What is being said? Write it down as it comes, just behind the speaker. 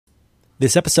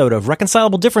This episode of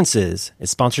Reconcilable Differences is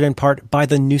sponsored in part by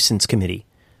the Nuisance Committee.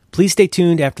 Please stay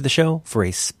tuned after the show for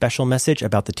a special message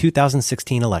about the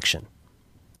 2016 election.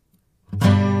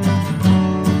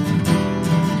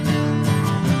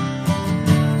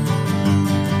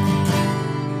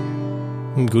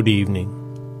 Good evening.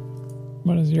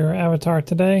 What is your avatar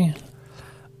today?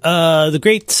 The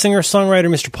great singer-songwriter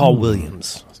Mr. Paul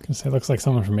Williams. I was going to say, it looks like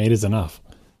someone from 8 is Enough.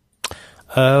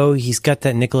 Oh, he's got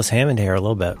that Nicholas Hammond hair a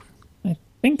little bit. I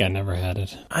think I never had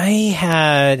it. I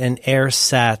had an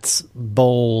Airsats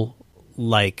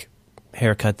bowl-like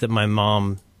haircut that my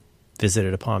mom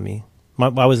visited upon me.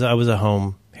 I was a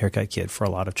home haircut kid for a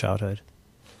lot of childhood.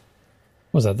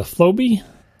 Was that the Flowbee?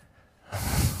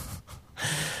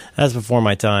 That's before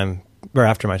my time, or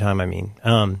after my time, I mean.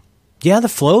 Yeah, the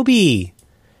Flowbee.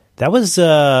 That was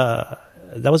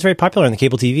very popular on the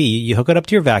cable TV. You hook it up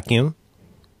to your vacuum.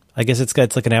 I guess it's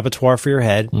like an abattoir for your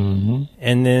head, and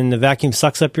then the vacuum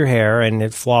sucks up your hair and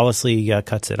it flawlessly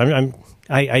cuts it. I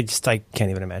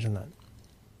can't even imagine that.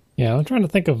 Yeah, I'm trying to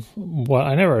think of what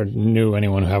I never knew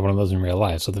anyone who had one of those in real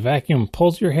life. So the vacuum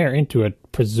pulls your hair into it,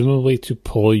 presumably to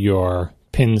pull your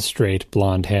pin straight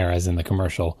blonde hair, as in the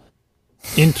commercial,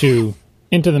 into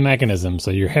the mechanism.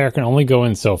 So your hair can only go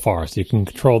in so far. So you can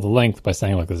control the length by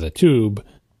saying, like, there's a tube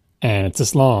and it's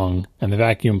this long, and the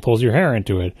vacuum pulls your hair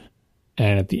into it.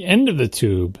 And at the end of the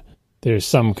tube, there's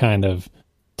some kind of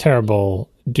terrible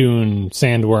dune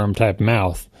sandworm type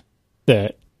mouth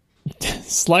that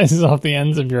slices off the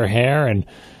ends of your hair, and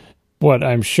what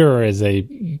I'm sure is a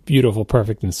beautiful,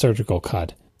 perfect, and surgical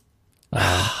cut.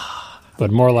 But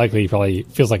more likely, probably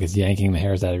feels like it's yanking the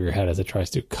hairs out of your head as it tries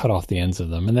to cut off the ends of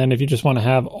them. And then if you just want to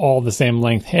have all the same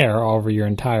length hair all over your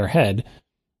entire head,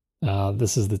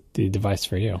 this is the device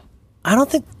for you. I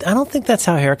don't think that's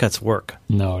how haircuts work.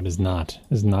 No, it is not.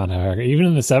 It's not how haircuts... Even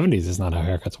in the 70s, it's not how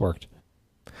haircuts worked.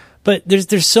 But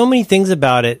there's so many things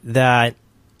about it that,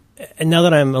 and now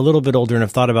that I'm a little bit older and have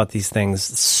thought about these things,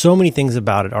 so many things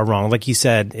about it are wrong. Like you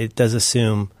said, it does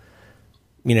assume,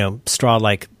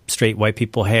 straw-like straight white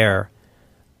people hair.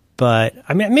 But,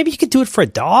 I mean, maybe you could do it for a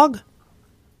dog.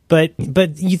 But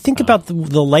you think about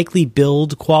the likely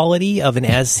build quality of an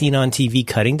as-seen-on-TV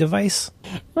cutting device?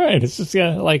 Right. It's just,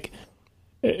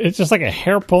 it's just like a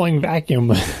hair-pulling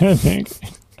vacuum, I think.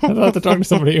 I'd have to talk to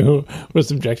somebody who was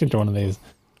subjected to one of these.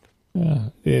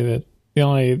 The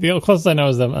closest I know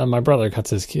is that my brother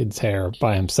cuts his kid's hair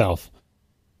by himself.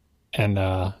 And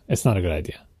it's not a good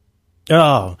idea.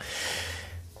 Oh.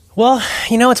 Well,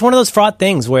 it's one of those fraught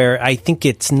things where I think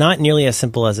it's not nearly as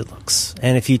simple as it looks.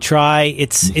 And if you try,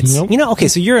 it's Nope. Okay,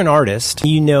 so you're an artist.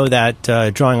 You know that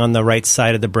drawing on the right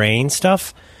side of the brain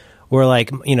stuff, where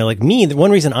like me, the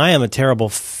one reason I am a terrible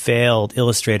failed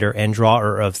illustrator and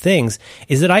drawer of things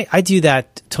is that I do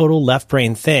that total left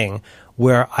brain thing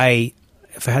where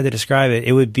if I had to describe it,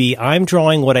 it would be I'm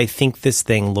drawing what I think this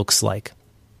thing looks like.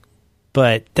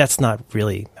 But that's not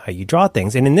really how you draw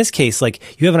things. And in this case, like,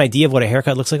 you have an idea of what a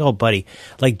haircut looks like. Oh, buddy,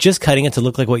 like just cutting it to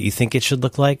look like what you think it should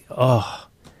look like. Oh,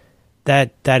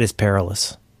 that is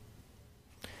perilous.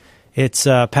 It's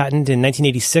patented in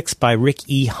 1986 by Rick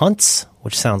E. Huntz,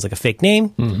 which sounds like a fake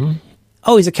name. Mm-hmm.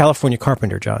 Oh, he's a California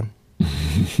carpenter, John.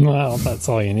 Well, that's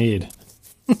all you need.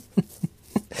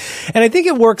 And I think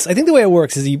it works. I think the way it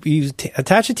works is you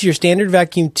attach it to your standard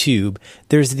vacuum tube.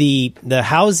 There's the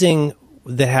housing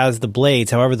that has the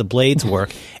blades, however the blades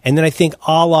work. And then I think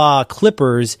a la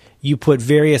clippers, you put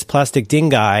various plastic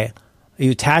dingai,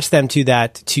 you attach them to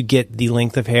that to get the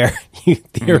length of hair you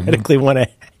theoretically want to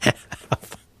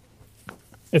have.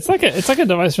 It's like a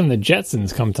device from the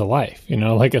Jetsons come to life,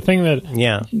 like a thing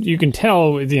that you can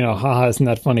tell, haha, isn't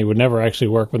that funny, would never actually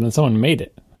work, but then someone made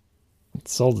it.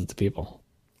 Sold it to people.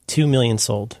 2 million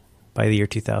sold by the year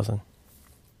 2000.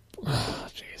 Oh,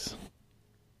 jeez.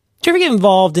 Did you ever get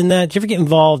involved in that? Did you ever get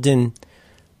involved in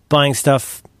buying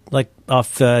stuff like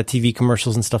off TV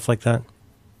commercials and stuff like that?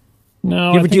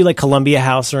 No. You ever do like Columbia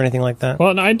House or anything like that?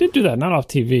 Well, no, I did do that, not off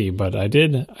TV, but I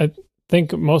did. I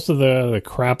think most of the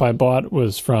crap I bought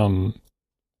was from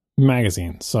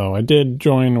magazines. So I did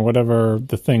join whatever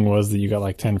the thing was that you got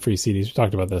like 10 free CDs. We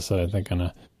talked about this, I think, on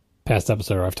a past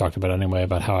episode, or I've talked about it anyway,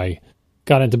 about how I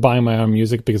got into buying my own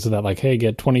music because of that, like, hey,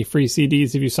 get 20 free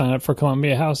CDs if you sign up for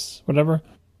Columbia House, whatever.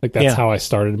 Like, that's how I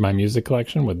started my music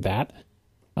collection, with that,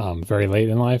 very late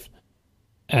in life.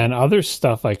 And other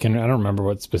stuff I don't remember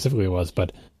what specifically it was,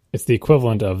 but it's the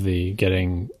equivalent of the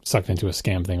getting sucked into a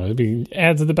scam thing. It would be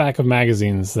ads at the back of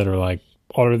magazines that are like,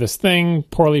 order this thing,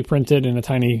 poorly printed in a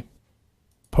tiny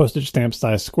postage stamp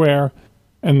size square,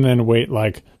 and then wait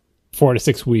like 4 to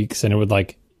 6 weeks, and it would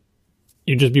like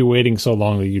you'd just be waiting so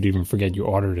long that you'd even forget you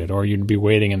ordered it, or you'd be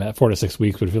waiting, and that 4 to 6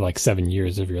 weeks would feel like 7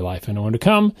 years of your life. And when it would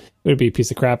come, it would be a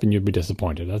piece of crap, and you'd be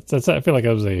disappointed. That's I feel like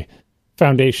that was a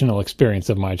foundational experience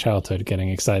of my childhood, getting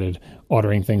excited,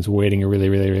 ordering things, waiting a really,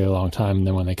 really, really long time, and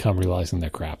then when they come, realizing they're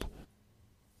crap.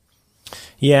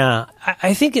 Yeah,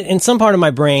 I think in some part of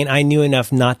my brain, I knew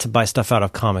enough not to buy stuff out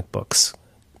of comic books.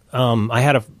 I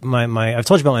had I've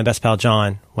told you about my best pal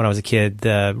John when I was a kid,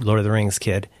 the Lord of the Rings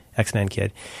kid, X-Men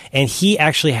kid, and he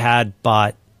actually had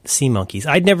bought sea monkeys.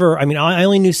 I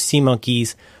only knew sea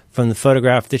monkeys from the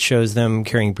photograph that shows them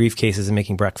carrying briefcases and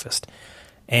making breakfast.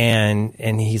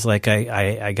 And he's like,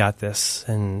 I got this,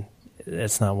 and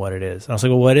that's not what it is. And I was like,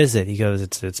 well, what is it? He goes,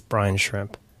 it's brine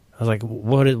shrimp. I was like,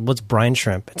 what's brine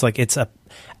shrimp? It's like,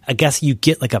 I guess you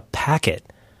get like a packet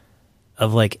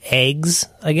of like eggs,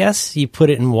 I guess. You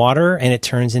put it in water and it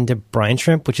turns into brine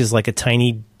shrimp, which is like a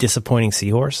tiny, disappointing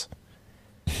seahorse.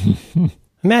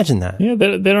 Imagine that. Yeah,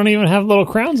 they don't even have little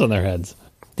crowns on their heads.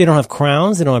 They don't have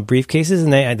crowns, they don't have briefcases,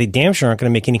 and they damn sure aren't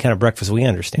going to make any kind of breakfast we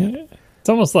understand. Yeah. It's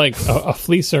almost like a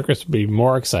flea circus would be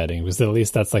more exciting, because at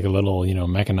least that's like a little,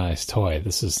 mechanized toy.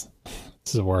 This is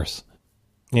worse.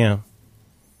 Yeah.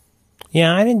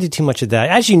 Yeah, I didn't do too much of that.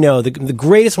 As you know, the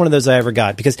greatest one of those I ever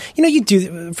got, because, you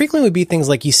do, frequently would be things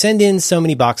like you send in so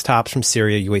many box tops from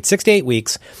Syria, you wait 6 to 8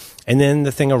 weeks, and then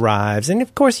the thing arrives. And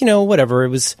of course, whatever, it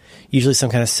was usually some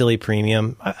kind of silly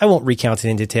premium. I won't recount it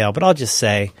in detail, but I'll just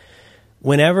say,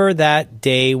 whenever that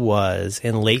day was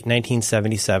in late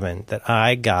 1977 that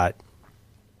I got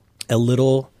a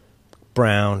little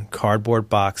brown cardboard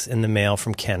box in the mail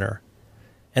from Kenner,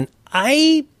 and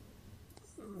I'm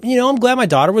glad my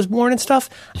daughter was born and stuff.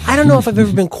 I don't know if I've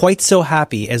ever been quite so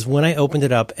happy as when I opened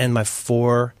it up and my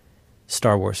 4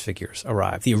 Star Wars figures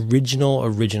arrived. The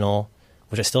original,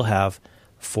 which I still have,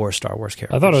 4 Star Wars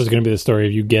characters. I thought it was going to be the story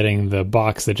of you getting the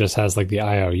box that just has like the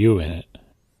IOU in it.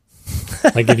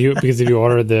 Like because if you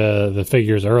ordered the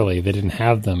figures early, they didn't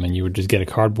have them, and you would just get a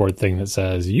cardboard thing that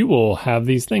says, you will have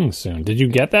these things soon. Did you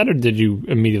get that, or did you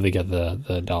immediately get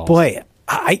the dolls? Boy,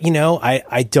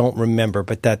 I don't remember,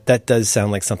 but that does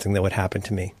sound like something that would happen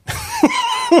to me.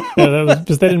 Yeah, that was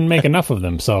because they didn't make enough of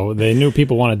them, so they knew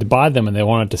people wanted to buy them, and they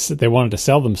wanted to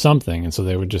sell them something, and so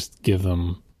they would just give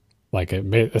them like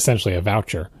essentially a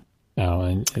voucher.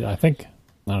 And I don't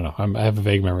know. I have a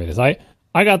vague memory of this.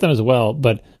 I got them as well,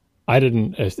 but I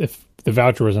didn't. If the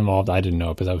voucher was involved, I didn't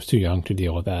know, because I was too young to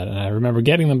deal with that. And I remember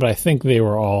getting them, but I think they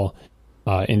were all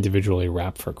individually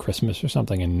wrapped for Christmas or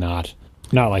something, and not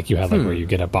like you had where you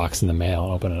get a box in the mail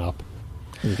and open it up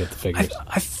and you get the figures.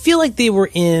 I feel like they were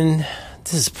in.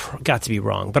 This has got to be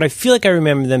wrong, but I feel like I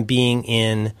remember them being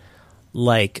in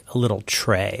like a little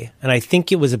tray, and I think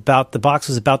the box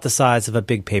was about the size of a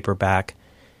big paperback,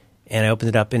 and I opened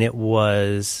it up and it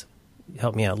was,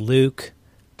 help me out, Luke,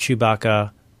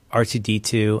 Chewbacca,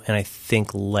 R2-D2, and I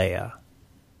think Leia.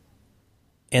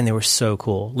 And they were so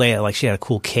cool. Leia, like, she had a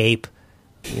cool cape.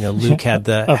 Luke had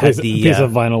the piece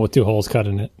of vinyl with 2 holes cut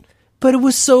in it. But it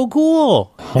was so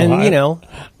cool. And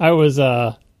I was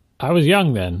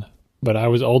young then, but I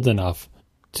was old enough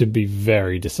to be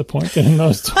very disappointed in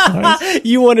those toys.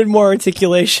 You wanted more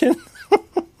articulation.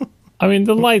 I mean,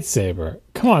 the lightsaber.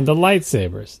 Come on, the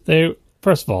lightsabers.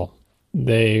 First of all,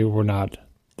 they were not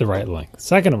the right length.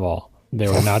 Second of all, they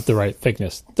were not the right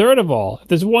thickness. Third of all, if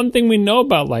there's one thing we know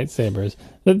about lightsabers,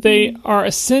 that they are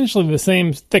essentially the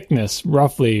same thickness,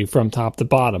 roughly, from top to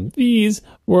bottom. These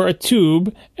were a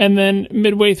tube, and then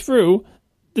midway through,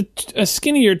 a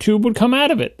skinnier tube would come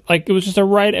out of it. Like, it was just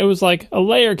it was like a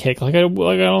layer cake, like an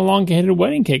elongated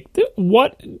wedding cake.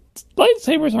 What?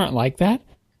 Lightsabers aren't like that.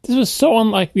 This was so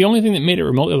unlike. The only thing that made it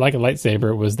remotely like a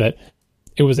lightsaber was that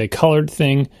it was a colored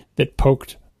thing that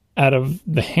poked out of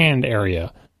the hand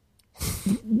area.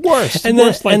 Worst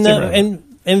lightsaber.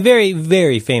 And very,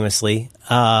 very famously,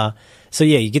 so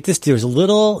yeah, you get this, there's a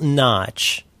little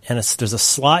notch, and there's a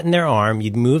slot in their arm.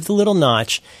 You'd move the little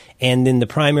notch, and then the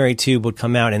primary tube would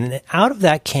come out, and then out of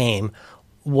that came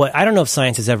what, I don't know if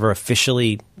science has ever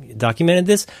officially documented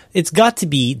this, it's got to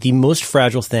be the most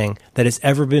fragile thing that has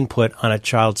ever been put on a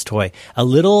child's toy.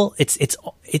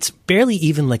 It's barely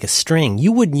even like a string.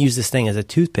 You wouldn't use this thing as a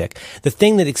toothpick. The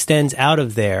thing that extends out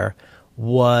of there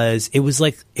was the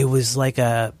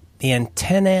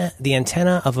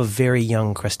antenna of a very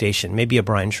young crustacean, maybe a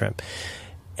brine shrimp.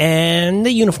 And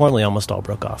they uniformly almost all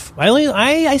broke off.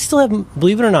 I still have,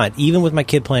 believe it or not, even with my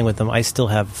kid playing with them, I still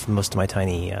have most of my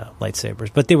tiny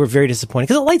lightsabers. But they were very disappointing,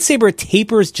 because a lightsaber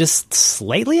tapers just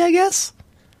slightly, I guess?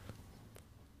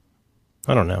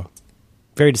 I don't know.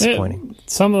 Very disappointing.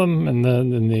 Some of them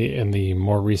in the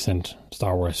more recent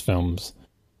Star Wars films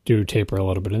do taper a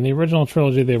little bit. In the original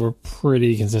trilogy, they were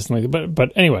pretty consistently,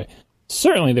 but anyway,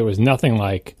 certainly there was nothing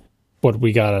like what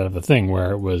we got out of the Thing,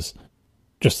 where it was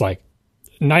just like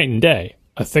night and day,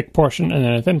 a thick portion and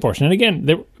then a thin portion. And again,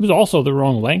 it was also the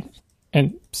wrong length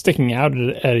and sticking out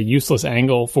at a useless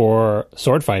angle for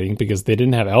sword fighting because they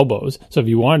didn't have elbows. So if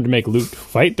you wanted to make Luke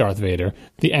fight Darth Vader,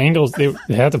 the angles, they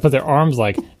had to put their arms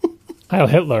like Heil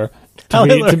Hitler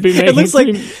to be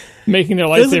making their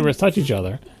lightsabers touch each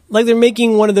other. Like they're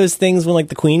making one of those things when like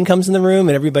the Queen comes in the room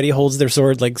and everybody holds their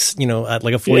sword like, you know, at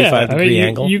like a 45-degree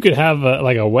angle. You could have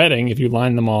like a wedding if you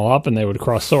lined them all up and they would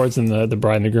cross swords and the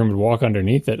bride and the groom would walk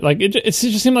underneath it. Like it just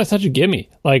seemed like such a gimme.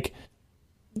 Like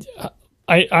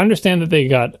I understand that they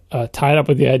got tied up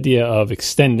with the idea of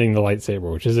extending the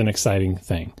lightsaber, which is an exciting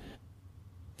thing,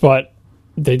 but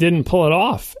they didn't pull it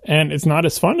off, and it's not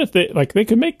as fun if they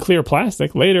could make clear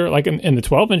plastic later. Like in the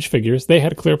 12-inch figures, they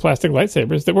had clear plastic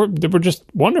lightsabers that were just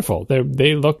wonderful.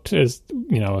 They looked as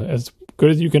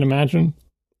good as you can imagine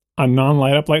a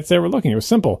non-light up lightsaber looking. It was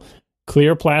simple,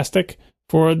 clear plastic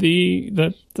for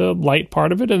the light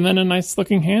part of it, and then a nice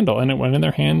looking handle, and it went in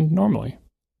their hand normally.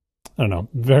 I don't know,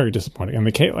 very disappointing. And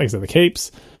like I said, the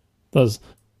capes, those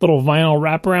little vinyl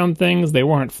wraparound things, they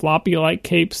weren't floppy like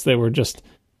capes. They were just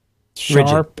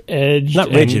sharp edged, not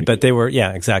rigid, but they were,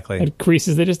 yeah, exactly. Had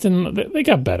creases. They just didn't. They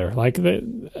got better. Like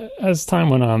as time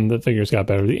went on, the figures got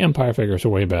better. The Empire figures are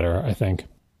way better, I think.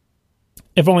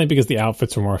 If only because the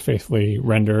outfits were more faithfully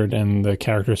rendered and the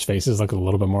characters' faces look a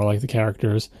little bit more like the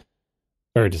characters.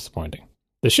 Very disappointing.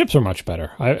 The ships are much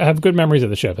better. I have good memories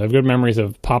of the ship. I have good memories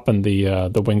of popping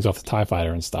the wings off the TIE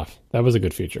fighter and stuff. That was a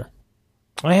good feature.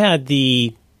 I had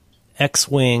the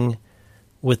X-Wing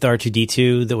with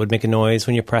R2-D2 that would make a noise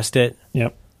when you pressed it.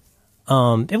 Yep.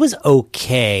 It was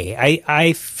okay.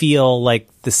 I feel like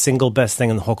the single best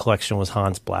thing in the whole collection was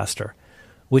Han's blaster,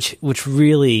 which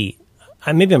really,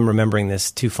 maybe I'm remembering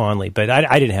this too fondly, but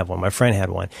I didn't have one. My friend had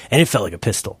one, and it felt like a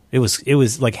pistol. It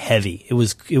was like heavy. It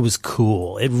was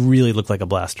cool. It really looked like a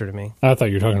blaster to me. I thought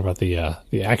you were talking about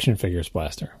the action figures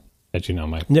blaster that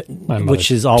my mother which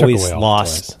is always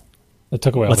lost. It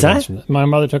took away all What's the guns that? my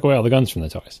mother took away all the guns from the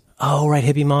toys. Oh, right,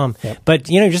 hippie mom. Yep. But,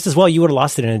 just as well, you would have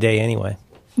lost it in a day anyway.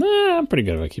 I'm pretty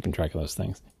good about keeping track of those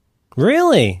things.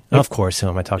 Really? Of course, who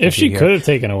am I talking to If she here? could have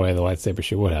taken away the lightsaber,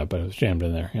 she would have, but it was jammed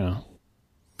in there,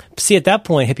 See, at that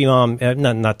point, hippie mom,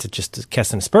 not to just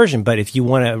cast an aspersion, but if you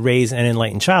want to raise an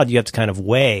enlightened child, you have to kind of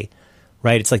weigh,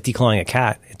 right? It's like declawing a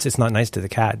cat. It's not nice to the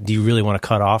cat. Do you really want to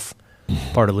cut off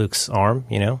part of Luke's arm,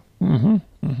 Mm-hmm.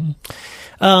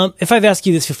 Mm-hmm. If I've asked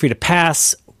you this, feel free to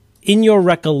pass. In your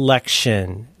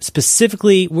recollection,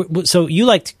 specifically, so you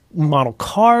liked model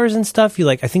cars and stuff.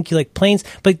 I think you like planes.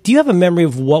 But do you have a memory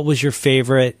of what was your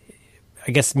favorite?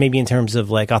 I guess maybe in terms of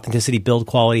like authenticity, build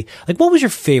quality. Like, what was your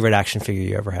favorite action figure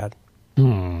you ever had,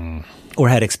 or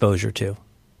had exposure to?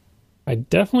 I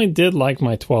definitely did like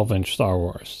my 12-inch Star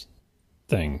Wars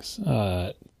things.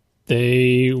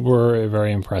 They were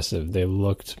very impressive. They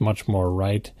looked much more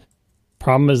right.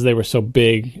 Problem is they were so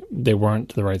big, they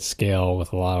weren't the right scale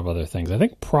with a lot of other things. I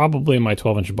think probably my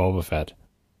 12-inch Boba Fett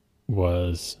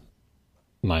was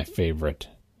my favorite,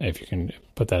 if you can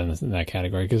put that in that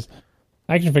category, because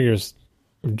action figures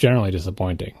are generally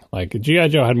disappointing. Like, G.I.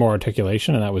 Joe had more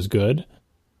articulation, and that was good.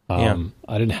 I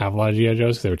didn't have a lot of G.I.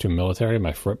 Joes because they were too military.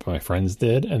 My friends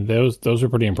did, and those were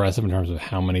pretty impressive in terms of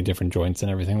how many different joints and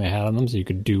everything they had on them, so you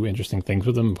could do interesting things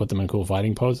with them and put them in cool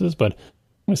fighting poses. But I'm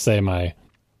going to say my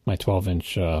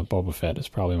 12-inch Boba Fett is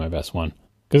probably my best one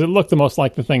because it looked the most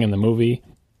like the thing in the movie.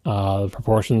 The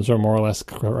proportions are more or less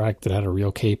correct. It had a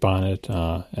real cape on it,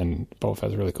 and Boba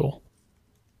Fett's really cool.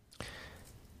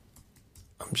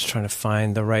 I'm just trying to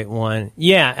find the right one.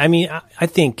 Yeah, I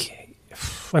think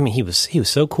he was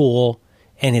so cool,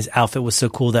 and his outfit was so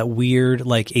cool. That weird,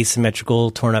 like,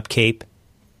 asymmetrical, torn up cape.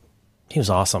 He was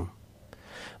awesome.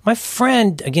 My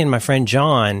friend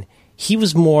John, he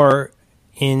was more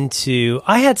into,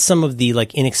 I had some of the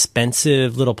like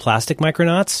inexpensive little plastic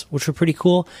Micronauts, which were pretty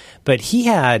cool, but he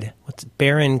had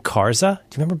Baron Karza. Do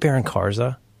you remember Baron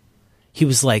Karza? He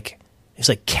was like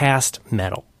cast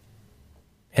metal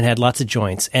and had lots of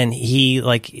joints, and he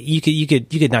you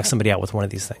could knock somebody out with one of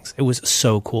these things. It was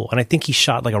so cool, and I think he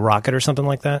shot like a rocket or something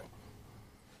like that.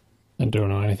 I don't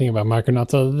know anything about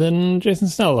Micronauts other than Jason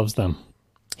Snell loves them.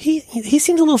 He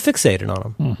seems a little fixated on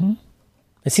them. Mm-hmm.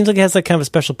 It seems like it has like kind of a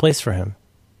special place for him.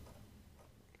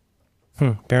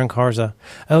 Baron Karza.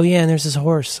 Oh yeah, and there's this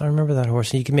horse. I remember that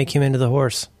horse. And you can make him into the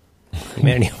horse.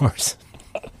 Humanity horse.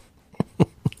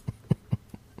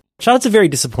 It's a very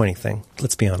disappointing thing.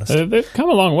 Let's be honest. They've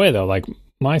come a long way though. Like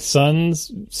my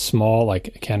son's small,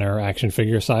 like Kenner action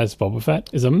figure size Boba Fett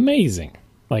is amazing.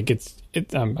 Like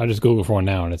I just Google for one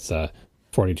now, and it's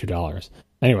 $42.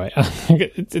 Anyway,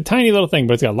 it's a tiny little thing,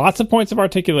 but it's got lots of points of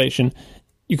articulation.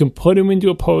 You can put him into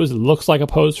a pose that looks like a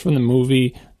pose from the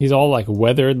movie. He's all like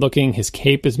weathered looking. His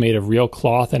cape is made of real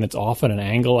cloth, and it's off at an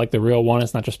angle like the real one.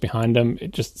 It's not just behind him.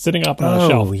 It's just sitting up on a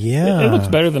shelf. Oh, yeah. It looks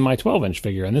better than my 12-inch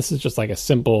figure, and this is just like a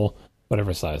simple,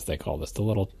 whatever size they call this, the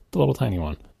little tiny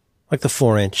one. Like the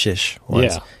 4-inch-ish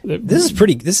ones. Yeah.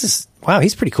 Wow,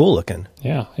 he's pretty cool looking.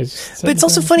 Yeah. But it's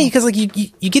also funny because like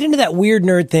you get into that weird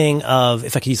nerd thing of,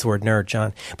 if I could use the word nerd,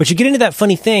 John, but you get into that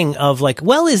funny thing of like,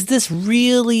 well, is this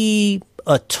really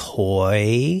a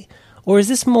toy, or is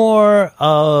this more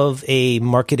of a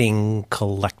marketing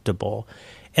collectible?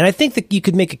 And I think that you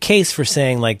could make a case for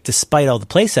saying, like, despite all the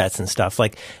play sets and stuff,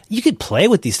 like, you could play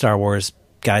with these Star Wars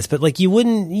guys, but like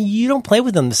you don't play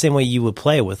with them the same way you would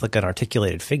play with like an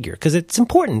articulated figure, because it's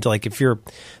important. Like if you're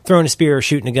throwing a spear or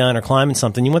shooting a gun or climbing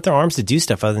something, you want their arms to do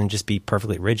stuff other than just be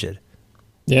perfectly rigid.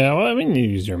 Yeah, well, I mean, you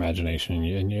use your imagination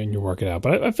and you work it out.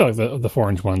 But I feel like the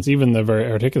 4-inch ones, even the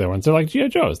very articulate ones, they're like G.I.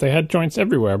 Joes. They had joints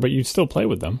everywhere, but you'd still play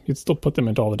with them. You'd still put them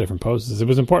into all the different poses. It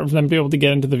was important for them to be able to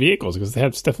get into the vehicles because they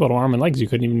had stiff little arm and legs. You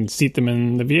couldn't even seat them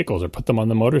in the vehicles or put them on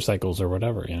the motorcycles or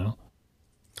whatever, you know?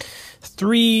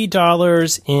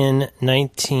 $3 in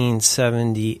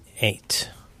 1978.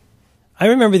 I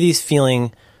remember these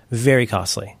feeling very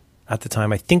costly at the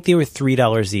time. I think they were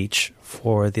 $3 each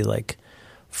for the like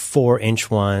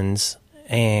 4-inch ones,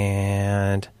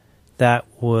 and that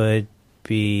would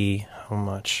be how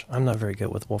much? I'm not very good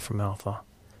with Wolfram Alpha.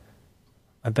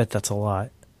 I bet that's a lot.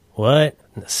 What?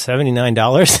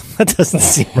 $79? That doesn't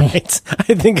seem right.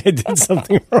 I think I did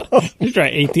something wrong. You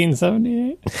try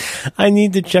 1878? I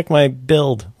need to check my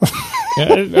build.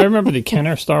 Yeah, I remember the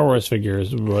Kenner Star Wars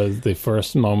figures was the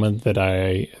first moment that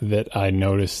I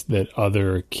noticed that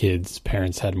other kids'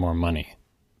 parents had more money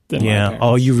than my parents.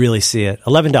 Oh, you really see it.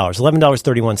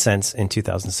 $11.31 in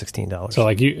 2016 dollars. So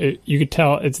like you could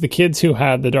tell it's the kids who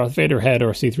had the Darth Vader head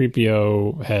or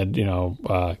C-3PO head,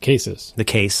 cases. The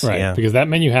case, right? Yeah. Because that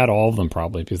meant you had all of them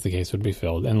probably because the case would be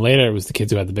filled. And later it was the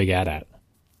kids who had the big AT-AT,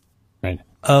 right?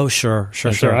 Oh, sure.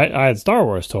 I had Star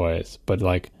Wars toys, but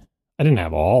like I didn't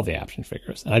have all the action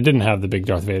figures, and I didn't have the big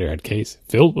Darth Vader head case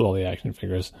filled with all the action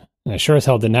figures, and I sure as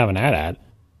hell didn't have an AT-AT.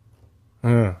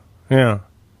 Yeah.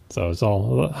 So it's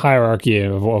all a hierarchy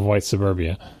of white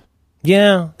suburbia.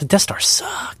 Yeah, the Death Star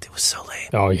sucked. It was so lame.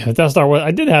 Oh yeah, Death Star was.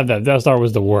 I did have that. Death Star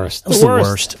was the worst. It was the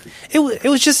worst.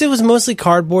 It was mostly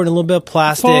cardboard and a little bit of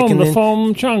plastic and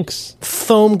foam chunks,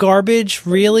 foam garbage.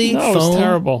 Really, no, it was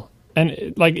terrible. And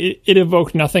it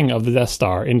evoked nothing of the Death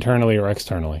Star internally or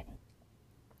externally.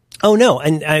 Oh no,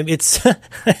 and it's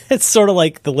it's sort of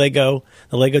like the Lego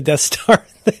Death Star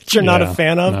that you're not a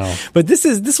fan of. No. But this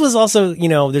was also,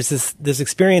 there's this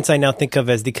experience I now think of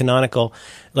as the canonical,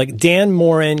 like Dan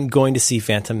Morin going to see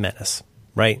Phantom Menace,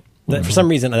 right? That, for some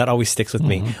reason, that always sticks with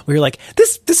me. Where you're like,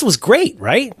 this was great,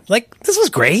 right? Like this was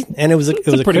great, and it was a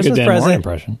pretty Christmas good Dan present. Morin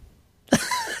impression.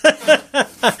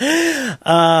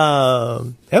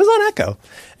 It was on Echo,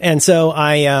 and so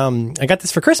I got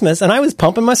this for Christmas, and I was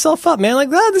pumping myself up, man. Like,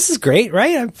 this is great,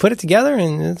 right? I put it together,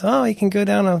 and you can go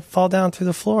down and fall down through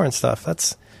the floor and stuff.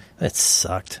 That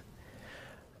sucked.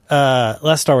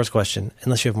 Last Star Wars question,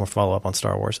 unless you have more follow up on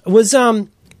Star Wars, was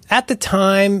at the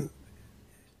time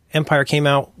Empire came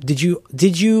out. Did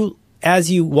you as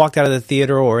you walked out of the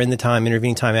theater or in the time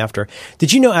intervening time after,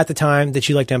 did you know at the time that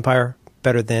you liked Empire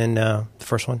better than the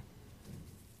first one?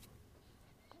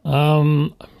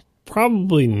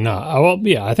 Probably not. Well,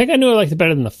 yeah, I think I knew I liked it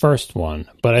better than the first one,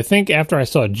 but I think after I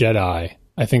saw Jedi,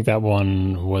 I think that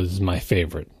one was my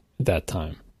favorite at that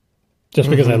time, just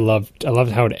because I loved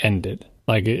how it ended.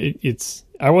 Like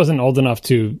I wasn't old enough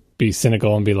to be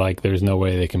cynical and be like, "There's no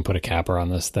way they can put a capper on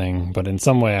this thing," but in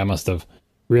some way, I must have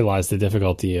realized the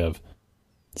difficulty of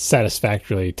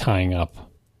satisfactorily tying up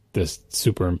this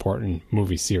super important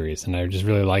movie series, and I just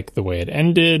really liked the way it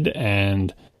ended,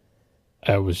 and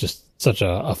it was just such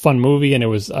a fun movie, and it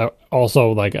was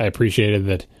also like I appreciated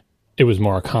that it was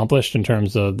more accomplished in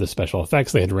terms of the special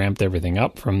effects. They had ramped everything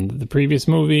up from the previous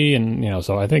movie, and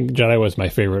so I think Jedi was my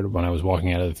favorite when I was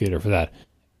walking out of the theater for that.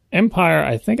 Empire,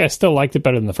 I think I still liked it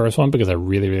better than the first one because I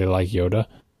really, really like Yoda,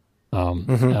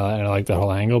 and I like that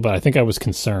whole angle, but I think I was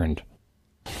concerned.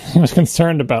 I was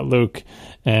concerned about Luke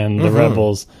and the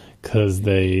Rebels because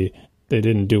they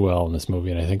didn't do well in this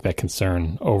movie, and I think that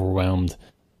concern overwhelmed.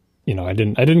 I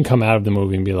didn't come out of the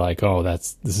movie and be like, oh,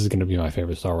 this is going to be my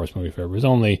favorite Star Wars movie forever. It was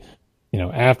only,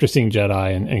 after seeing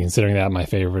Jedi and considering that my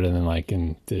favorite, and then like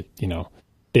in the,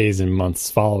 days and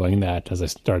months following that, as I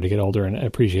started to get older and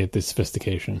appreciate the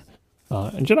sophistication.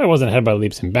 And Jedi wasn't ahead by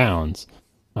leaps and bounds,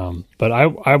 But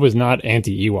I was not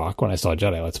anti-Ewok when I saw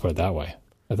Jedi, let's put it that way.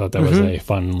 I thought that was a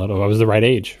fun little... I was the right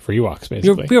age for Ewoks,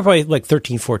 basically. You were probably like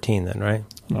 13, 14 then, right?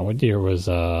 No, what year was...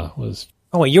 Oh,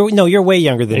 wait, you're way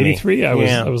younger than 83? me.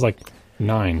 I was like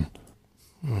 9.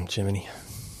 Jiminy.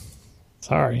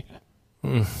 Sorry.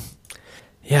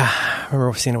 Yeah, I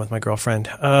remember seeing it with my girlfriend.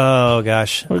 Oh,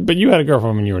 gosh. But you had a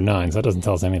girlfriend when you were 9, so that doesn't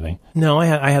tell us anything. No, I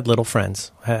had little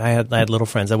friends. I had little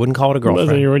friends. I wouldn't call it a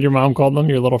girlfriend. What your mom called them?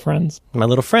 Your little friends? My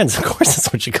little friends, of course,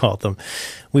 that's what she called them.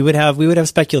 We would have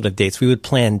speculative dates. We would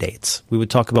plan dates. We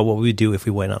would talk about what we would do if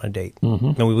we went on a date.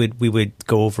 And we would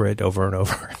go over it over and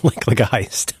over, like a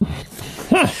heist.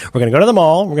 We're going to go to the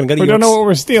mall. We're going to go to. We don't know what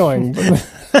we're stealing.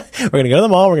 We're going to go to the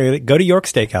mall. We're going to go to York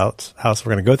Steakhouse.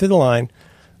 We're going to go through the line.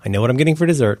 I know what I'm getting for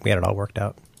dessert. We had it all worked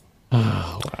out.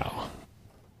 Oh, wow.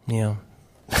 Yeah.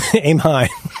 Aim high.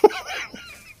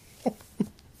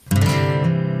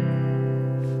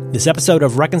 This episode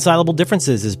of Reconcilable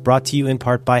Differences is brought to you in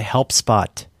part by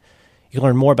HelpSpot. You can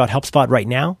learn more about HelpSpot right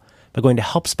now by going to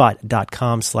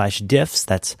helpspot.com/diffs.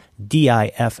 That's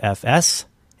DIFFS,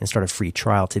 and start a free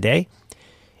trial today.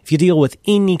 If you deal with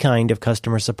any kind of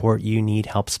customer support, you need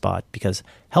HelpSpot, because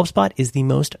HelpSpot is the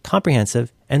most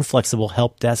comprehensive and flexible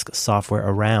help desk software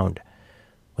around.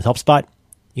 With HelpSpot,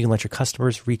 you can let your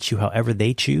customers reach you however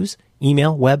they choose: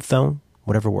 email, web, phone,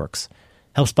 whatever works.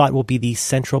 HelpSpot will be the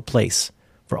central place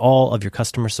for all of your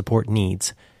customer support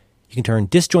needs. You can turn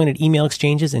disjointed email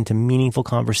exchanges into meaningful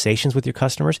conversations with your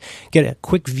customers, get a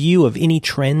quick view of any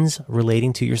trends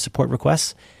relating to your support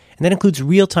requests, and that includes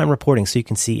real-time reporting so you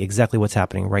can see exactly what's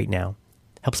happening right now.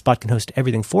 HelpSpot can host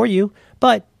everything for you,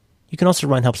 but you can also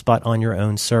run HelpSpot on your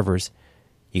own servers.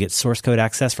 You get source code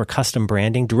access for custom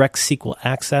branding, direct SQL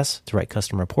access to write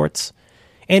custom reports,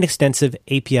 and extensive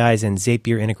APIs and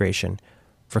Zapier integration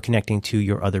for connecting to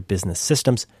your other business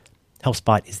systems.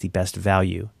 HelpSpot is the best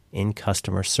value in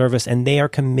customer service, and they are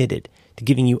committed to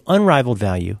giving you unrivaled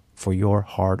value for your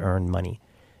hard-earned money.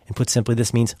 And put simply,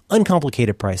 this means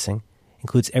uncomplicated pricing,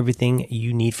 includes everything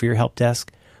you need for your help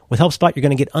desk. With HelpSpot, you're going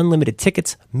to get unlimited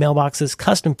tickets, mailboxes,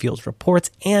 custom fields,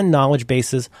 reports, and knowledge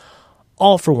bases,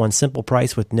 all for one simple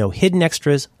price with no hidden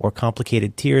extras or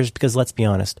complicated tiers, because let's be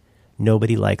honest,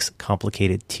 nobody likes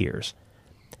complicated tiers.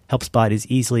 HelpSpot is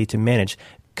easily to manage.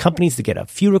 Companies that get a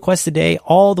few requests a day,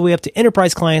 all the way up to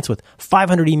enterprise clients with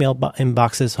 500 email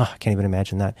inboxes. Oh, I can't even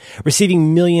imagine that.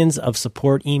 Receiving millions of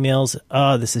support emails.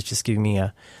 This is just giving me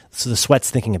the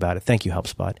sweats thinking about it. Thank you,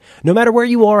 HelpSpot. No matter where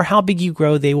you are, how big you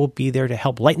grow, they will be there to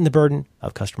help lighten the burden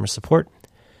of customer support.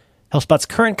 HelpSpot's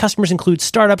current customers include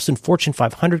startups and Fortune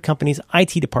 500 companies,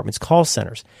 IT departments, call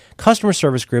centers, customer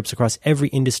service groups across every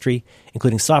industry,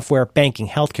 including software, banking,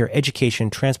 healthcare, education,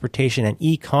 transportation, and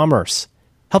e-commerce.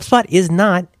 HelpSpot is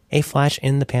not a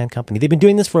flash-in-the-pan company. They've been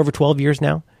doing this for over 12 years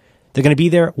now. They're going to be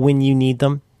there when you need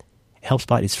them.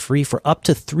 HelpSpot is free for up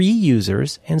to 3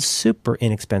 users and super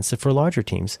inexpensive for larger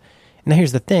teams. Now,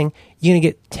 here's the thing. You're going to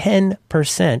get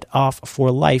 10% off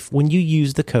for life when you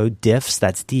use the code DIFFS,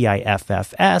 that's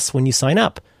DIFFS, when you sign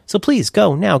up. So please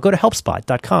go now. Go to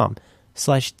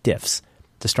helpspot.com/diffs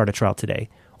to start a trial today,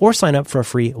 or sign up for a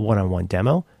free one-on-one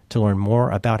demo to learn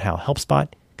more about how HelpSpot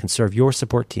can serve your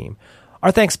support team.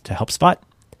 Our thanks to HelpSpot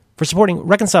for supporting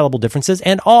Reconcilable Differences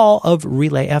and all of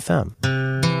Relay FM.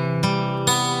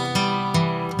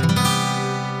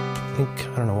 I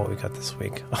don't know what we got this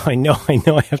week. Oh, I know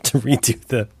I have to I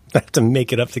have to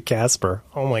make it up to Casper.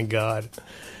 Oh my God.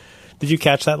 Did you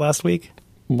catch that last week?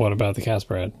 What about the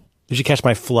Casper ad? Did you catch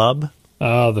my flub?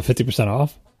 Oh, the 50%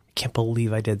 off? I can't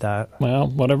believe I did that. Well,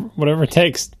 whatever it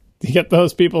takes to get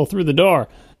those people through the door.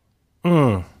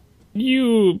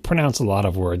 You pronounce a lot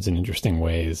of words in interesting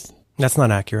ways. That's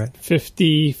not accurate.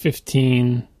 50,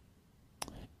 15.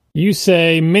 You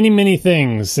say many, many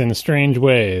things in strange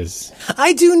ways.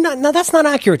 I do not. No, that's not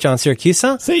accurate, John Syracuse.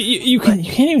 Say you can't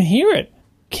even hear it.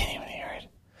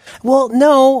 Well,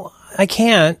 no, I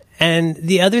can't. And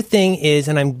the other thing is,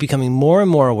 and I'm becoming more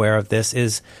and more aware of this,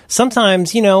 is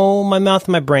sometimes, my mouth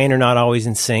and my brain are not always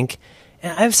in sync.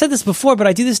 And I've said this before, but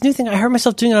I do this new thing. I heard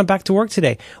myself doing it on Back to Work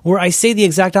today, where I say the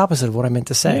exact opposite of what I meant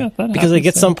to say. Yeah, because I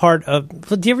get some part of...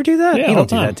 Do you ever do that? Yeah, you don't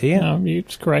do that, do you? No, you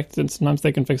just correct, and sometimes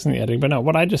they can fix in the editing. But no,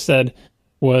 what I just said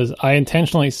was I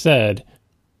intentionally said,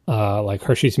 like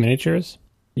Hershey's Miniatures,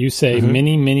 you say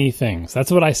many, many things. That's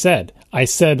what I said. I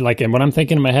said, like, and what I'm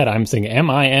thinking in my head, I'm saying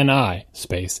M-I-N-I,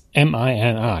 space,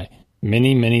 M-I-N-I,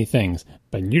 many, many things.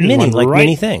 But you just went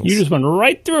many things. You just went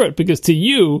right through it, because to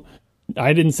you...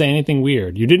 I didn't say anything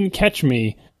weird. You didn't catch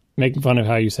me making fun of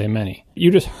how you say many. You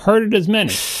just heard it as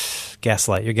many.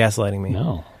 Gaslight. You're gaslighting me.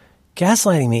 No.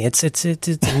 Gaslighting me. It's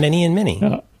many and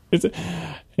many.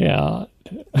 Yeah.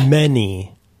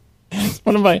 Many. I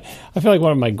feel like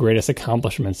one of my greatest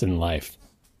accomplishments in life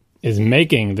is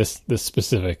making this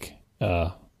specific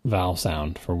vowel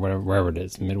sound for wherever it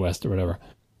is, Midwest or whatever,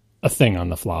 a thing on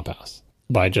the Flophouse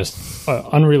by just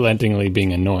unrelentingly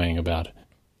being annoying about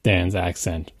Dan's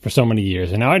accent for so many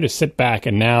years. And now I just sit back,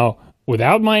 and now,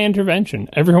 without my intervention,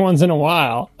 every once in a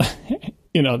while,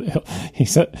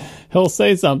 he'll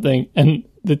say something, and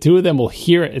the two of them will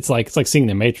hear it. It's like seeing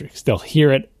The Matrix. They'll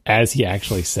hear it as he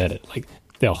actually said it. Like,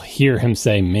 they'll hear him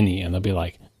say mini, and they'll be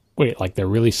like, wait, like they're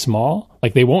really small?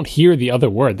 Like, they won't hear the other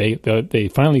word.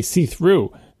 They finally see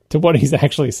through to what he's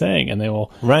actually saying, and they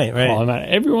will right. call him out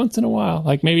every once in a while.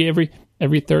 Like, maybe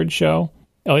every third show,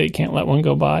 Elliot can't let one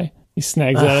go by. He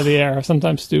snags it out of the air.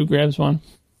 Sometimes Stu grabs one.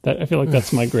 I feel like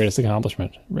that's my greatest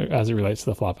accomplishment as it relates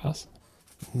to the Flophouse.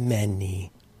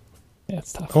 Many. Yeah,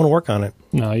 it's tough. I want to work on it.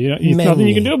 No, there's nothing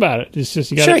you can do about it. It's just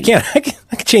you got. Sure, I can. I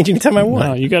can change anytime I want.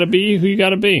 No, you got to be who you got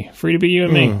to be. Free to be you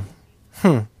and me.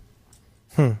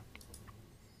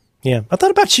 Yeah, I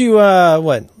thought about you.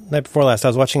 Night before last, I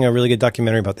was watching a really good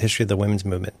documentary about the history of the women's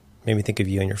movement. Made me think of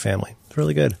you and your family. It's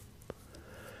really good.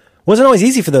 Wasn't always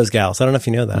easy for those gals. I don't know if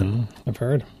you know that. I've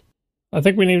heard. I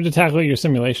think we needed to tackle your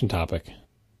simulation topic.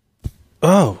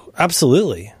 Oh,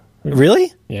 absolutely.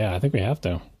 Really? Yeah, I think we have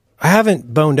to. I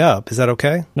haven't boned up. Is that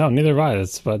okay? No, neither have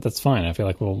I. That's fine. I feel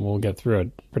like we'll get through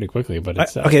it pretty quickly. But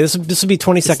it's okay. This will be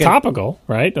 20 seconds. It's topical,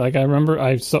 right? Like, I remember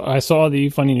I saw the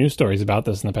funny news stories about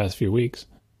this in the past few weeks.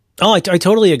 Oh, I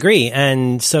totally agree.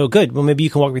 And so good. Well, maybe you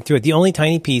can walk me through it. The only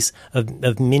tiny piece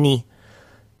of many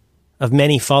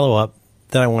follow up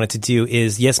that I wanted to do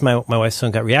is, yes, my wife's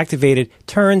phone got reactivated.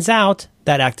 Turns out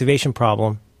that activation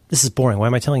problem. This is boring. Why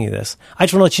am I telling you this? I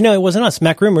just want to let you know it wasn't us.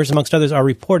 Mac Rumors, amongst others, are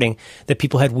reporting that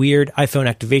people had weird iPhone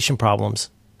activation problems,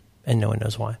 and no one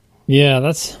knows why. Yeah,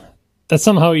 that's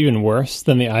somehow even worse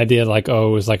than the idea like, oh,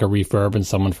 it was like a refurb and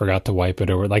someone forgot to wipe it,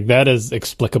 or like that is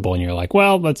explicable, and you're like,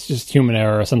 well, that's just human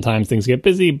error. Sometimes things get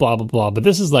busy, blah, blah, blah. But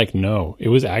this is like, no, it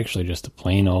was actually just a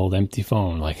plain old empty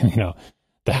phone. Like,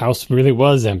 the house really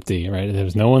was empty, right? There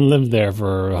was no one lived there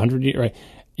for 100 years, right?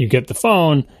 You get the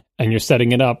phone and you're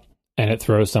setting it up, and it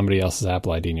throws somebody else's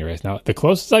Apple ID in your face. Now, the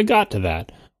closest I got to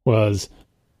that was,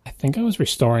 I think I was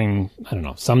restoring, I don't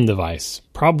know, some device,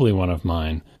 probably one of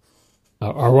mine,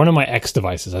 or one of my ex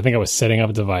devices. I think I was setting up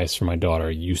a device for my daughter.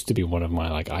 It used to be one of my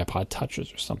like iPod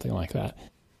Touches or something like that.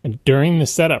 And during the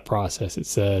setup process, it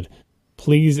said,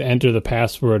 please enter the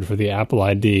password for the Apple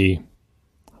ID,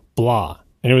 blah.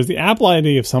 And it was the Apple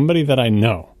ID of somebody that I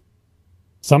know.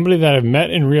 Somebody that I've met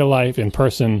in real life, in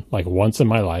person, like once in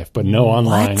my life, but no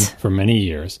online for many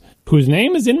years, whose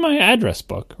name is in my address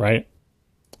book, right?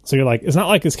 So you're like, it's not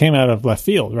like this came out of left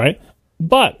field, right?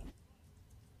 But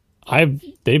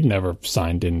they've never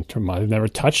signed into they've never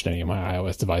touched any of my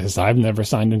iOS devices. I've never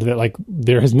signed into that. Like,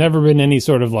 there has never been any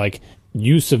sort of like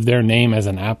use of their name as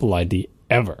an Apple ID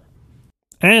ever.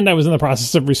 And I was in the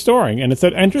process of restoring, and it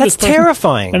said, enter this person. That's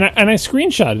terrifying. And I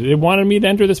screenshotted it. It wanted me to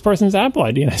enter this person's Apple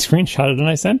ID, and I screenshotted it, and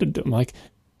I sent it to them. Like,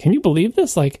 can you believe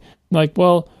this? Like,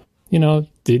 well, they're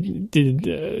trying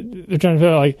to figure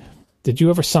out, like, did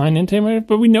you ever sign into my,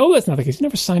 but we know that's not the case. You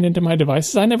never signed into my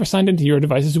devices. I never signed into your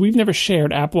devices. We've never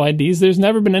shared Apple IDs. There's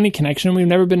never been any connection. We've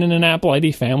never been in an Apple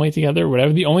ID family together or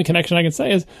whatever. The only connection I can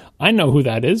say is I know who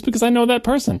that is because I know that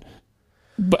person.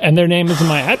 And their name is in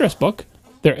my address book.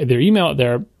 Their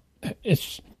email,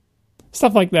 it's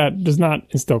stuff like that does not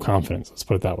instill confidence. Let's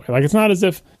put it that way. Like, it's not as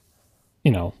if,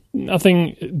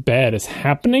 nothing bad is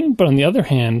happening, but on the other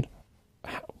hand,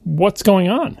 what's going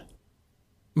on?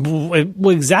 Well,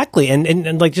 exactly.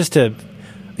 And like, just to,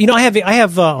 I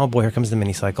have, oh boy, here comes the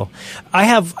mini cycle. I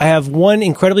have one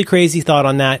incredibly crazy thought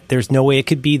on that. There's no way it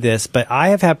could be this, but I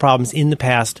have had problems in the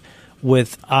past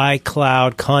with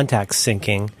iCloud contact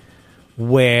syncing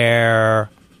where,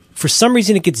 for some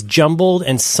reason, it gets jumbled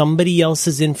and somebody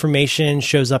else's information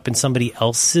shows up in somebody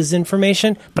else's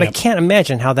information. But yep. I can't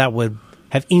imagine how that would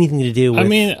have anything to do with... I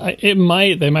mean,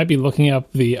 they might be looking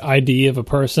up the ID of a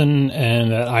person,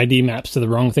 and that ID maps to the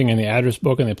wrong thing in the address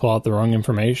book, and they pull out the wrong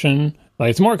information. Like,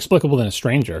 it's more explicable than a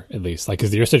stranger, at least. Like,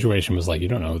 because your situation was like, you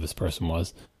don't know who this person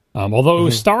was. Although it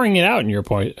was starring it out in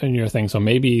your thing, so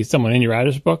maybe someone in your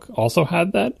address book also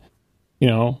had that.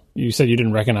 You said you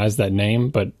didn't recognize that name,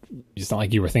 but it's not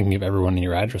like you were thinking of everyone in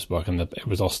your address book, and it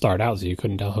was all starred out, so you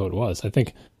couldn't tell who it was. I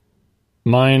think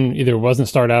mine either wasn't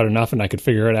starred out enough and I could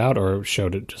figure it out, or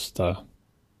showed it just,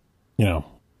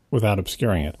 without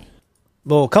obscuring it.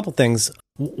 Well, a couple things.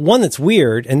 One that's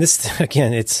weird, and this,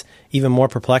 again, it's even more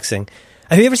perplexing.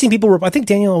 Have you ever seen people, I think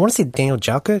I want to say Daniel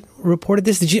Jalka reported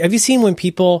this. Have you seen when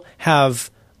people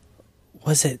have,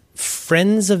 was it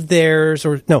friends of theirs,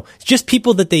 or no, just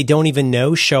people that they don't even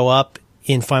know show up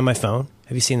in Find My Phone.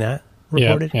 Have you seen that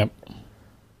reported? Yep.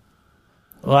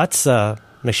 Well, that's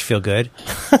makes you feel good.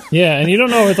 Yeah, and you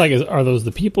don't know if are those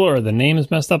the people or the name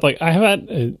is messed up? Like I have had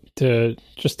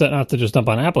not to just dump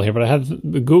on Apple here, but I have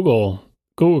the Google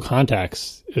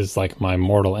Contacts is like my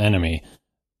mortal enemy.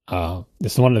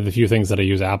 It's one of the few things that I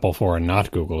use Apple for and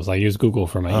not Google. I use Google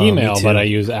for my email, but I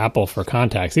use Apple for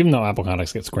contacts, even though Apple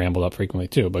Contacts get scrambled up frequently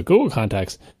too. But Google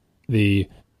Contacts, the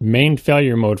main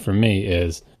failure mode for me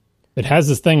is it has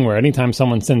this thing where anytime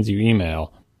someone sends you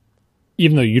email,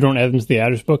 even though you don't add them to the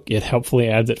address book, it helpfully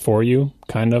adds it for you,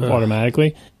 kind of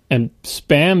automatically. And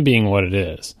spam being what it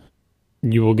is,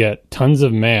 you will get tons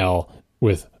of mail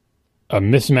with a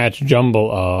mismatched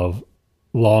jumble of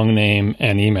long name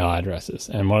and email addresses.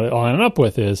 And what I'll end up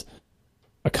with is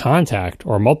a contact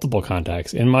or multiple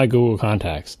contacts in my Google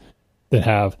Contacts that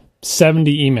have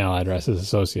 70 email addresses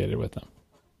associated with them,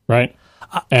 right?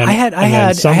 And, I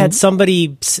had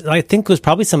somebody, I think it was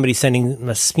probably somebody sending,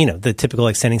 the typical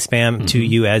like sending spam to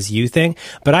you as you thing,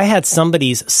 but I had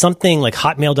something like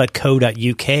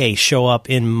hotmail.co.uk show up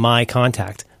in my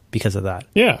contact because of that.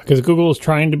 Yeah, because Google is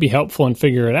trying to be helpful and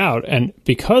figure it out. And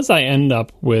because I end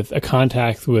up with a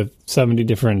contact with 70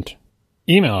 different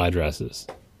email addresses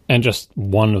and just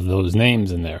one of those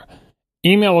names in there,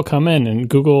 email will come in and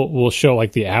Google will show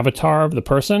like the avatar of the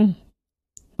person,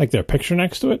 like their picture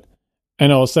next to it.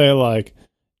 And it'll say like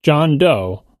John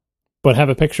Doe, but have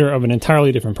a picture of an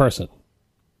entirely different person.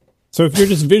 So if you're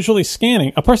just visually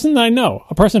scanning a person that I know,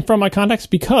 a person from my contacts,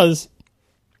 because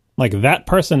like that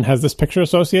person has this picture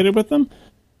associated with them,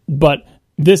 but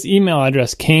this email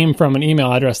address came from an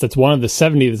email address that's one of the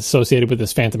 70 that's associated with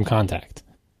this phantom contact.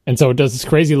 And so it does this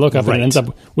crazy lookup and it ends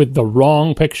up with the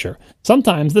wrong picture.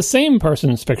 Sometimes the same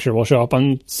person's picture will show up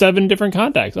on 7 different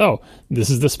contacts. Oh, this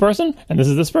is this person and this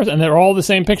is this person. And they're all the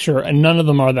same picture and none of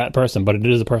them are that person, but it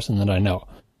is a person that I know.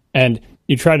 And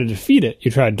you try to defeat it.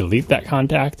 You try to delete that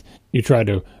contact. You try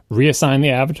to reassign the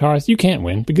avatars. You can't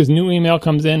win because new email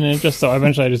comes in and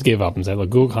eventually I just gave up and said, look,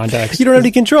 Google Contacts. You don't have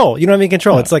any control.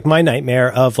 Yeah. It's like my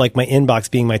nightmare of like my inbox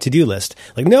being my to-do list.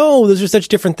 Like, no, those are such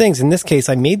different things. In this case,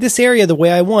 I made this area the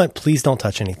way I want. Please don't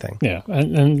touch anything. Yeah.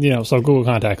 And so Google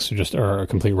Contacts are a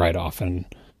complete write-off. And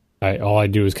all I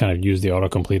do is kind of use the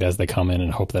autocomplete as they come in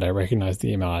and hope that I recognize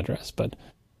the email address. But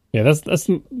yeah, that's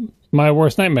my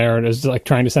worst nightmare is like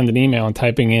trying to send an email and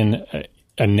typing in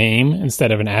a name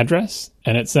instead of an address,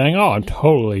 and it's saying, oh, I'm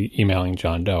totally emailing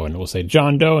John Doe, and it will say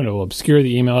John Doe, and it will obscure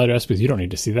the email address because you don't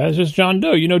need to see that. It's just John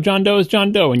Doe. You know John Doe is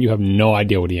John Doe, and you have no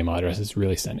idea what email address it's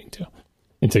really sending to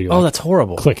until you that's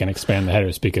horrible. Click and expand the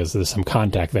headers because there's some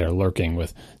contact there lurking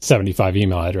with 75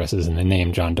 email addresses and the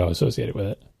name John Doe associated with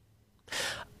it.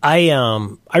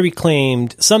 I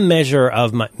reclaimed some measure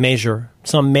of my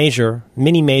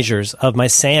mini measures of my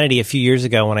sanity a few years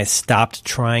ago when I stopped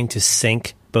trying to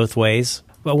sync both ways.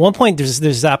 At one point, there's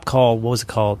this app called, what was it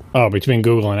called? Oh, between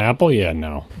Google and Apple? Yeah,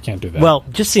 no, you can't do that. Well,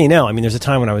 just so you know, I mean, there's a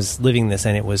time when I was living this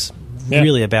and it was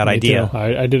really a bad idea.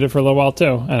 I did it for a little while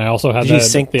too, and I also had Did you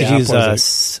use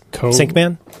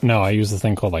SyncMan? No, I used the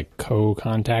thing called like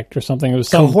Co-Contact or something. It was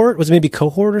Cohort? Was it maybe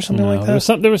Cohort or something like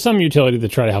that? There was some utility to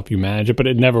try to help you manage it, but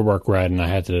it never worked right, and I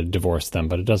had to divorce them.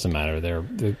 But it doesn't matter.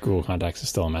 The Google Contacts is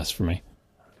still a mess for me.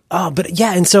 Oh, but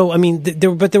yeah, and so I mean,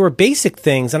 there were basic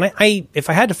things, and I if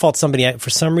I had to fault somebody for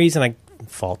some reason,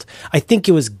 I think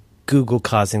it was Google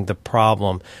causing the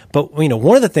problem. But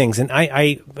one of the things, and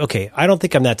I don't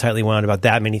think I'm that tightly wound about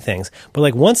that many things, but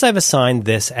like once I've assigned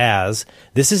this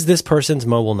is this person's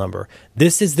mobile number,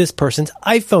 this is this person's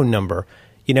iPhone number.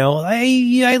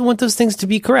 I want those things to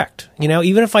be correct.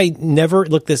 Even if I never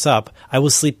look this up, I will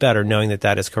sleep better knowing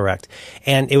that is correct.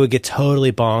 And it would get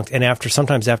totally bonked. And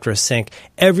sometimes after a sync,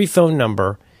 every phone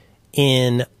number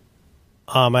in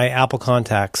my Apple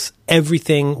contacts,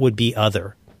 everything would be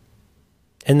other.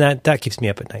 And that keeps me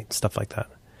up at night, stuff like that.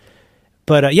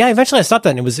 But eventually I stopped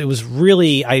that. And it was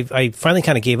really, I finally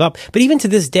kind of gave up. But even to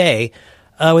this day,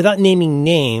 without naming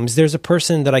names, there's a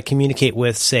person that I communicate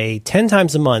with, say, 10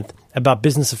 times a month about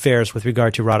business affairs with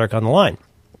regard to Roderick on the Line.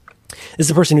 This is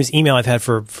a person whose email I've had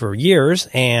for years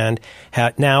and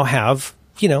now have,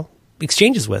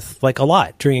 exchanges with, like a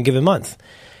lot during a given month.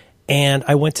 And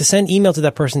I went to send email to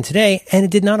that person today, and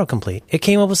it did not autocomplete. It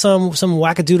came up with some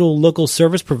wackadoodle local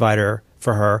service provider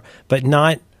for her, but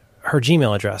not her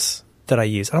Gmail address that I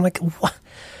use. And I'm like, what?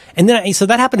 And then, so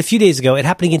that happened a few days ago. It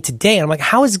happened again today. And I'm like,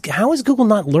 how is Google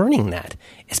not learning that?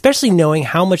 Especially knowing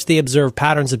how much they observe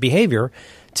patterns of behavior,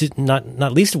 to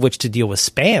not least of which to deal with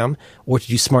spam or to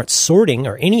do smart sorting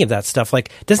or any of that stuff.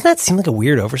 Like, doesn't that seem like a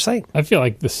weird oversight? I feel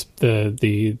like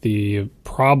the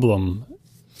problem,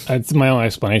 it's my own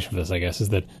explanation for this, I guess, is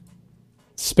that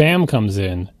spam comes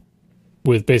in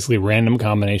with basically random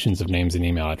combinations of names and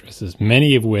email addresses,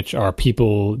 many of which are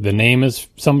people, the name is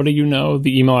somebody you know,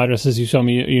 the email addresses you show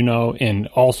me you know, in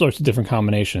all sorts of different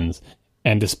combinations.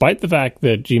 And despite the fact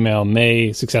that Gmail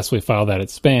may successfully file that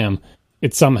as spam,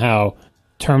 it somehow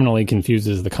terminally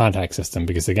confuses the contact system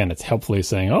because, again, it's helpfully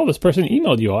saying, oh, this person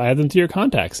emailed you, I'll add them to your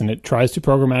contacts. And it tries to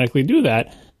programmatically do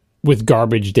that with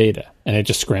garbage data, and it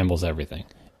just scrambles everything.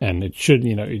 And it should,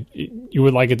 you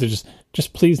would like it to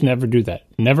just please never do that.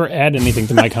 Never add anything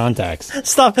to my contacts.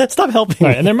 Stop helping.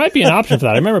 Right, and there might be an option for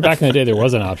that. I remember back in the day there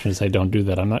was an option to say don't do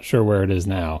that. I'm not sure where it is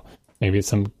now. Maybe it's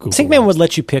some Google. Syncman would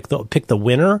let you pick the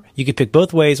winner. You could pick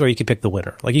both ways, or you could pick the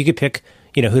winner. Like you could pick,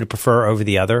 who to prefer over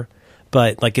the other.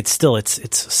 But like it's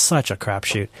such a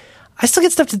crapshoot. I still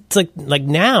get stuff to like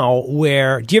now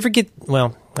where do you ever get?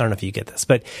 Well, I don't know if you get this,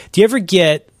 but do you ever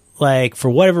get? Like, for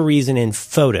whatever reason in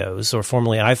Photos, or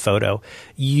formerly iPhoto,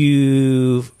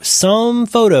 some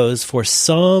photos, for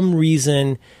some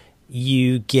reason,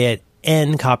 you get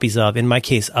N copies of, in my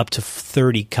case, up to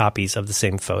 30 copies of the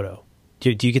same photo.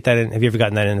 Do you get that in? Have you ever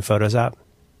gotten that in the Photos app?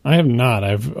 I have not.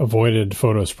 I've avoided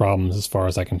Photos problems as far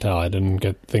as I can tell. I didn't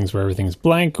get things where everything is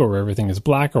blank or where everything is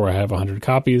black or where I have 100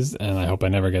 copies, and I hope I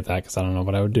never get that because I don't know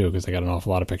what I would do because I got an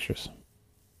awful lot of pictures.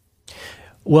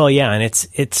 Well, yeah, and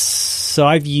it's so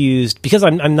I've used, because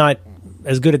I'm not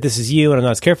as good at this as you and I'm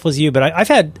not as careful as you, but I've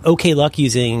had okay luck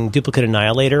using Duplicate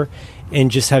Annihilator, and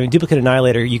just having Duplicate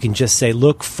Annihilator, you can just say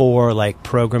look for like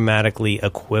programmatically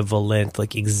equivalent,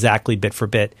 like exactly bit for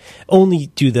bit. Only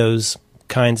do those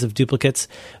kinds of duplicates.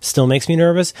 Still makes me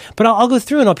nervous, but I'll go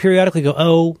through and I'll periodically go,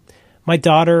 oh, my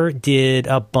daughter did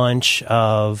a bunch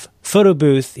of photo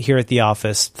booth here at the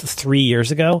office 3 years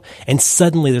ago, and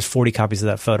suddenly there's 40 copies of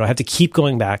that photo. I have to keep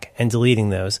going back and deleting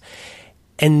those.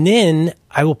 And then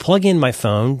I will plug in my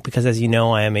phone, because as you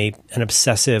know, I am an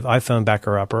obsessive iPhone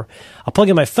backer-upper. I'll plug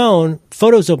in my phone,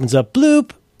 Photos opens up,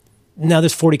 bloop. Now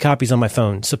there's 40 copies on my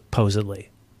phone, supposedly.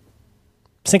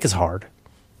 Sync is hard.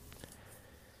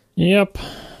 Yep.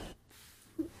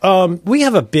 We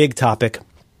have a big topic.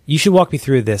 You should walk me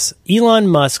through this. Elon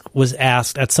Musk was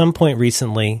asked at some point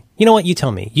recently. You know what? You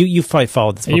tell me. You've probably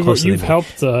followed this more closely. You've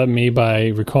helped me by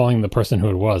recalling the person who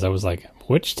it was. I was like,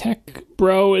 which tech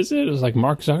bro is it? It was like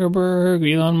Mark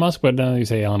Zuckerberg, Elon Musk, but now you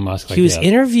say Elon Musk. Like, he was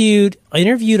interviewed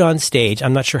on stage.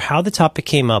 I'm not sure how the topic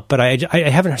came up, but I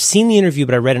haven't seen the interview,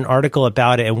 but I read an article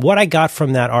about it. And what I got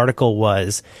from that article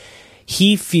was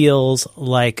he feels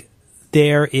like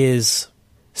there is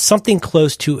something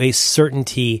close to a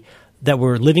certainty that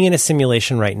we're living in a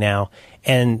simulation right now,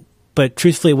 but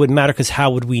truthfully, it wouldn't matter because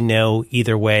how would we know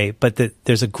either way? But that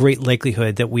there's a great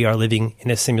likelihood that we are living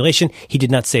in a simulation. He did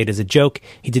not say it as a joke.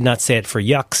 He did not say it for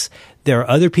yucks. There are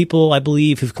other people, I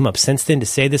believe, who've come up since then to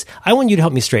say this. I want you to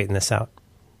help me straighten this out.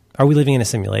 Are we living in a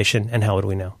simulation, and how would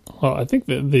we know? Well, I think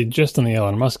the gist on the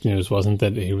Elon Musk news wasn't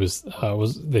that he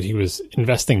was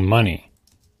investing money,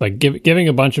 like giving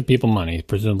a bunch of people money,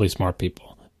 presumably smart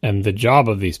people, and the job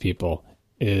of these people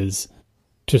is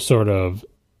to sort of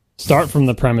start from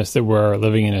the premise that we're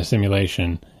living in a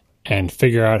simulation and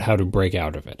figure out how to break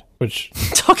out of it. Which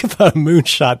talk about a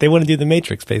moonshot. They want to do the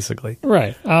Matrix, basically.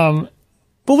 Right. But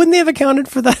wouldn't they have accounted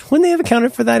for that? Wouldn't they have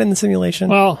accounted for that in the simulation?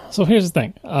 Well, so here's the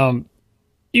thing.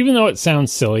 Even though it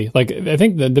sounds silly, like I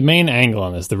think the main angle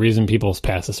on this, the reason people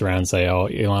pass this around and say, "Oh,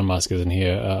 Elon Musk, isn't he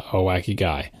a wacky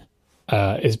guy?"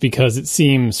 Is because it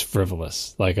seems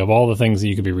frivolous. Like, of all the things that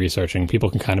you could be researching, people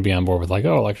can kind of be on board with, like,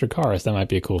 oh, electric cars, that might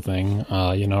be a cool thing,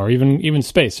 or even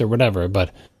space or whatever.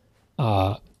 But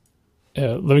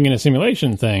living in a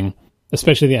simulation thing,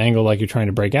 especially the angle like you're trying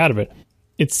to break out of it,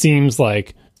 it seems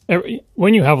like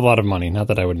when you have a lot of money, not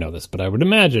that I would know this, but I would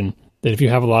imagine that if you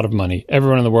have a lot of money,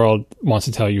 everyone in the world wants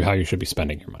to tell you how you should be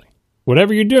spending your money.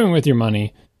 Whatever you're doing with your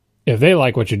money, if they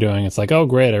like what you're doing, it's like, oh,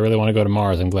 great, I really want to go to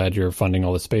Mars. I'm glad you're funding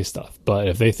all this space stuff. But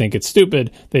if they think it's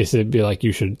stupid, they should be like,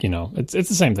 you should, it's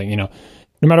the same thing, no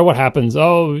matter what happens,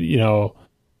 other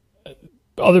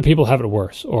people have it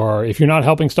worse. Or if you're not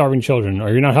helping starving children, or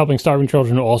you're not helping starving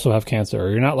children who also have cancer, or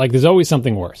you're not, like, there's always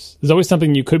something worse. There's always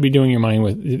something you could be doing your money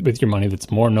with your money that's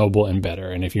more noble and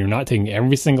better. And if you're not taking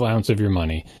every single ounce of your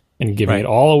money and giving it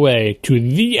all away to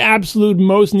the absolute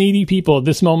most needy people at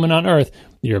this moment on Earth,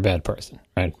 you're a bad person,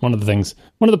 right? One of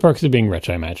the perks of being rich,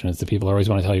 I imagine, is that people always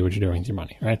want to tell you what you're doing with your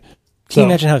money, right? Can you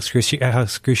imagine how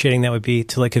excruciating that would be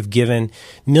to, like, have given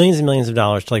millions and millions of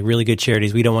dollars to, like, really good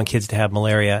charities? We don't want kids to have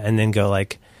malaria, and then go,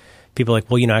 like, people are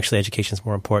like, well, actually education's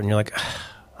more important. You're like,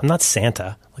 I'm not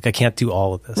Santa. Like, I can't do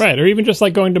all of this. Right, or even just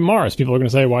like going to Mars. People are going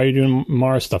to say, why are you doing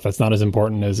Mars stuff? That's not as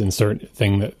important as insert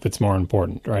thing that's more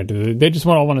important, right? They just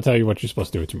all want to tell you what you're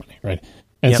supposed to do with your money, right?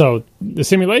 And so the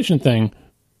simulation thing,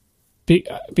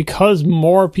 because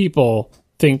more people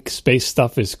think space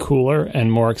stuff is cooler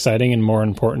and more exciting and more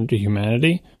important to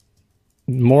humanity,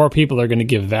 more people are going to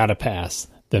give that a pass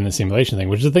than the simulation thing,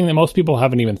 which is the thing that most people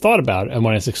haven't even thought about. And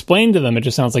when it's explained to them, it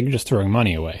just sounds like you're just throwing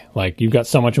money away. Like, you've got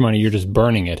so much money, you're just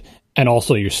burning it. And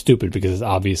also you're stupid because it's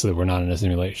obvious that we're not in a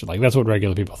simulation. Like, that's what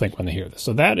regular people think when they hear this.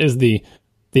 So that is the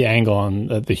angle on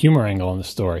the humor angle on the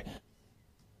story.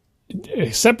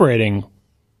 Separating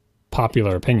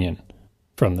popular opinion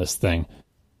from this thing,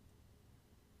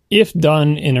 if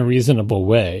done in a reasonable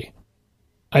way,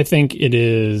 I think it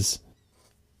is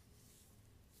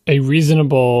a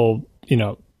reasonable,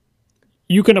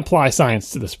 you can apply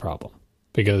science to this problem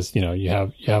because, you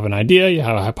have an idea, you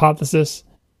have a hypothesis,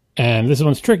 and this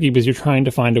one's tricky because you're trying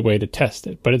to find a way to test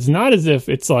it. But it's not as if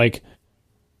it's like,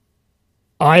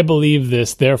 I believe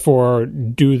this, therefore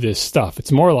do this stuff.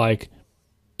 It's more like,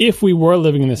 if we were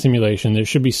living in the simulation, there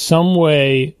should be some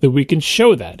way that we can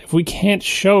show that. If we can't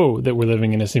show that we're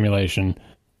living in a simulation,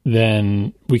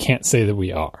 then we can't say that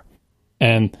we are.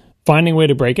 And finding a way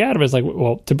to break out of it is like,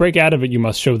 well, to break out of it, you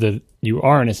must show that you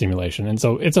are in a simulation. And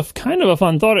so it's a kind of a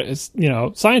fun thought, it's,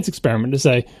 science experiment to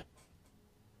say,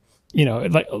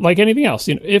 like anything else,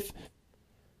 if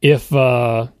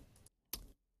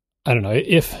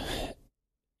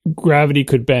gravity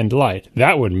could bend light,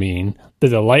 that would mean that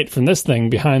the light from this thing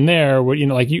behind there would,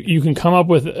 you can come up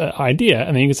with an idea,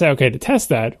 and then you can say, okay, to test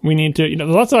that, we need to, there's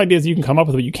lots of ideas you can come up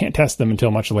with, but you can't test them until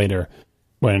much later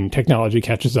when technology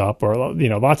catches up, or,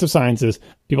 lots of sciences,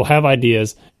 people have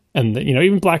ideas, and,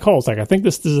 even black holes, like, I think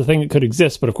this is a thing that could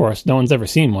exist, but of course, no one's ever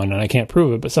seen one, and I can't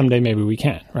prove it, but someday maybe we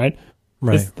can, right?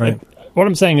 Right. What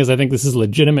I'm saying is I think this is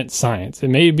legitimate science. It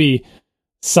may be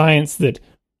science that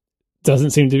doesn't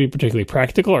seem to be particularly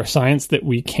practical, or science that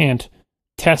we can't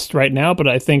test right now, but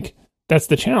I think that's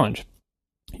the challenge.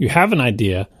 You have an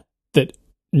idea that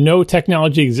no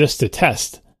technology exists to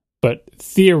test, but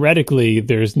theoretically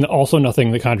there's also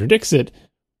nothing that contradicts it,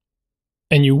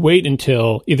 and you wait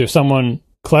until either someone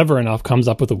clever enough comes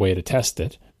up with a way to test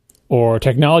it, or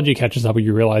technology catches up and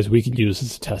you realize we can use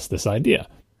this to test this idea.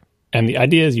 And the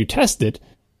idea is you test it,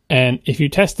 and if you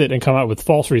test it and come out with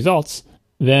false results,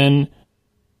 then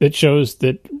it shows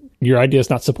that your idea is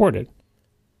not supported.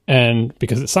 And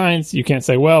because it's science, you can't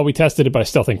say, well, we tested it, but I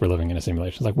still think we're living in a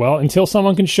simulation. It's like, well, until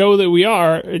someone can show that we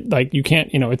are, like, you can't,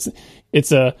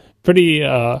 it's a pretty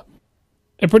out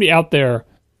there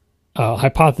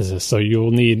hypothesis. So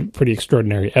you'll need pretty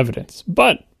extraordinary evidence.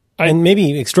 And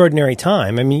maybe extraordinary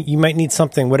time. I mean, you might need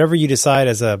something, whatever you decide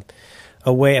as a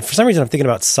way. For some reason, I'm thinking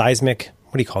about seismic.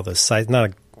 What do you call this?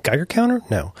 Not a Geiger counter?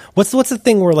 No. What's the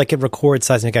thing where, like, it records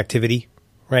seismic activity,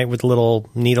 right, with the little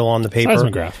needle on the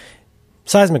paper?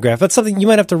 Seismograph. That's something you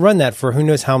might have to run that for who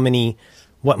knows how many,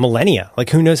 millennia. Like,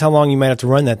 who knows how long you might have to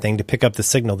run that thing to pick up the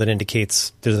signal that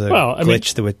indicates there's a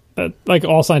glitch that would... like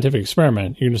all scientific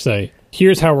experiment, you're going to say,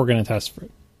 here's how we're going to test for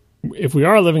it. If we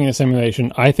are living in a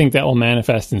simulation, I think that will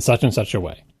manifest in such and such a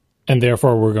way, and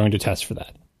therefore we're going to test for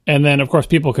that. And then, of course,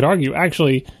 people could argue,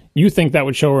 actually, you think that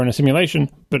would show we're in a simulation,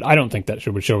 but I don't think that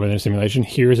would show we're in a simulation.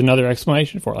 Here's another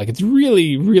explanation for it. Like, it's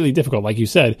really, really difficult, like you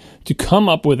said, to come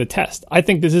up with a test. I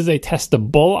think this is a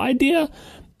testable idea,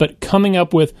 but coming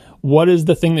up with what is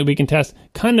the thing that we can test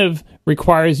kind of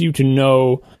requires you to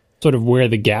know sort of where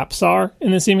the gaps are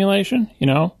in the simulation,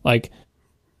 like...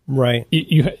 Right.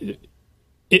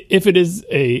 If it is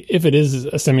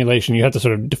a simulation, you have to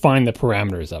sort of define the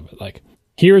parameters of it. Like,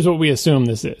 here's what we assume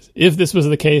this is. If this was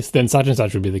the case, then such and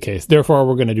such would be the case. Therefore,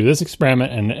 we're going to do this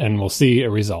experiment and we'll see a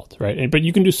result, right? But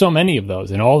you can do so many of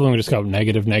those, and all of them just go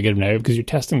negative, negative, negative, because you're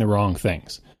testing the wrong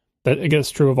things. That, I guess,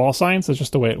 true of all science. That's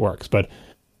just the way it works. But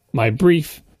my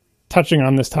brief touching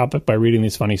on this topic by reading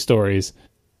these funny stories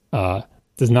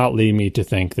does not lead me to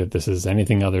think that this is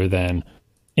anything other than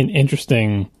an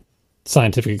interesting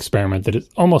scientific experiment that is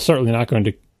almost certainly not going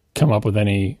to come up with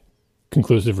any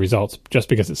conclusive results just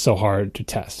because it's so hard to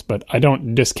test. But I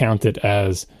don't discount it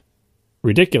as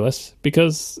ridiculous,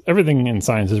 because everything in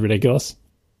science is ridiculous.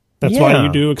 That's why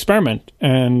you do experiment.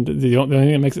 And the only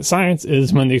thing that makes it science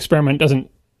is when the experiment doesn't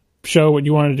show what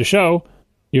you wanted to show,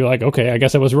 you're like, okay, I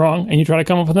guess I was wrong. And you try to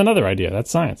come up with another idea.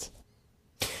 That's science.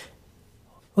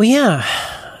 Well, yeah.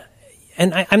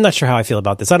 And I'm not sure how I feel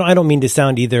about this. I don't mean to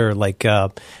sound either like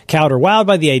cowed or wowed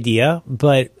by the idea,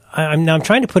 but I'm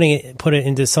trying to put it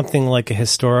into something like a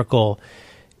historical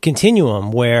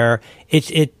continuum where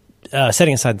it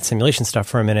setting aside the simulation stuff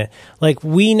for a minute, like,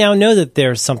 we now know that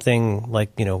there's something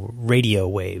like, radio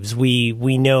waves.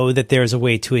 We know that there's a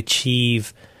way to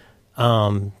achieve,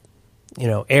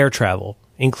 air travel,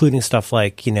 including stuff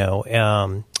like,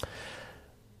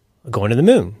 going to the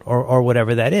moon or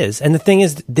whatever that is. And the thing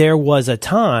is, there was a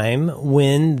time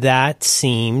when that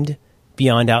seemed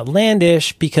beyond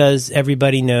outlandish because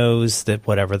everybody knows that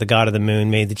whatever, the god of the moon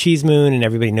made the cheese moon, and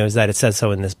everybody knows that. It says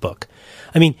so in this book.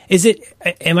 I mean,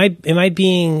 am I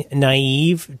being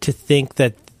naive to think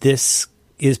that this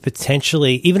is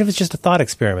potentially, even if it's just a thought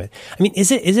experiment, I mean,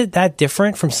 is it that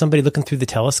different from somebody looking through the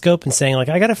telescope and saying, like,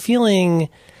 I got a feeling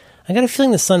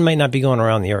the sun might not be going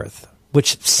around the earth,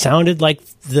 which sounded like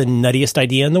the nuttiest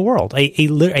idea in the world,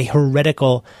 a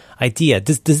heretical idea.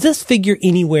 Does this figure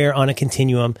anywhere on a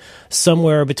continuum,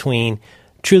 somewhere between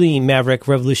truly maverick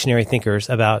revolutionary thinkers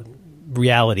about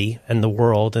reality and the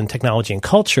world and technology and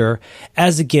culture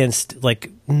as against like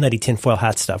nutty tinfoil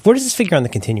hat stuff? Where does this figure on the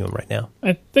continuum right now?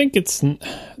 I think it's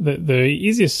the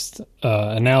easiest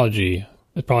analogy,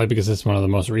 probably because it's one of the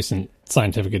most recent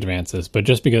scientific advances, but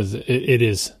just because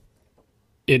it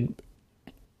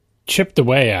chipped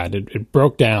away at it, it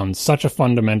broke down such a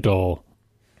fundamental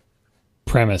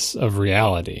premise of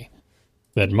reality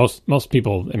that most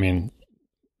people, I mean,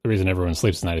 the reason everyone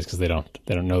sleeps at night is because they don't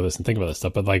know this and think about this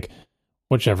stuff, but like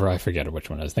whichever, I forget which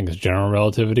one it is. I think it's general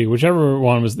relativity. Whichever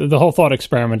one was the whole thought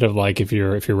experiment of like if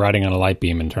you're riding on a light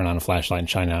beam and turn on a flashlight and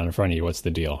shine it out in front of you, what's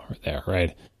the deal there,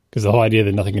 right? Because the whole idea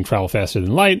that nothing can travel faster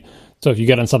than light. So if you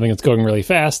get on something that's going really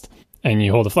fast and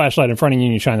you hold a flashlight in front of you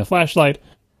and you shine the flashlight,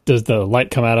 does the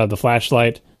light come out of the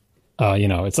flashlight?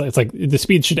 It's like the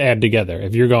speed should add together.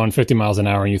 If you're going 50 miles an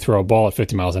hour and you throw a ball at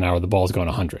 50 miles an hour, the ball's going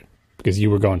 100 because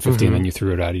you were going 50 and then you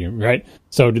threw it out of you, right?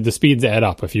 So did the speeds add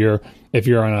up? If you're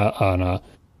on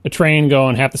a train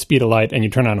going half the speed of light and you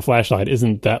turn on a flashlight,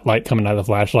 isn't that light coming out of the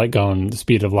flashlight going the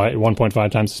speed of light,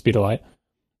 1.5 times the speed of light?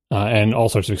 And all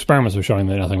sorts of experiments were showing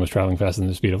that nothing was traveling faster than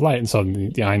the speed of light. And so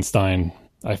the Einstein,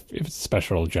 if it's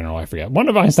special or general, I forget. One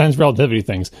of Einstein's relativity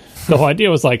things, the whole idea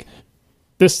was like,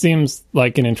 this seems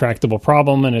like an intractable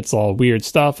problem and it's all weird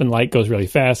stuff and light goes really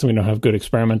fast and we don't have good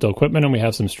experimental equipment and we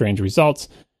have some strange results.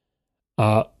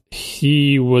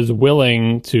 He was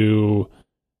willing to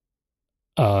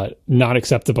not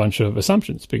accept a bunch of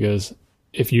assumptions because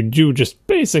if you do just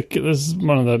basic, this is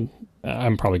one of the,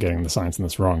 I'm probably getting the science in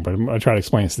this wrong, but I try to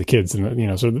explain this to the kids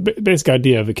and, so the basic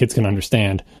idea of the kids can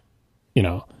understand,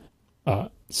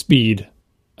 speed,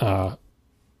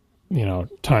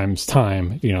 times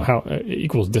time, how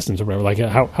equals distance or whatever. Like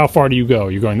how far do you go?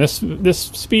 You're going this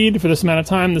speed for this amount of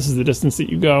time. This is the distance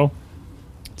that you go.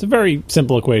 It's a very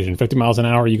simple equation. 50 miles an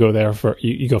hour, you go there for,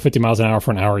 you go 50 miles an hour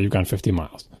for an hour, you've gone 50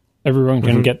 miles. Everyone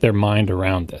can get their mind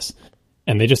around this.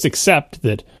 And they just accept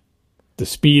that the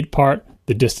speed part,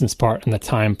 the distance part, and the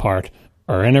time part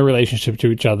are in a relationship to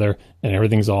each other and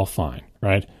everything's all fine,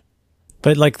 right?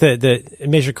 But like the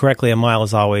measured correctly, a mile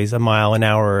is always a mile, an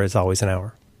hour is always an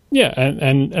hour. Yeah,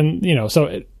 and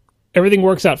so everything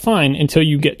works out fine until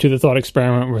you get to the thought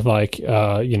experiment with like,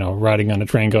 riding on a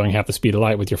train going half the speed of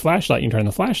light with your flashlight. You turn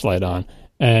the flashlight on,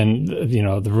 and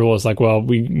the rule is like, well,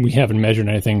 we haven't measured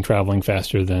anything traveling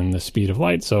faster than the speed of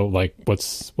light. So like,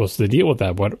 what's the deal with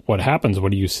that? What happens?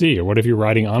 What do you see? Or what if you're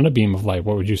riding on a beam of light?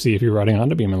 What would you see if you're riding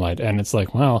on a beam of light? And it's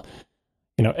like, well,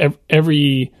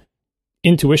 every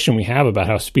intuition we have about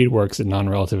how speed works at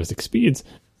non-relativistic speeds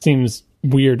seems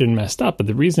weird and messed up. But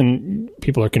the reason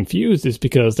people are confused is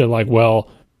because they're like, well,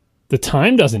 the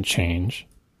time doesn't change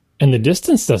and the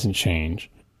distance doesn't change.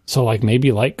 So like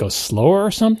maybe light goes slower or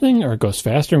something, or it goes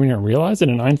faster and we don't realize it.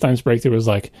 And Einstein's breakthrough was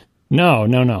like,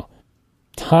 no.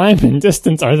 Time and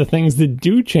distance are the things that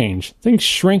do change. Things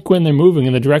shrink when they're moving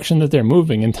in the direction that they're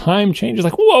moving, and time changes.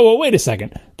 Like, whoa, wait a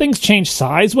second. Things change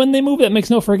size when they move? That makes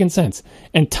no freaking sense.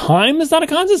 And time is not a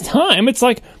constant time. It's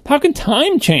like, how can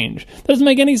time change? Doesn't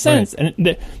make any sense. Right.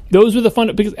 And those were the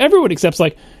fun, because everyone accepts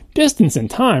like distance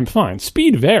and time, fine.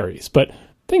 Speed varies, but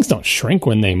things don't shrink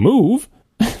when they move.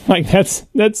 Like that's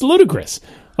ludicrous.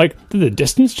 Like, did the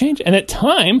distance change? And at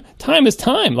time is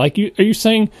time. Like, are you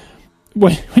saying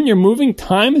when you're moving,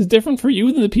 time is different for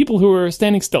you than the people who are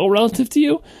standing still relative to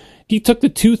you? He took the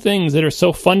two things that are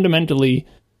so fundamentally,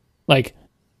 like,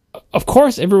 of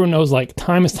course everyone knows, like,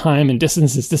 time is time and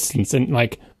distance is distance, and,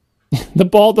 like, the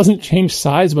ball doesn't change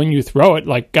size when you throw it,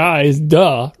 like, guys,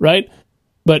 duh, right?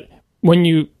 But when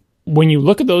you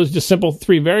look at those just simple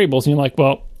three variables, and you're like,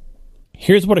 well,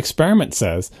 here's what experiment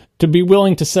says, to be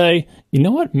willing to say, you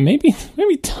know what, maybe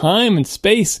time and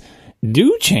space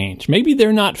do change. Maybe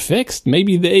they're not fixed.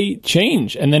 Maybe they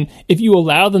change. And then if you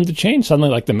allow them to change, suddenly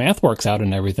like the math works out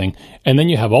and everything. And then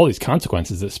you have all these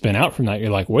consequences that spin out from that. You're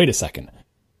like, wait a second.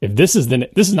 If this is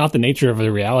not the nature of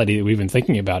the reality that we've been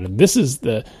thinking about, if this is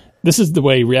the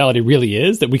way reality really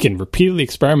is, that we can repeatedly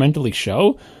experimentally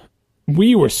show,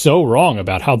 we were so wrong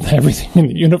about how everything in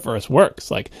the universe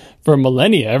works. Like, for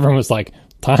millennia, everyone was like,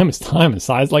 time is time and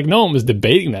size. Like, no one was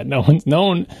debating that. No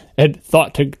one had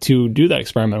thought to do that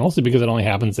experiment, mostly because it only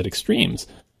happens at extremes.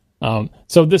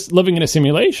 So this living in a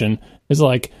simulation is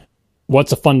like,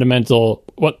 what's a fundamental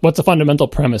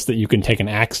premise that you can take an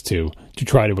axe to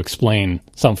try to explain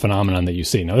some phenomenon that you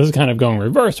see? Now, this is kind of going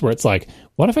reverse, where it's like,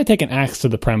 what if I take an axe to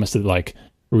the premise that, like,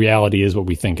 reality is what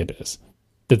we think it is?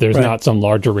 That there's not some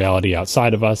larger reality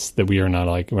outside of us, that we are not,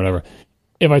 like, whatever.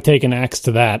 If I take an axe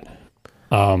to that,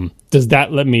 does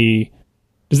that let me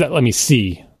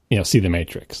see the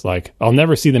Matrix? Like, I'll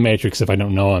never see the Matrix if I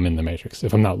don't know I'm in the Matrix,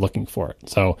 if I'm not looking for it.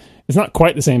 So it's not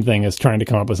quite the same thing as trying to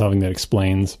come up with something that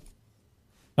explains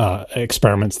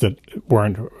experiments that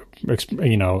weren't,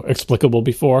 explicable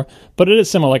before. But it is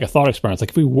similar, like a thought experiment.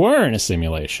 Like, if we were in a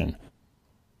simulation,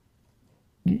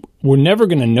 we're never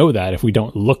going to know that if we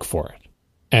don't look for it.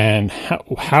 And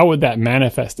how would that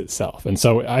manifest itself? And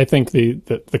so I think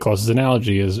the closest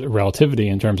analogy is relativity,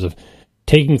 in terms of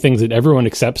taking things that everyone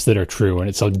accepts that are true, and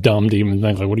it's so dumb to even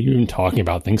think, like, what are you even talking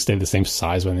about? Things stay the same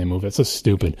size when they move. It's so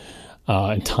stupid.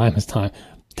 And time is time.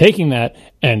 Taking that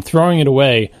and throwing it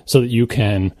away so that you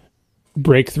can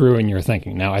break through in your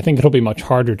thinking. Now, I think it'll be much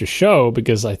harder to show,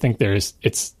 because I think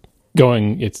it's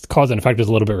cause and effect is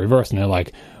a little bit reversed. And they're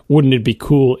like, wouldn't it be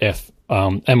cool if,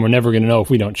 and we're never going to know if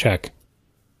we don't check.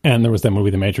 And there was that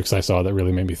movie, The Matrix, I saw that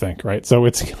really made me think, right? So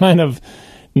it's kind of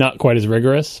not quite as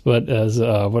rigorous, but as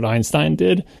what Einstein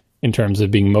did, in terms of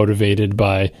being motivated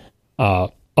by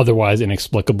otherwise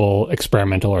inexplicable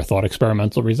experimental or thought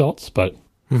experimental results. But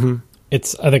I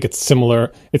think it's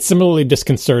similar. It's similarly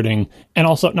disconcerting, and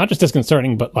also not just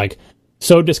disconcerting, but like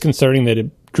so disconcerting that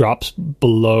it drops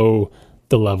below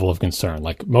the level of concern.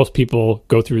 Like, most people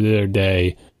go through their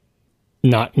day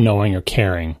not knowing or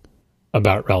caring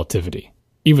about relativity,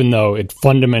 even though it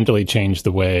fundamentally changed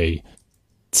the way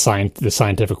the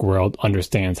scientific world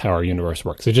understands how our universe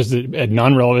works. It's just at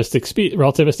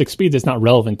relativistic speeds, it's not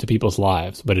relevant to people's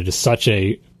lives, but it is such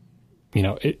a,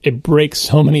 it breaks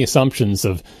so many assumptions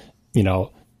of,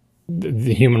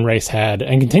 the human race had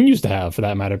and continues to have, for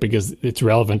that matter, because it's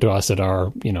relevant to us at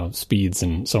our, speeds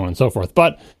and so on and so forth.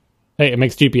 But hey, it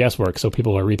makes GPS work, so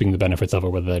people are reaping the benefits of it,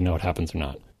 whether they know it happens or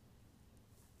not.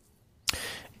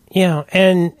 Yeah,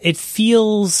 and it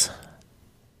feels,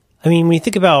 I mean, when you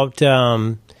think about,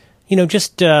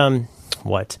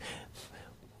 what?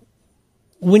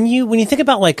 When you think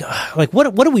about like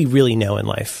what do we really know in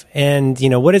life? And,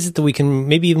 what is it that we can,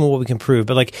 maybe even what we can prove,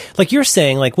 but like you're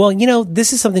saying, like, well,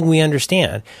 this is something we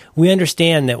understand. We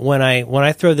understand that when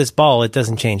I throw this ball, it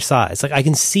doesn't change size. Like, I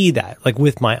can see that, like,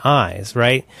 with my eyes,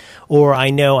 right? Or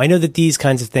I know that these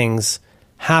kinds of things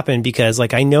happen because,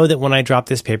 like, I know that when I drop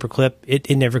this paperclip, it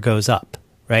never goes up,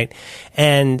 right?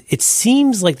 And it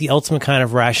seems like the ultimate kind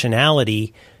of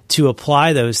rationality to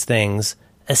apply those things,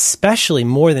 especially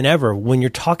more than ever when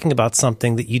you're talking about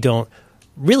something that you don't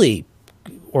really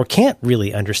or can't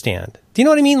really understand. Do you know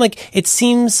what I mean? Like, it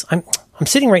seems, I'm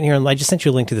sitting right here, and I just sent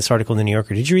you a link to this article in the New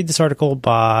Yorker. Did you read this article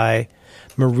by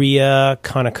Maria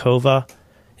Konnikova?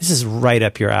 This is right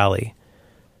up your alley.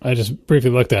 I just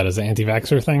briefly looked at it as an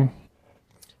anti-vaxxer thing.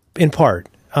 In part,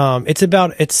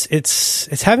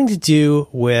 it's having to do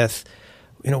with,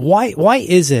 why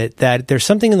is it that there's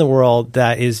something in the world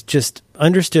that is just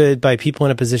understood by people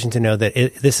in a position to know that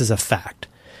this is a fact,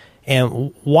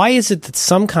 and why is it that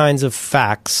some kinds of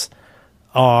facts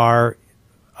are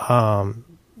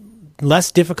less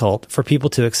difficult for people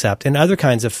to accept, and other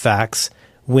kinds of facts,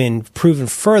 when proven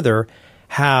further,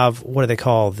 have what do they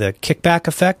call the kickback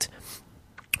effect?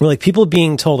 Where, like, people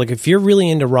being told, like, if you're really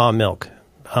into raw milk,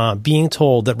 being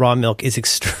told that raw milk is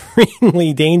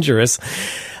extremely dangerous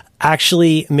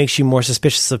actually makes you more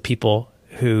suspicious of people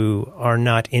who are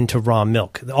not into raw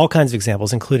milk. All kinds of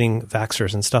examples, including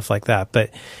vaxxers and stuff like that.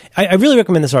 But I really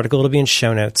recommend this article. It'll be in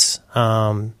show notes.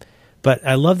 But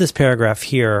I love this paragraph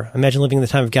here. Imagine living in the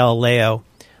time of Galileo,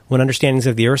 when understandings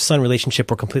of the Earth-Sun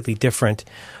relationship were completely different.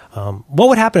 What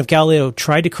would happen if Galileo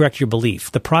tried to correct your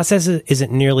belief? The process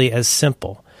isn't nearly as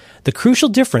simple. The crucial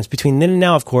difference between then and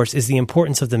now, of course, is the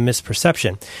importance of the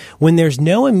misperception. When there's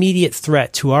no immediate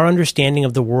threat to our understanding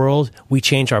of the world, we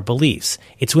change our beliefs.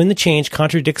 It's when the change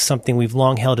contradicts something we've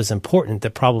long held as important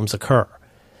that problems occur.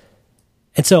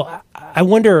 And so I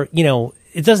wonder,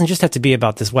 it doesn't just have to be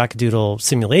about this wackadoodle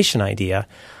simulation idea.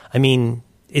 I mean,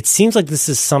 it seems like this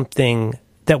is something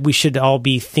that we should all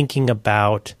be thinking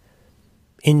about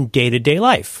in day-to-day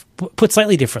life. Put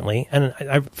slightly differently, and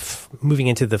I'm moving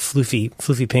into the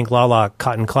floofy pink la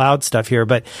cotton cloud stuff here,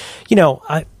 but,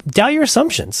 doubt your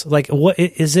assumptions. Like, what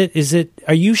is it,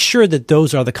 are you sure that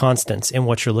those are the constants in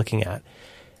what you're looking at?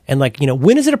 And, like,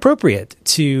 when is it appropriate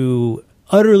to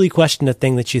utterly question a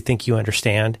thing that you think you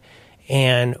understand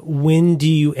And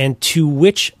and to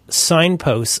which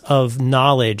signposts of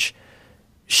knowledge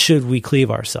should we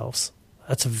cleave ourselves?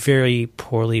 That's a very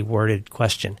poorly worded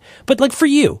question. But like for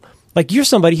you, like you're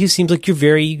somebody who seems like you're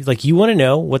very, like you want to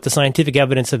know what the scientific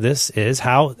evidence of this is,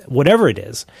 whatever it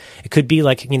is. It could be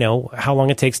like, how long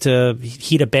it takes to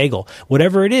heat a bagel.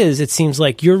 Whatever it is, it seems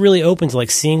like you're really open to like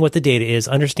seeing what the data is,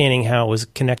 understanding how it was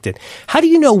connected. How do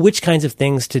you know which kinds of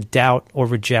things to doubt or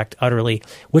reject utterly,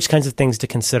 which kinds of things to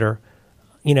consider,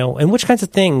 and which kinds of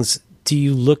things do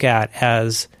you look at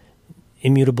as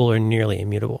immutable or nearly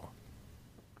immutable?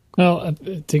 Well,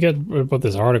 to get what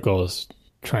this article is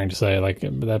trying to say, like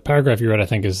that paragraph you read, I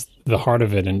think is the heart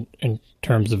of it in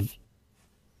terms of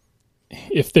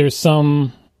if there's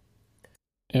some,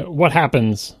 what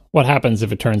happens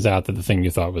if it turns out that the thing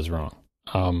you thought was wrong?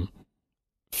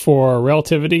 For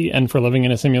relativity and for living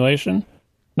in a simulation,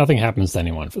 nothing happens to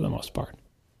anyone for the most part,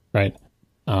 right?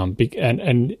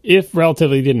 And if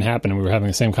relativity didn't happen and we were having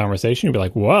the same conversation, you'd be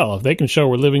like, well, if they can show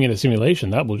we're living in a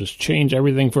simulation, that will just change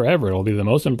everything forever. It'll be the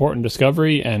most important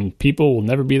discovery and people will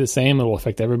never be the same. It will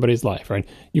affect everybody's life, right?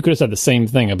 You could have said the same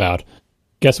thing about,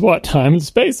 guess what? Time and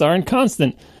space aren't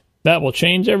constant. That will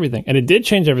change everything. And it did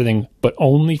change everything, but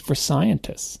only for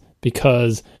scientists,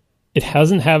 because it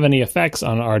hasn't have any effects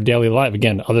on our daily life,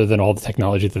 again, other than all the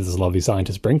technology that these lovely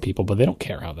scientists bring people, but they don't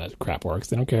care how that crap works.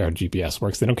 They don't care how GPS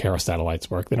works. They don't care how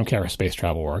satellites work. They don't care how space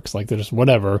travel works. Like, they're just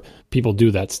whatever. People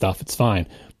do that stuff. It's fine.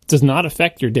 It does not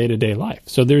affect your day-to-day life.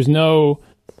 So there's no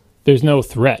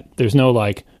threat. There's no,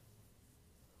 like,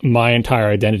 my entire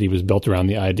identity was built around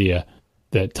the idea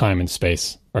that time and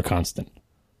space are constant.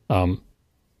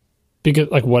 Because,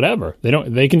 like, whatever.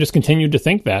 They can just continue to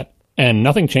think that, and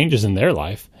nothing changes in their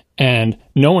life. And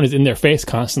no one is in their face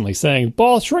constantly saying,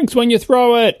 ball shrinks when you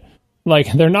throw it.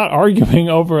 Like, they're not arguing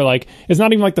over, like, it's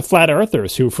not even like the flat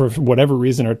earthers who, for whatever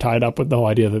reason, are tied up with the whole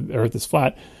idea that the earth is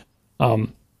flat. So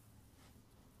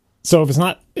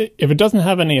if it doesn't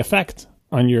have any effect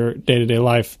on your day-to-day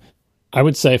life, I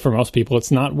would say for most people, it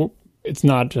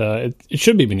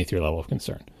should be beneath your level of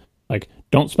concern. Like,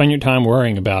 don't spend your time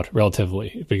worrying about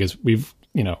relativity, because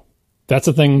that's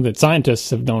a thing that scientists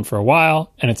have known for a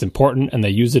while, and it's important, and they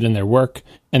use it in their work,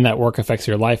 and that work affects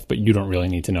your life, but you don't really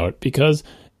need to know it because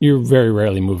you're very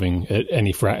rarely moving at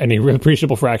any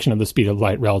appreciable fraction of the speed of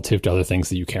light relative to other things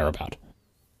that you care about,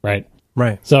 right?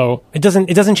 Right. So it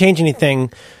doesn't change anything.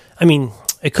 I mean,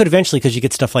 it could eventually, because you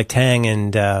get stuff like Tang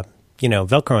and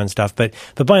Velcro and stuff, but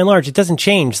by and large, it doesn't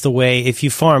change the way, if you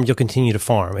farmed, you'll continue to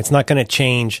farm. It's not going to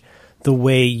change the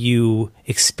way you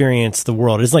experience the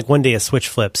world. It's like one day a switch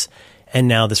flips, and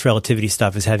now this relativity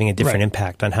stuff is having a different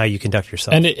impact on how you conduct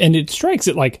yourself. And it strikes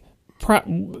at like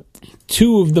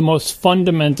two of the most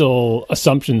fundamental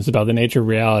assumptions about the nature of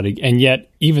reality, and yet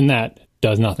even that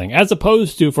does nothing. As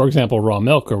opposed to, for example, raw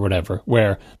milk or whatever,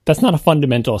 where that's not a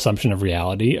fundamental assumption of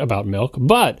reality about milk,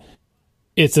 but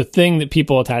it's a thing that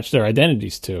people attach their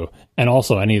identities to. And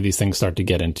also, any of these things start to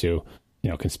get into,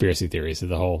 conspiracy theories.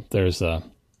 There's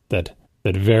that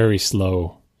very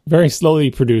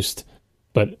slowly produced,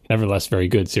 but nevertheless very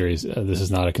good series. This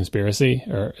is not a conspiracy,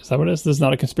 or is that what it is? This is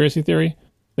not a conspiracy theory.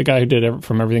 The guy who did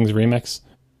From Everything's Remix,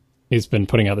 he's been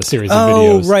putting out the series of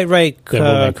videos. Oh,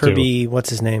 right. Kirby, what's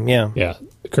his name? Yeah,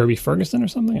 Kirby Ferguson or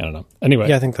something. I don't know. Anyway,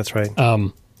 yeah, I think that's right.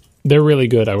 They're really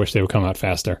good. I wish they would come out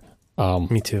faster.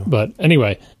 Me too. But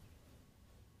anyway,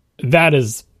 that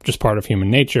is just part of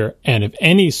human nature, and if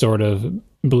any sort of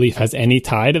belief has any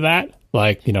tie to that,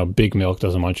 like, Big Milk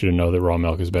doesn't want you to know that raw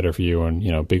milk is better for you,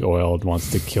 and, Big Oil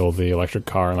wants to kill the electric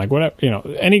car, and like whatever,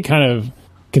 any kind of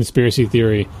conspiracy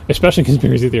theory, especially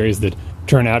conspiracy theories that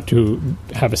turn out to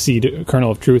have a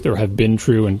kernel of truth or have been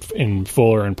true in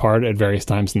full or in part at various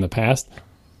times in the past,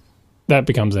 that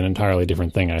becomes an entirely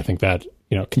different thing. And I think that,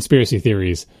 conspiracy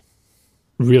theories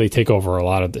really take over a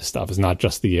lot of this stuff. It's not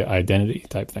just the identity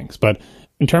type things. But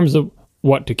in terms of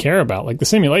what to care about, like the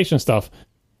simulation stuff,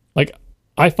 like,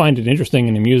 I find it interesting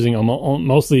and amusing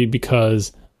mostly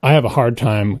because I have a hard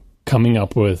time coming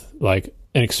up with like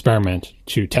an experiment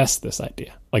to test this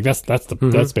idea. Like that's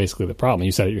basically the problem.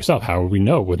 You said it yourself. How would we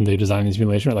know? Wouldn't they design the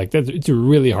simulation? Like it's a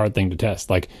really hard thing to test.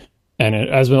 Like, and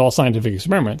as with all scientific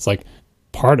experiments, like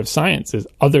part of science is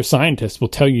other scientists will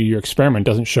tell you your experiment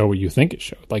doesn't show what you think it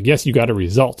showed. Like, yes, you got a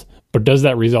result, but does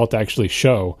that result actually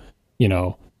show,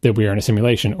 that we are in a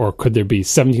simulation, or could there be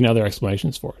 17 other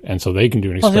explanations for it? And so they can do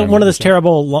an experiment. One of those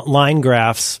terrible line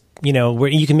graphs, where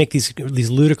you can make these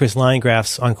ludicrous line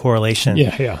graphs on correlation.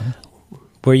 Yeah.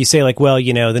 Where you say like, well,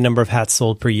 the number of hats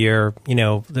sold per year,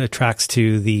 that tracks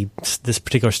to this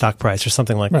particular stock price or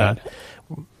something like that.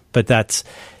 But that's,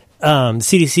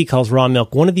 CDC calls raw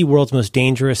milk one of the world's most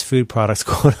dangerous food products,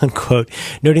 quote unquote,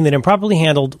 noting that improperly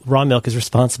handled raw milk is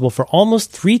responsible for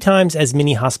almost 3 times as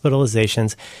many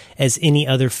hospitalizations as any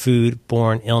other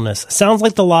food-borne illness. Sounds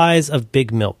like the lies of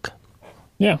Big Milk.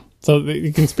 Yeah. So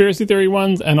the conspiracy theory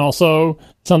ones, and also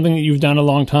something that you've done a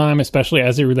long time, especially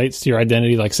as it relates to your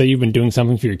identity. Like, say you've been doing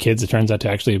something for your kids that turns out to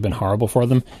actually have been horrible for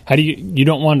them. How do you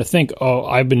don't want to think, oh,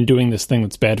 I've been doing this thing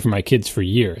that's bad for my kids for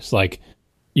years. Like,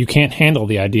 you can't handle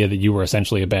the idea that you were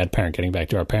essentially a bad parent, getting back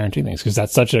to our parenting things, because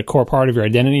that's such a core part of your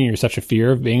identity, and you're such a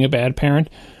fear of being a bad parent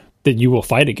that you will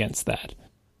fight against that.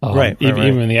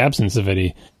 Even in the absence of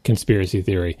any conspiracy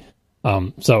theory.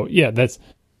 So yeah, that's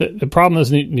the problem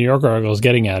this New York article is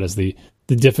getting at, is the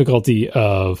difficulty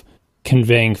of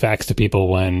conveying facts to people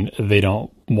when they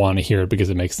don't want to hear it because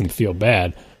it makes them feel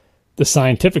bad. The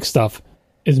scientific stuff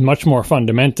is much more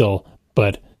fundamental,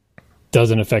 but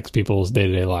doesn't affect people's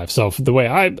day-to-day lives. So the way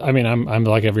I'm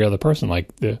like every other person,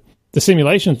 like the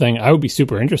simulation thing, I would be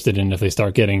super interested in if they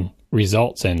start getting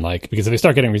results, and because if they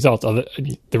start getting results,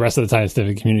 the rest of the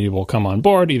scientific community will come on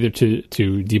board either to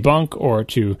debunk or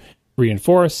to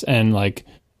reinforce, and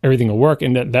everything will work.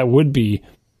 And that would be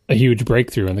a huge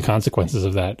breakthrough, and the consequences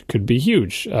of that could be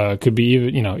huge. Could be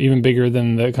even bigger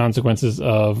than the consequences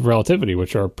of relativity,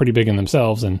 which are pretty big in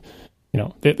themselves. And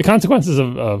the consequences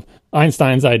of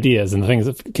Einstein's ideas and the things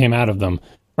that came out of them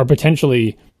are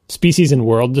potentially species and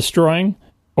world destroying,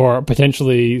 or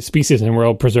potentially species and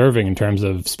world preserving in terms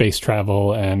of space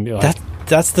travel. And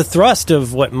that's the thrust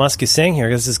of what Musk is saying here.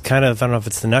 This is kind of, I don't know if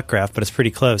it's the nut graph, but it's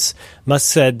pretty close. Musk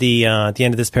said at the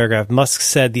end of this paragraph, Musk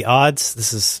said the odds,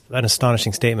 this is an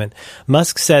astonishing statement,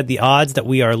 Musk said the odds that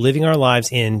we are living our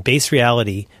lives in base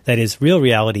reality, that is real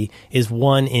reality, is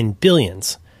 1 in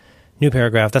billions. New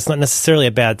paragraph, that's not necessarily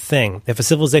a bad thing. If a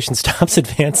civilization stops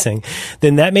advancing,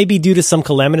 then that may be due to some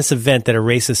calamitous event that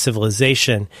erases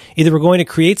civilization. Either we're going to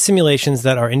create simulations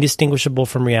that are indistinguishable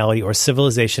from reality, or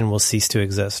civilization will cease to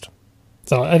exist.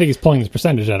 So I think he's pulling this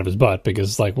percentage out of his butt,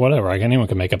 because whatever, anyone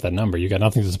can make up that number. You got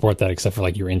nothing to support that except for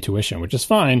your intuition, which is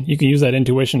fine. You can use that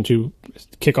intuition to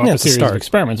kick off a series of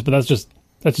experiments, but that's just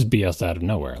BS out of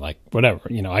nowhere. Whatever,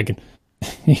 I can...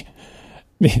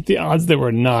 The odds that we're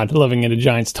not living in a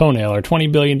giant's toenail are 20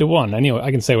 billion to 1.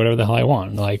 I can say whatever the hell I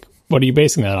want. What are you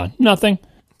basing that on? Nothing,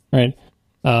 right?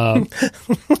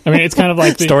 It's kind of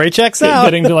like story checks out.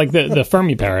 Getting to the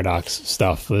Fermi paradox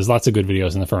stuff. There's lots of good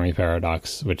videos in the Fermi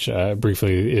paradox, which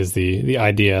briefly is the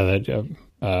idea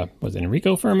that was it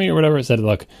Enrico Fermi or whatever, it said,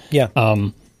 look,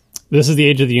 this is the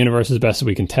age of the universe as best as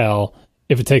we can tell.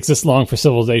 If it takes this long for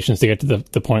civilizations to get to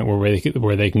the point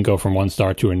where they can go from one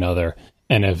star to another,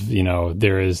 and if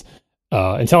there is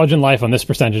intelligent life on this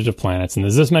percentage of planets, and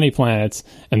there's this many planets,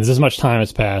 and there's this much time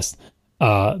has passed,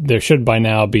 there should by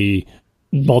now be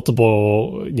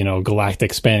multiple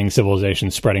galactic spanning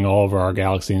civilizations spreading all over our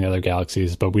galaxy and the other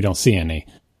galaxies, but we don't see any.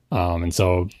 And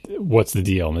so what's the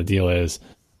deal? And the deal is,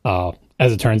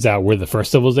 as it turns out, we're the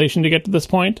first civilization to get to this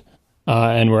point,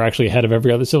 and we're actually ahead of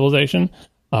every other civilization.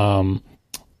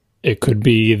 It could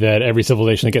be that every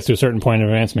civilization that gets to a certain point of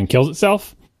advancement kills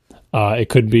itself. It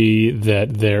could be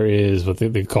that there is what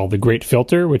they call the Great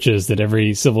Filter, which is that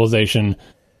every civilization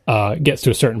gets to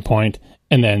a certain point,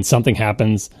 and then something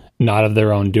happens not of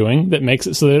their own doing that makes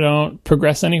it so they don't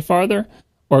progress any farther.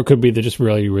 Or it could be that just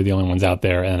really we're the only ones out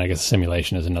there, and I guess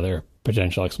simulation is another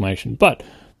potential explanation. But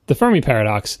the Fermi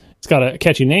paradox, it's got a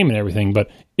catchy name and everything, but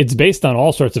it's based on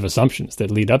all sorts of assumptions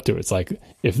that lead up to it. It's like,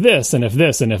 if this, and if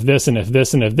this, and if this, and if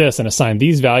this, and if this, and assign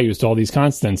these values to all these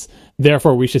constants,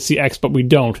 therefore we should see X, but we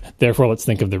don't, therefore let's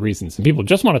think of the reasons. And people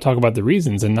just want to talk about the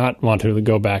reasons and not want to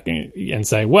go back and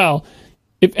say, well,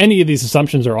 if any of these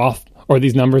assumptions are off, or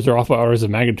these numbers are off by orders of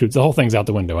magnitudes, the whole thing's out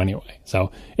the window anyway.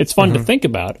 So it's fun to think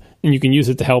about, and you can use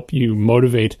it to help you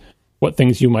motivate what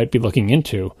things you might be looking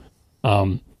into.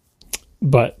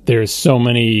 But there's so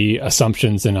many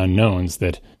assumptions and unknowns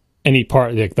that any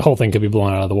part, the whole thing could be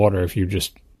blown out of the water if you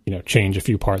just, change a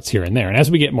few parts here and there. And as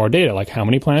we get more data, how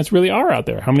many planets really are out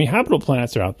there? How many habitable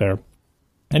planets are out there?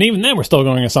 And even then, we're still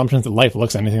going assumptions that life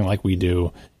looks anything like we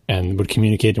do and would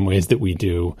communicate in ways that we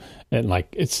do. And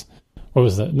what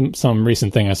was that? Some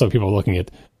recent thing I saw people looking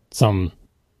at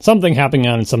something happening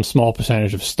on some small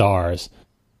percentage of stars.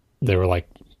 They were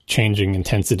changing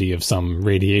intensity of some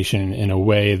radiation in a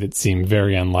way that seemed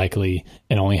very unlikely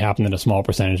and only happened in a small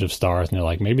percentage of stars. And they're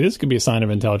like, maybe this could be a sign of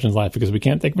intelligent life, because we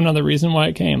can't think of another reason why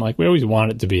it came. We always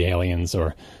want it to be aliens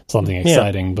or something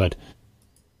exciting, but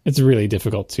it's really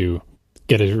difficult to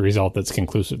get a result that's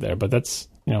conclusive there. But that's,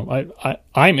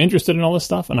 I'm interested in all this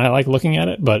stuff and I like looking at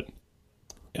it, but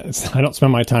I don't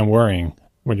spend my time worrying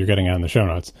what you're getting out in the show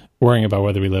notes, worrying about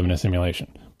whether we live in a simulation.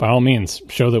 By all means,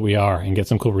 show that we are and get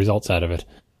some cool results out of it.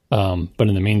 But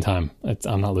in the meantime,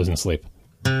 I'm not losing sleep.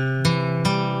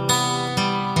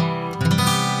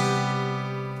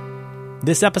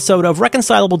 This episode of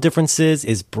Reconcilable Differences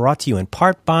is brought to you in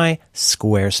part by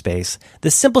Squarespace,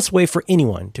 the simplest way for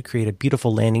anyone to create a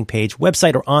beautiful landing page,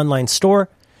 website, or online store.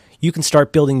 You can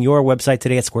start building your website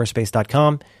today at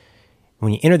squarespace.com.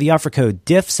 When you enter the offer code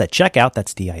DIFFS at checkout,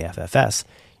 that's DIFFS,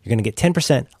 you're going to get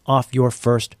 10% off your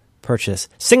first purchase.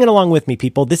 Sing it along with me,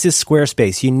 people. This is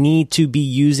Squarespace. You need to be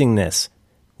using this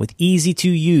with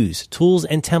easy-to-use tools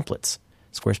and templates.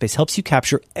 Squarespace helps you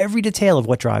capture every detail of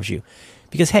what drives you.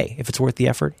 Because, hey, if it's worth the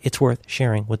effort, it's worth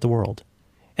sharing with the world.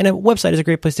 And a website is a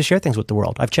great place to share things with the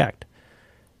world. I've checked.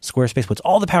 Squarespace puts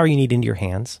all the power you need into your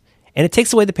hands, and it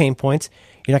takes away the pain points.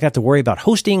 You're not going to have to worry about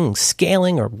hosting,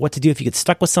 scaling, or what to do if you get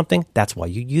stuck with something. That's why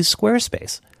you use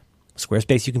Squarespace.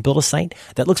 Squarespace, you can build a site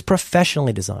that looks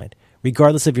professionally designed,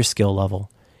 regardless of your skill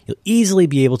level. You'll easily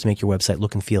be able to make your website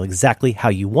look and feel exactly how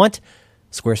you want.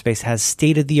 Squarespace has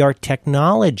state-of-the-art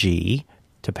technology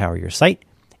to power your site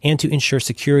and to ensure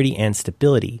security and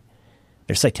stability.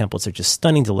 Their site templates are just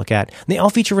stunning to look at. And they all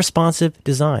feature responsive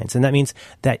designs, and that means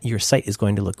that your site is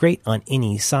going to look great on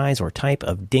any size or type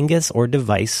of dingus or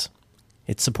device.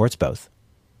 It supports both.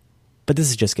 But this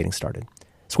is just getting started.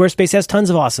 Squarespace has tons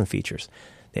of awesome features.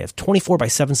 They have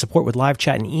 24/7 support with live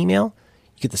chat and email.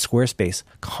 You get the Squarespace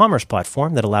commerce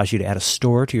platform that allows you to add a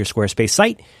store to your Squarespace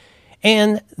site,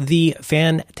 and the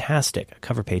fantastic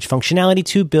cover page functionality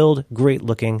to build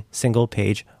great-looking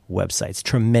single-page websites,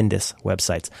 tremendous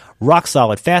websites,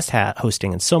 rock-solid, fast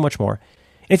hosting, and so much more.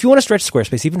 And if you want to stretch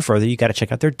Squarespace even further, you got to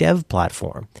check out their dev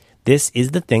platform. This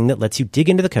is the thing that lets you dig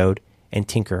into the code and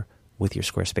tinker with your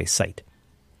Squarespace site.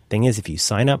 Thing is, if you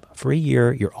sign up for a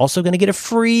year, you're also going to get a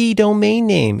free domain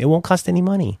name. It won't cost any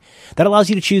money. That allows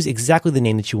you to choose exactly the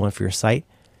name that you want for your site.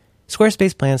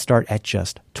 Squarespace plans start at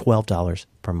just $12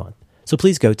 per month. So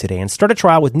please go today and start a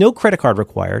trial with no credit card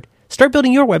required. Start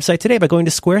building your website today by going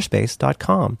to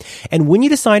squarespace.com. And when you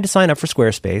decide to sign up for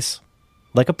Squarespace,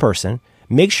 like a person,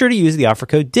 make sure to use the offer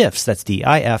code DIFFS, that's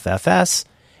DIFFS,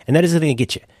 and that is going to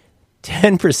get you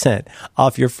 10%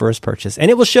 off your first purchase.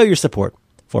 And it will show your support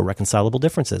for Reconcilable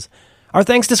Differences. Our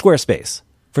thanks to Squarespace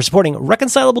for supporting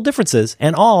Reconcilable Differences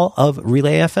and all of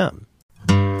Relay FM.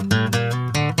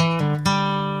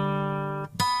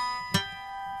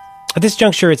 At this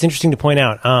juncture, it's interesting to point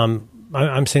out,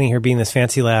 I'm sitting here being this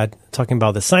fancy lad talking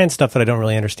about the science stuff that I don't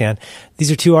really understand. These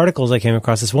are two articles I came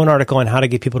across. This one article on how to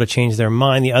get people to change their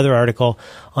mind, the other article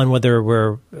on whether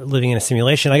we're living in a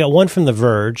simulation. I got one from The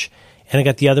Verge, and I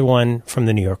got the other one from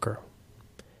The New Yorker.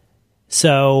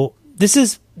 So this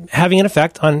is having an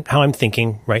effect on how I'm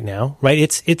thinking right now, right?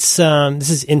 This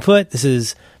is input. This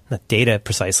is not data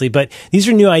precisely, but these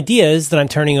are new ideas that I'm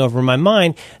turning over in my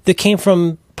mind that came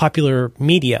from popular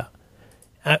media.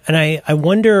 And I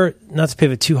wonder, not to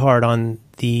pivot too hard on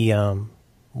the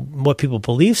what people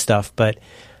believe stuff, but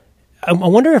I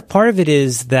wonder if part of it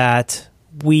is that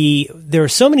there are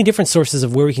so many different sources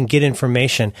of where we can get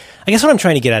information. I guess what I'm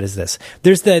trying to get at is this: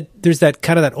 there's that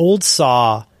kind of that old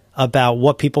saw about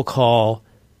what people call,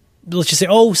 let's just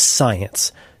say,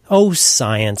 science. Oh,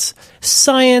 science.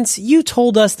 Science, you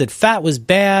told us that fat was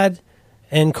bad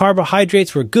and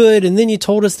carbohydrates were good, and then you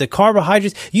told us that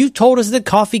you told us that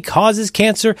coffee causes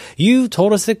cancer, you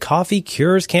told us that coffee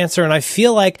cures cancer, and I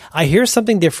feel like I hear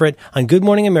something different on Good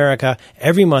Morning America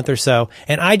every month or so,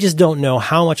 and I just don't know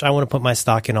how much I want to put my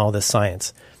stock in all this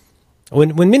science.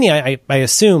 When many, I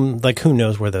assume, like, who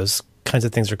knows where those kinds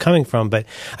of things are coming from, but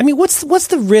I mean, what's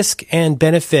the risk and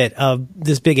benefit of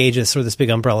this big aegis or this big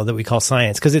umbrella that we call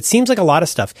science? Because it seems like a lot of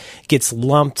stuff gets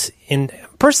lumped in.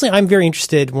 Personally, I'm very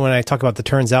interested when I talk about the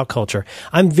turns out culture.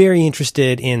 I'm very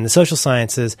interested in the social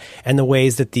sciences and the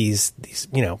ways that these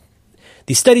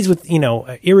studies with,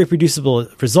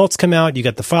 irreproducible results come out. You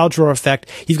got the file drawer effect.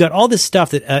 You've got all this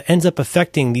stuff that ends up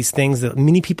affecting these things that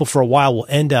many people for a while will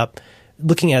end up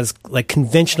looking at as like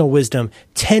conventional wisdom,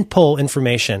 tentpole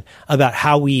information about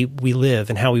how we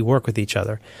live and how we work with each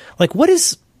other. Like, what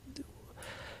is,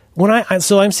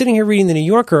 so I'm sitting here reading the New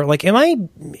Yorker, like, am I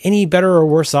any better or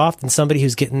worse off than somebody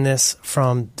who's getting this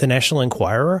from the National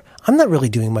Enquirer? I'm not really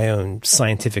doing my own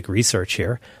scientific research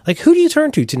here. Like, who do you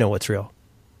turn to know what's real?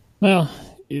 Well,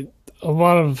 a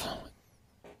lot of,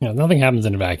 nothing happens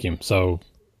in a vacuum. So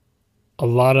a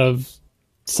lot of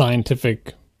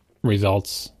scientific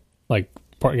results, like,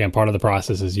 part of the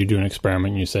process is you do an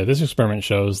experiment and you say, this experiment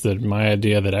shows that my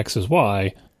idea that X is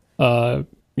Y,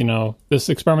 this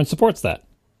experiment supports that.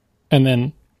 And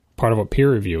then part of what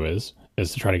peer review is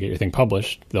to try to get your thing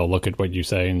published. They'll look at what you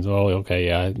say and say, oh, okay,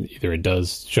 yeah, either it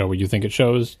does show what you think it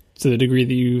shows, to the degree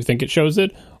that you think it shows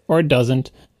it, or it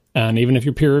doesn't. And even if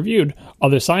you're peer-reviewed,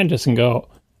 other scientists can go,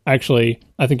 actually,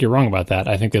 I think you're wrong about that.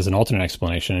 I think there's an alternate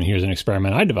explanation, and here's an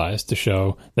experiment I devised to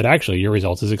show that actually your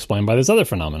result is explained by this other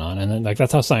phenomenon. And then, like,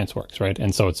 that's how science works, right?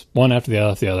 And so it's one after the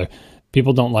other after the other.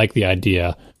 People don't like the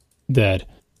idea that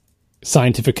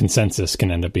scientific consensus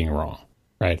can end up being wrong,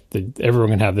 right? That everyone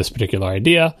can have this particular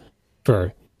idea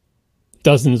for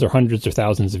dozens or hundreds or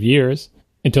thousands of years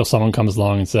until someone comes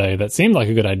along and say, that seemed like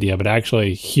a good idea, but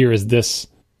actually here is this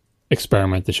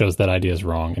experiment that shows that idea is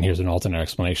wrong, and here's an alternate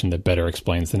explanation that better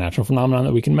explains the natural phenomenon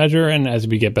that we can measure. And as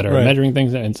we get better at measuring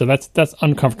things, and so that's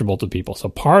uncomfortable to people. So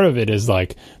part of it is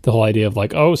like the whole idea of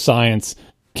like, oh, science,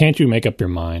 can't you make up your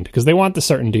mind? Because they want the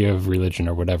certainty of religion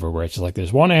or whatever, where it's just like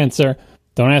there's one answer,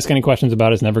 don't ask any questions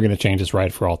about it, it's never going to change, it's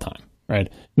right for all time, right?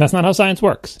 And that's not how science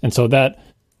works. And so that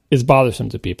is bothersome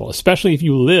to people, especially if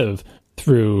you live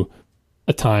through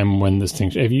a time when this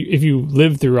thing, if you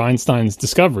lived through Einstein's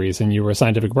discoveries and you were a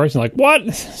scientific person, like,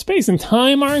 what? Space and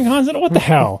time aren't constant? What the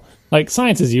hell? Like,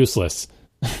 science is useless,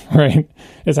 right?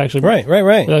 It's actually right.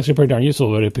 It's actually pretty darn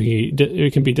useful, but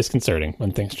it can be disconcerting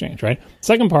when things change, right?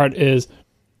 Second part is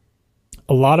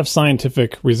a lot of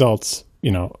scientific results,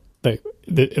 you know,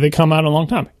 they come out a long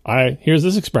time. Here's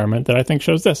this experiment that I think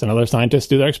shows this, and other scientists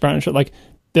do their experiment. Like,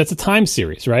 that's a time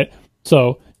series, right?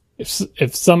 So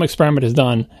if some experiment is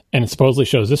done and it supposedly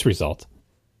shows this result,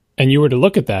 and you were to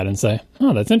look at that and say,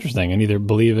 oh, that's interesting, and either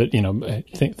believe it, you know,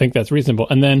 think that's reasonable,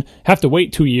 and then have to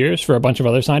wait 2 years for a bunch of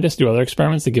other scientists to do other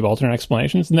experiments to give alternate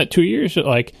explanations, and that 2 years,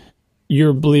 like,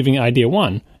 you're believing idea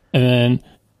one, and then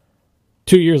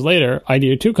 2 years later,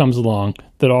 idea two comes along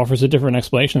that offers a different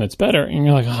explanation that's better, and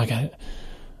you're like, oh, I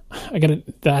got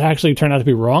it. That actually turned out to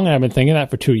be wrong, and I've been thinking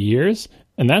that for 2 years.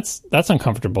 And that's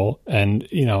uncomfortable. And,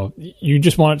 you know, you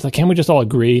just want to, like, can't we just all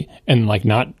agree and, like,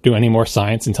 not do any more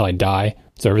science until I die?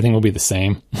 So everything will be the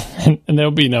same. and there'll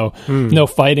be no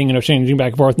fighting and no changing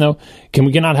back and forth. No, can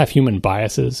we not have human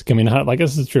biases? Can we not, like,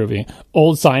 this is true of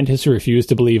old scientists who refuse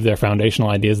to believe their foundational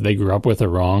ideas they grew up with are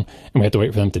wrong, and we have to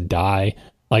wait for them to die.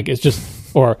 Like, it's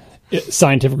just, or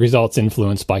scientific results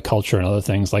influenced by culture and other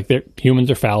things. Like, humans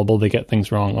are fallible. They get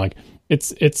things wrong. Like,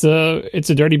 it's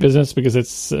a dirty business because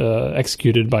it's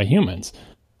executed by humans.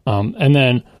 And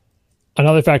then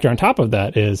another factor on top of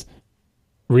that is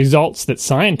results that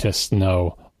scientists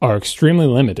know are extremely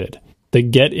limited. They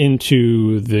get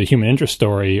into the human interest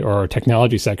story or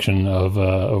technology section of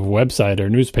a website or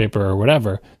newspaper or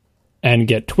whatever, and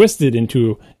get twisted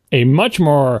into a much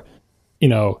more, you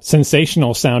know,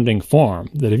 sensational sounding form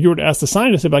that if you were to ask the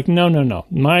scientists, they'd be like, no,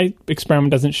 my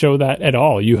experiment doesn't show that at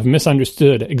all. You have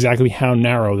misunderstood exactly how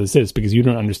narrow this is because you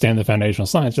don't understand the foundational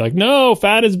science. You're like, no,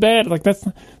 fat is bad. Like, that's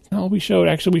not what we showed.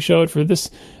 Actually, we showed for this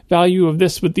value of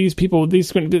this with these people, with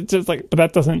these, it's just like, but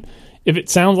that doesn't, if it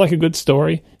sounds like a good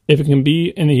story, if it can be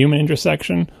in the human interest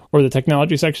section or the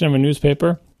technology section of a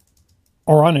newspaper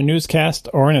or on a newscast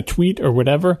or in a tweet or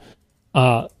whatever,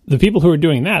 the people who are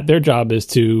doing that, their job is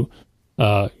to,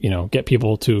 get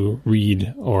people to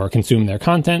read or consume their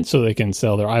content so they can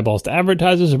sell their eyeballs to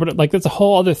advertisers. But like, that's a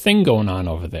whole other thing going on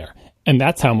over there. And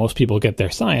that's how most people get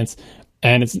their science.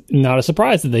 And it's not a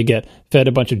surprise that they get fed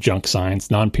a bunch of junk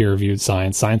science, non-peer-reviewed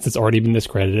science that's already been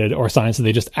discredited, or science that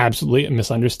they just absolutely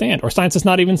misunderstand, or science that's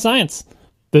not even science,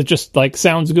 that just, like,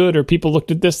 sounds good, or people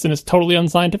looked at this and it's totally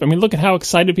unscientific. I mean, look at how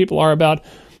excited people are about,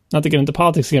 not to get into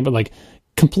politics again, but, like,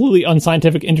 completely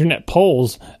unscientific internet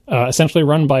polls, essentially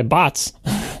run by bots,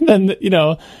 then, you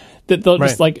know, that they'll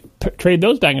just, like, trade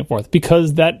those back and forth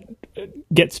because that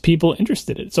gets people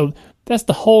interested in it. So that's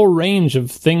the whole range of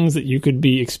things that you could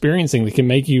be experiencing that can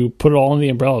make you put it all in the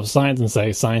umbrella of science and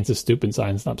say science is stupid,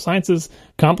 science is not. Science is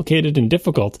complicated and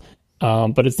difficult,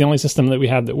 but it's the only system that we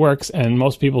have that works, and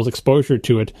most people's exposure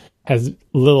to it has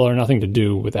little or nothing to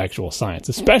do with actual science,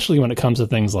 especially when it comes to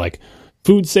things like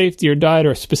food safety or diet,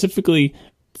 or specifically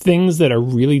things that are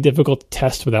really difficult to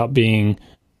test without being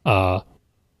a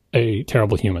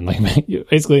terrible human. Like,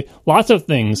 basically, lots of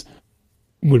things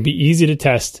would be easy to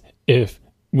test if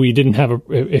we didn't have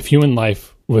if human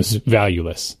life was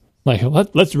valueless. Like,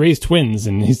 let's raise twins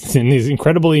in these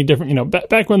incredibly different, you know,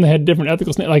 back when they had different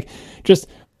ethical, like, just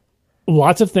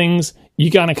lots of things.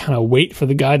 You gotta kind of wait for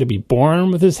the guy to be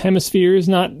born with his hemispheres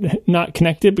not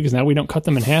connected, because now we don't cut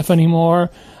them in half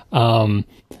anymore.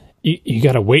 You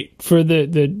got to wait for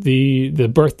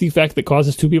the birth defect that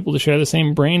causes two people to share the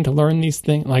same brain to learn these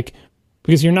things, like,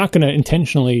 because you're not going to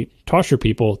intentionally torture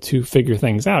people to figure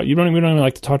things out. We don't even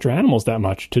like to torture animals that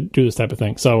much to do this type of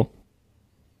thing. So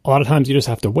a lot of times you just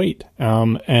have to wait.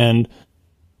 And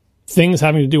things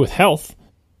having to do with health,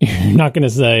 You're not going to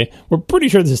say, we're pretty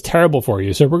sure this is terrible for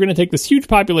you, so we're going to take this huge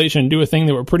population and do a thing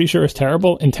that we're pretty sure is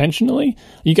terrible intentionally.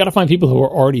 You got to find people who are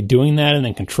already doing that and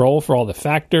then control for all the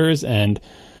factors and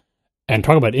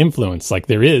talk about influence. Like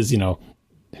there is,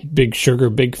 big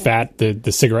sugar, big fat.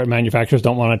 The cigarette manufacturers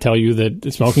don't want to tell you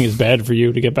that smoking is bad for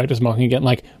you to get back to smoking again.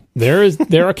 Like there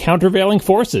are countervailing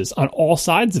forces on all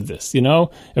sides of this.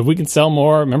 If we can sell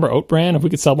more, remember Oat Bran? If we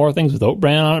could sell more things with Oat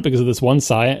Bran on it because of this one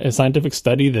scientific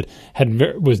study that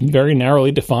was very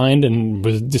narrowly defined and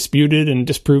was disputed and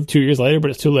disproved 2 years later,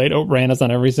 but it's too late. Oat Bran is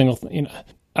on every single thing.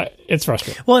 It's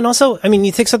frustrating. Well, and also,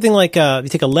 you take something like you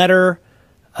take a letter.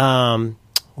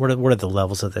 What are the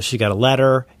levels of this? You got a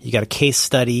letter, you got a case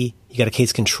study, you got a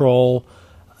case control,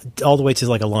 all the way to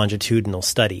like a longitudinal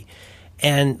study.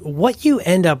 And what you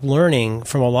end up learning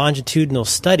from a longitudinal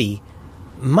study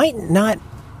might not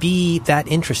be that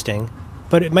interesting,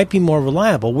 but it might be more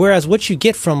reliable. Whereas what you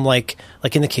get from like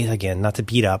in the case, again, not to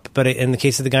beat up, but in the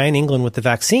case of the guy in England with the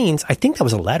vaccines, I think that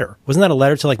was a letter. Wasn't that a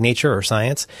letter to like Nature or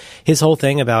Science? His whole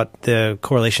thing about the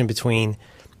correlation between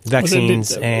vaccines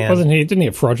didn't he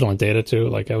have fraudulent data too?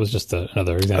 Like that was just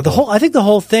another example. I think the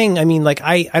whole thing, I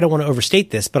don't want to overstate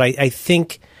this, but I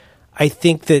think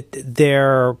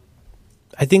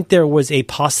there was a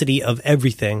paucity of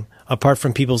everything apart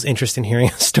from people's interest in hearing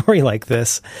a story like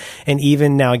this. And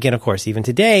even now, again, of course, even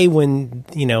today when,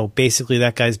 basically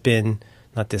that guy's been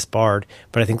not disbarred,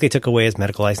 but I think they took away his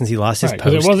medical license. He lost his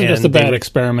post. It wasn't just a bad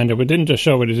experiment. It didn't just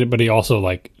show what it did, but he also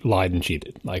lied and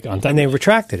cheated. And they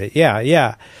retracted it.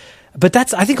 Yeah. But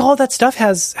I think all that stuff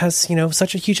has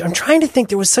such a huge. I'm trying to think.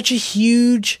 There was such a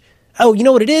huge. Oh, you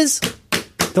know what it is?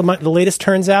 The latest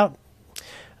turns out,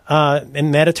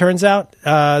 and Meta turns out.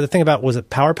 The thing about was it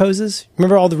power poses?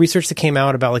 Remember all the research that came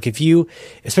out about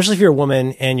especially if you're a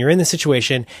woman and you're in this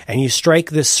situation and you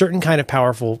strike this certain kind of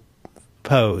powerful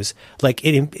pose,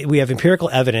 we have empirical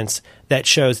evidence that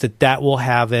shows that will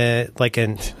have an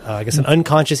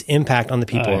unconscious impact on the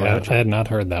people around you. I had not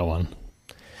heard that one.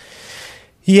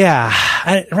 Yeah.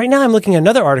 Right now I'm looking at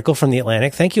another article from The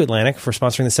Atlantic. Thank you, Atlantic, for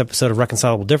sponsoring this episode of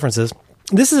Reconcilable Differences.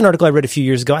 This is an article I read a few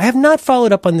years ago. I have not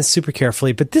followed up on this super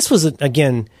carefully, but this was at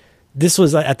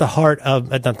the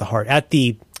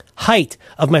height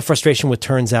of my frustration with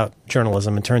turns out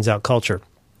journalism and turns out culture.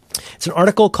 It's an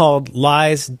article called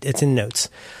Lies. It's in notes.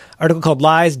 Article called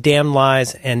Lies, Damn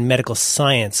Lies, and Medical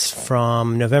Science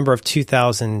from November of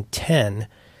 2010.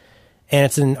 And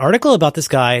it's an article about this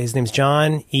guy. His name's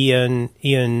John Ioannidis.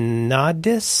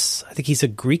 I think he's a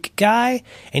Greek guy.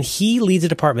 And he leads a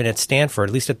department at Stanford,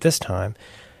 at least at this time,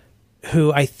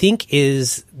 who I think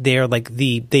is they are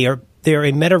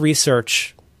a meta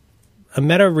research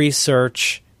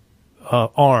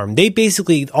arm. They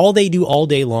basically, all they do all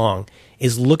day long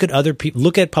is look at other people,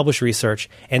 look at published research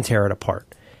and tear it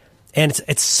apart. And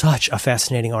it's such a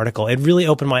fascinating article. It really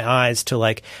opened my eyes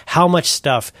to how much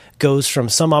stuff goes from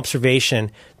some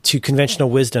observation to conventional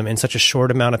wisdom in such a short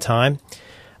amount of time.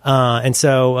 And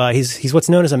so he's what's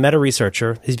known as a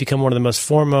meta-researcher. He's become one of the most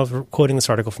foremost, quoting this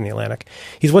article from The Atlantic,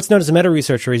 he's what's known as a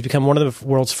meta-researcher. He's become one of the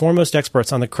world's foremost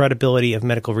experts on the credibility of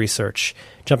medical research.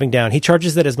 Jumping down, he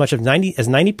charges that as much as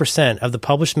 90% of the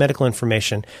published medical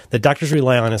information that doctors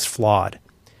rely on is flawed.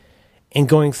 And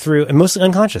going through, and mostly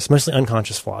unconscious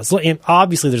flaws. And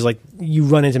obviously, there's you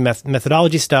run into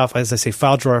methodology stuff, as I say,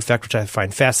 file drawer effect, which I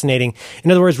find fascinating. In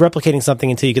other words, replicating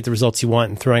something until you get the results you want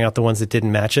and throwing out the ones that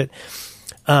didn't match it.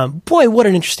 Boy, what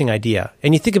an interesting idea.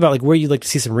 And you think about where you'd like to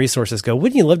see some resources go.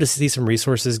 Wouldn't you love to see some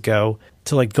resources go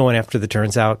to going after the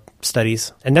turns out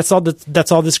studies? And that's all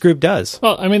this group does.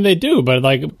 Well, I mean, they do, but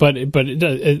at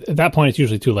that point, it's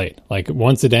usually too late.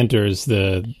 Once it enters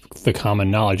the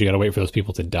common knowledge, you got to wait for those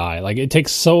people to die. It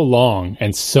takes so long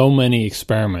and so many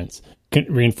experiments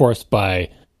reinforced by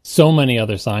so many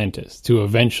other scientists to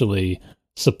eventually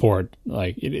support.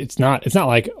 It's not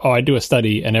like, oh, I do a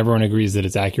study and everyone agrees that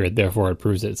it's accurate, therefore it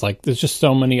proves it. It's there's just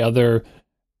so many other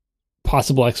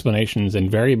possible explanations and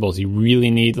variables you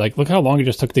really need. Look how long it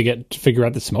just took to figure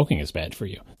out that smoking is bad for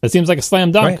you. That seems like a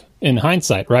slam dunk in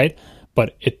hindsight, right?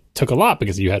 But it took a lot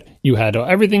because you had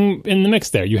everything in the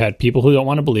mix there. You had people who don't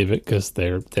want to believe it because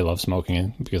they love smoking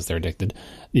and because they're addicted.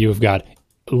 You've got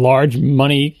large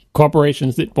money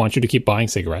corporations that want you to keep buying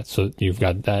cigarettes, so you've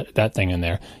got that thing in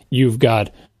there. You've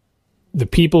got the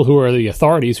people who are the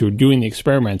authorities who are doing the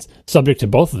experiments subject to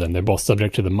both of them. They're both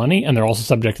subject to the money, and they're also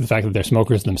subject to the fact that they're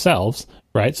smokers themselves,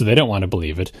 right? So they don't want to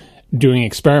believe it. Doing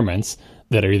experiments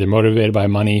that are either motivated by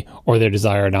money or their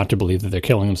desire not to believe that they're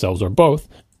killing themselves, or both.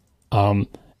 And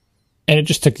it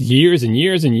just took years and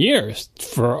years and years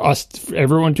for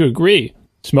everyone to agree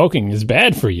smoking is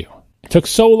bad for you. It took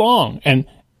so long. And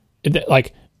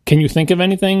can you think of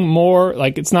anything more?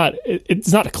 Like, it's not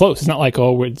close. It's not like,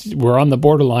 oh, we're on the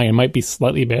borderline. It might be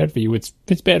slightly bad for you. It's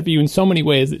bad for you in so many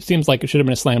ways. It seems like it should have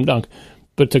been a slam dunk,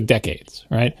 but it took decades,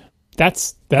 right?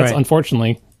 That's right.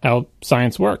 Unfortunately how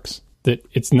science works. That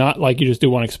it's not like you just do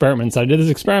one experiment. So I did this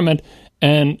experiment,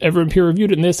 and everyone peer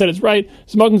reviewed it, and they said it's right.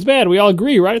 Smoking's bad. We all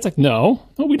agree, right? It's like, no,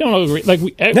 we don't all agree. Like,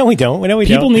 no, we don't.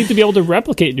 People need to be able to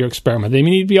replicate your experiment. They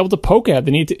need to be able to poke at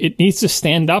it. It needs to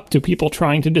stand up to people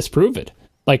trying to disprove it.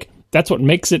 Like, that's what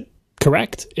makes it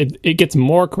correct. It gets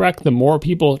more correct the more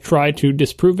people try to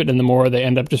disprove it, and the more they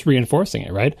end up just reinforcing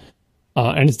it, right?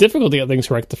 And it's difficult to get things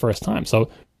correct the first time. So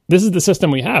this is the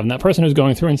system we have. And that person who's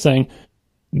going through and saying,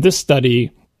 this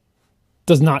study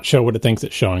does not show what it thinks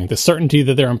it's showing. The certainty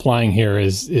that they're implying here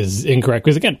is incorrect.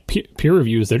 Because again, peer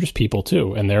reviews, they're just people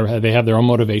too. And they have their own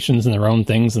motivations and their own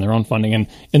things and their own funding. And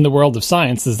in the world of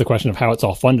science, there's the question of how it's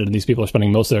all funded. And these people are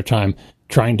spending most of their time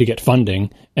trying to get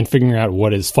funding and figuring out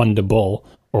what is fundable,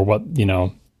 or what,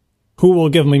 who will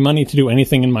give me money to do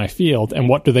anything in my field, and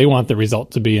what do they want the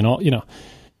result to be, and all,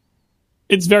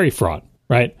 it's very fraught,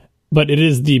 right? But it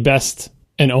is the best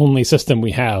and only system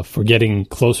we have for getting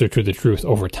closer to the truth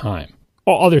over time.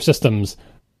 All other systems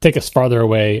take us farther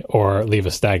away or leave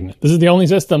us stagnant. This is the only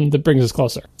system that brings us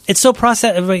closer. It's so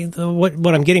process.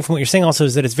 What I'm getting from what you're saying also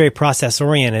is that it's very process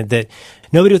oriented, that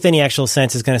nobody with any actual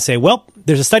sense is going to say, well,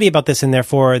 there's a study about this and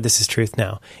therefore this is truth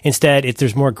now. Instead,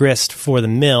 there's more grist for the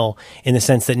mill, in the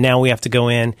sense that now we have to go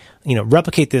in,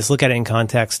 replicate this, look at it in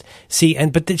context, see,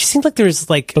 but it seems like there's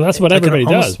like... But that's what everybody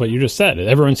does, what you just said.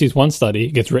 Everyone sees one study,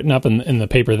 it gets written up in the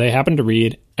paper they happen to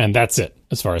read, and that's it,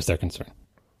 as far as they're concerned.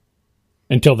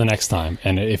 Until the next time.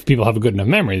 And if people have a good enough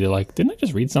memory, they're like, didn't I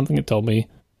just read something that told me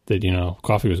that,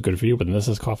 coffee was good for you, but then this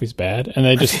is coffee's bad? And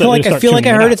they just I feel like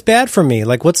I heard it's bad for me.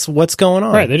 Like, what's going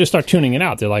on? Right. They just start tuning it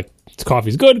out. They're like,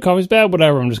 coffee's good, coffee's bad,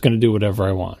 whatever. I'm just going to do whatever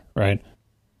I want. Right.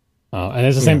 And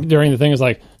it's the same during the thing is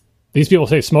like, these people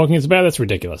say smoking is bad. That's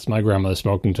ridiculous. My grandmother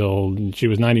smoked until she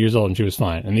was 90 years old and she was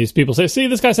fine. And these people say, see,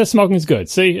 this guy says smoking is good.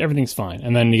 See, everything's fine.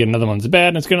 And then you get another one's bad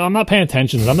and it's good. I'm not paying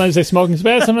attention. Sometimes they say smoking is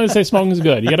bad. Sometimes they say smoking is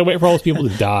good. You got to wait for all those people to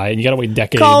die, and you got to wait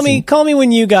decades. Call me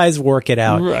when you guys work it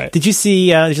out. Right. Did you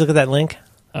look at that link?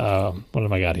 What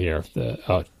have I got here?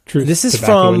 Truth. This is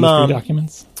Tobacco from industry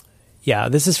documents. Yeah,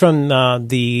 this is from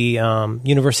the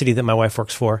university that my wife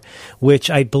works for, which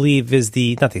I believe is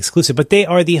not the exclusive, but they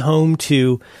are the home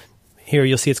to. Here,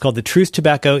 you'll see it's called the Truth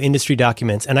Tobacco Industry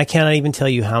Documents, and I cannot even tell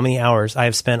you how many hours I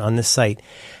have spent on this site,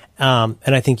 and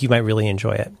I think you might really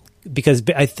enjoy it. Because,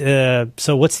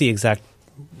 so what's the exact...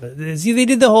 They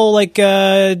did the whole,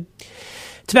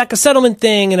 tobacco settlement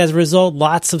thing, and as a result,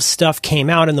 lots of stuff came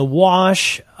out in the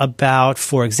wash about,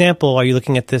 for example, are you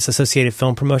looking at this Associated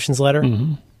Film Promotions letter?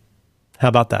 Mm-hmm. How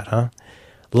about that, huh?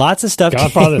 Lots of stuff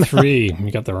Godfather 3,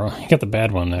 you got the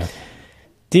bad one there.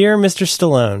 Dear Mr.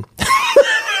 Stallone...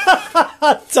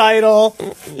 Title.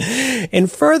 In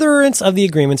furtherance of the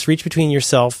agreements reached between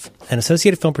yourself and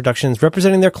Associated Film Productions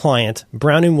representing their client,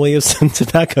 Brown & Williamson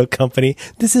Tobacco Company.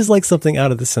 This is like something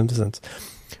out of The Simpsons.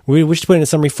 We wish to put in a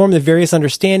summary form the various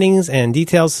understandings and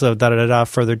details, so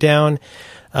further down.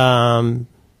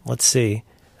 Let's see.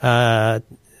 So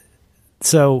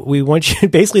we want you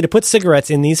basically to put cigarettes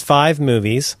in these 5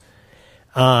 movies.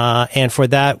 And for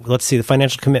that, let's see, the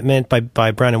financial commitment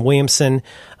by Brown & Williamson,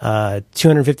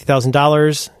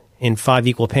 $250,000 in 5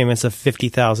 equal payments of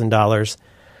 $50,000.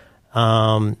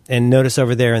 And notice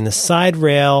over there in the side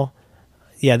rail,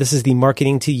 this is the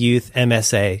Marketing to Youth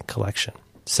MSA collection.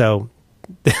 So,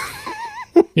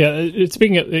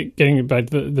 speaking of getting back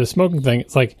to the smoking thing,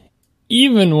 it's like,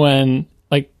 even when,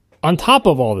 on top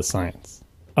of all the science,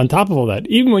 on top of all that,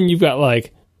 even when you've got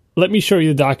let me show you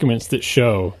the documents that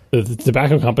show that the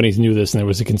tobacco companies knew this and there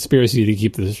was a conspiracy to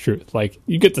keep this truth.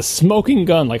 You get the smoking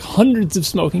gun, hundreds of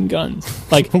smoking guns,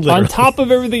 on top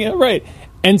of everything, right?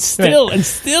 And still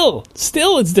it's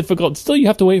difficult. Still, you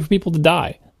have to wait for people to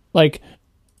die.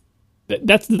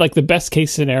 That's the best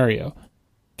case scenario.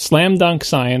 Slam dunk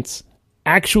science,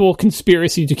 actual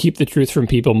conspiracy to keep the truth from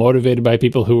people, motivated by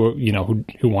people who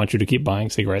want you to keep buying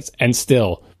cigarettes, and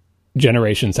still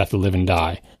generations have to live and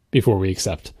die before we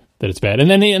accept that it's bad. And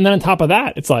then on top of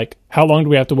that, it's how long do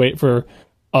we have to wait for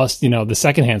us, the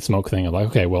secondhand smoke thing of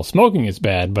okay, well, smoking is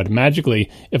bad, but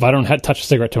magically, if I don't touch a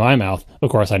cigarette to my mouth,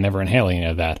 of course, I never inhale any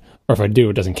of that. Or if I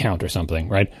do, it doesn't count or something,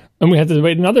 right? And we have to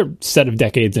wait another set of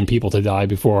decades and people to die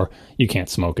before you can't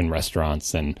smoke in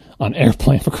restaurants and on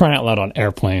airplanes, for crying out loud, on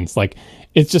airplanes.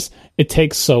 It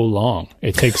takes so long.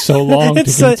 It takes so long to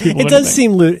convince people. It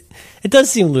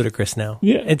does seem ludicrous now.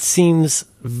 Yeah. It seems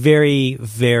very,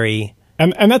 very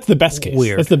And that's the best case.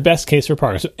 Weird. That's the best case for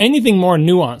progress. So anything more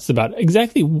nuanced about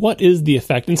exactly what is the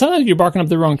effect, and sometimes you're barking up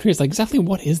the wrong tree. It's like, exactly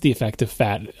what is the effect of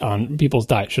fat on people's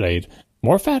diet? Should I eat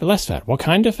more fat, less fat? What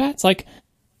kind of fats? Like,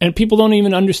 and people don't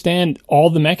even understand all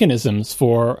the mechanisms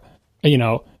for, they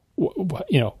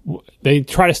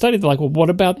try to study. They're like, well, what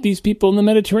about these people in the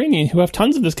Mediterranean who have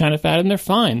tons of this kind of fat and they're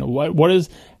fine?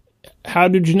 How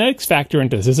do genetics factor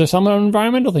into this? Is there some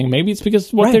environmental thing? Maybe it's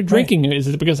because what they're drinking. Is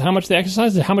it because how much they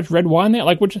exercise? Is it how much red wine they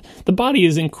like? The body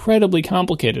is incredibly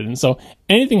complicated. And so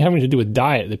anything having to do with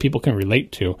diet that people can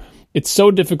relate to, it's so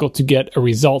difficult to get a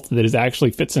result that is actually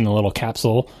fits in a little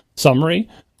capsule summary.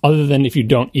 Other than if you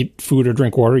don't eat food or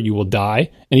drink water, you will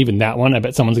die. And even that one, I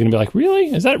bet someone's going to be like,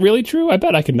 really? Is that really true? I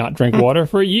bet I could not drink water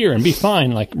for a year and be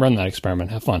fine. Like, run that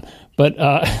experiment. Have fun. But,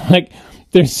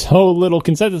 there's so little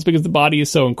consensus because the body is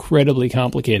so incredibly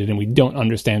complicated and we don't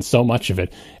understand so much of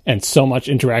it and so much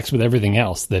interacts with everything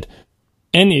else that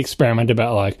any experiment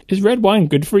about, like, is red wine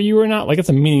good for you or not? Like, it's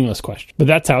a meaningless question. But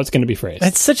that's how it's going to be phrased.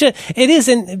 It is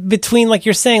in between, like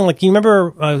you're saying, like, you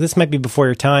remember, this might be before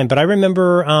your time, but I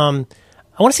remember, I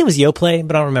want to say it was Yoplait,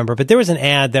 but I don't remember. But there was an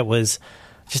ad that was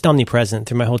just omnipresent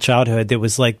through my whole childhood. That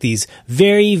was like these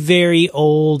very, very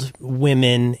old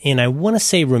women in, I want to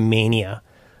say, Romania,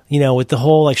 with the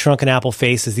whole like shrunken apple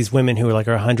faces, these women who are like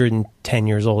 110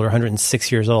 years old or 106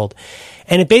 years old.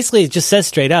 And it just says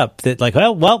straight up that like,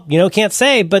 well, can't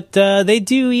say, but they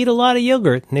do eat a lot of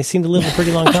yogurt and they seem to live a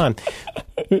pretty long time.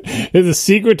 The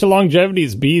secret to longevity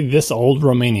is be this old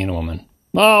Romanian woman.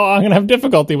 Oh, I'm going to have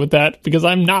difficulty with that because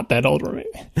I'm not that old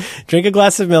Romanian. Drink a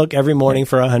glass of milk every morning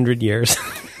for 100 years.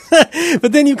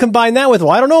 But then you combine that with,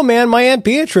 well, I don't know, man, my Aunt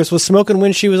Beatrice was smoking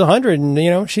when she was 100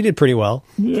 and, she did pretty well.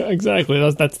 Yeah, exactly.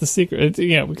 That's the secret.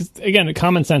 Because, again,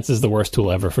 common sense is the worst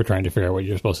tool ever for trying to figure out what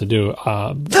you're supposed to do.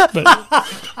 But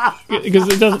because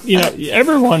it doesn't,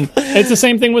 everyone, it's the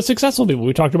same thing with successful people.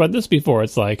 We talked about this before.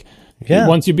 It's like,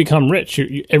 once you become rich,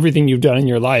 everything you've done in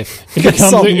your life, it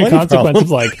becomes a consequence of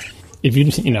like, if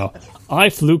I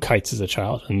flew kites as a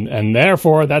child, and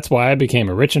therefore that's why I became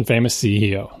a rich and famous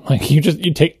CEO. Like, you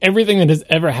take everything that has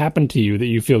ever happened to you that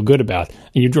you feel good about,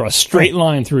 and you draw a straight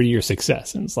line through to your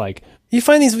success. And it's like you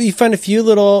find a few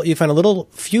little,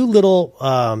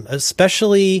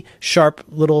 especially sharp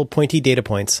little pointy data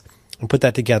points, and put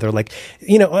that together. Like,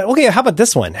 okay, how about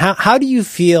this one? How do you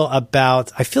feel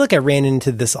about? I feel like I ran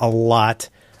into this a lot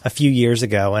a few years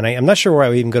ago, and I'm not sure where I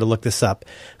would even go to look this up.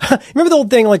 Remember the old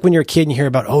thing, like when you're a kid and you hear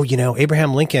about,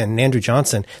 Abraham Lincoln and Andrew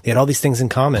Johnson, they had all these things in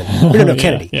common. No,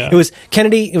 Kennedy. Yeah. It was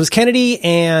Kennedy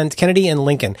and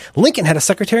Lincoln. Lincoln had a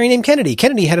secretary named Kennedy.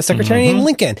 Kennedy had a secretary named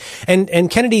Lincoln. And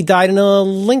Kennedy died in a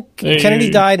Lincoln. Kennedy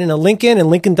died in a Lincoln,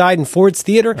 and Lincoln died in Ford's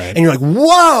Theater. Right. And you're like,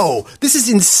 whoa, this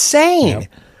is insane. Yep.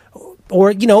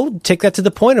 Or, take that to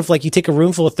the point of like you take a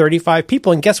room full of 35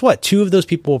 people and guess what? 2 of those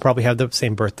people will probably have the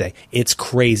same birthday. It's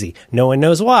crazy. No one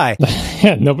knows why.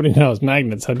 Yeah, nobody knows.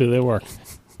 Magnets, how do they work?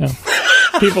 No.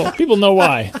 People know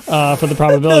why for the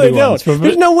probability ones.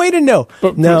 There's no way to know.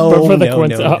 But for the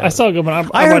coincidence, I saw a good one.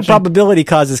 I heard probability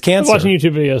causes cancer. I was watching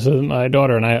YouTube videos with my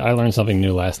daughter, and I learned something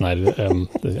new last night.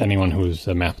 Anyone who's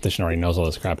a mathematician already knows all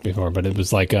this crap before, but it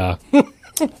was like...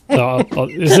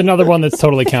 there's another one that's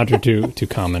totally counter to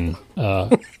common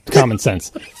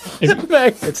sense.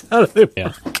 If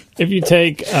you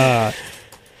take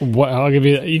I'll give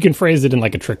you can phrase it in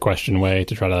like a trick question way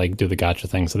to try to like do the gotcha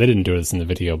thing. So they didn't do this in the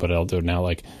video, but I'll do it now.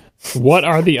 Like, what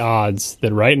are the odds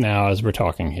that right now, as we're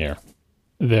talking here,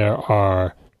 there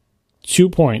are 2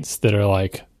 points that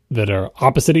are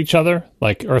opposite each other,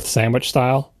 like Earth sandwich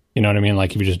style? You know what I mean?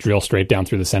 Like if you just drill straight down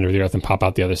through the center of the Earth and pop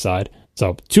out the other side.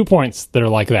 So 2 points that are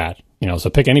like that, so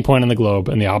pick any point on the globe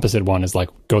and the opposite one is like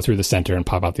go through the center and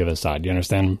pop out the other side. Do you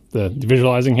understand the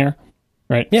visualizing here?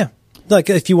 Right? Yeah. Like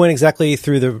if you went exactly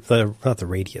through the not the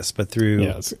radius, but through,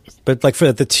 but like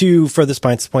for the 2 furthest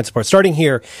points apart, starting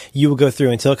here, you will go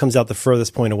through until it comes out the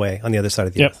furthest point away on the other side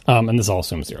of the Earth. And this all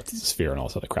assumes the Earth is a sphere and all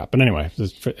this other crap. But anyway,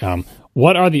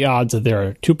 what are the odds that there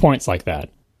are 2 points like that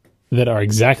are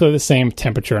exactly the same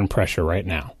temperature and pressure right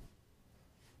now?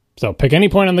 So pick any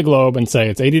point on the globe and say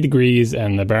it's 80 degrees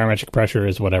and the barometric pressure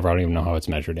is whatever. I don't even know how it's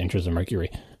measured, inches of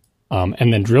mercury.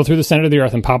 And then drill through the center of the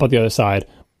Earth and pop out the other side,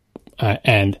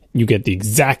 and you get the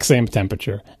exact same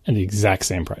temperature and the exact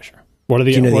same pressure. Do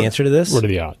you know the answer to this? What are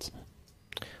the odds?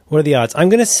 What are the odds? I'm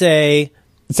going to say...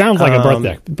 It sounds like a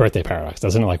birthday paradox,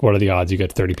 doesn't it? Like, what are the odds you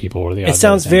get 30 people? What are the odds?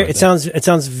 It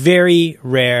sounds very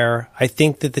rare. I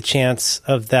think that the chance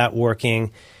of that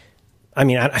working... I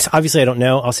mean, obviously I don't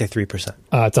know. I'll say 3%.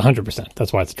 It's 100%.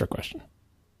 That's why it's a trick question.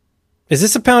 Is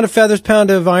this a pound of feathers,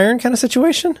 pound of iron kind of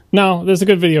situation? No, there's a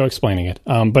good video explaining it.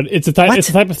 But it's a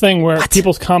type of thing where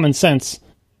people's common sense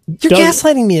You're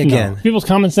gaslighting me again. No, people's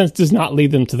common sense does not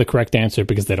lead them to the correct answer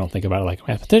because they don't think about it like a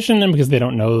mathematician and because they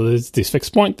don't know these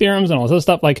fixed point theorems and all this other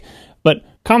stuff. But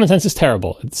common sense is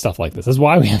terrible at stuff like this. That's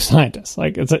why we have scientists.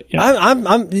 Did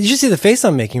you see the face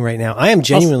I'm making right now? I am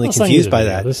genuinely confused by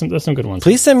that. There's some good ones.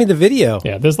 Please send me the video.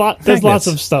 Yeah, there's lots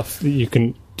of stuff that you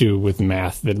can do with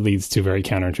math that leads to very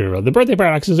counterintuitive. The birthday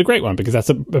paradox is a great one because that's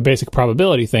a basic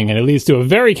probability thing, and it leads to a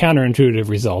very counterintuitive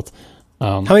result.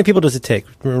 How many people does it take?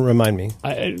 Remind me.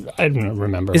 I don't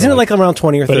remember. Isn't it like around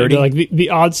 20 or 30? Like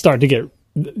the odds start to get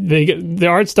the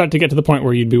odds start to get to the point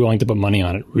where you'd be willing to put money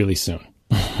on it really soon.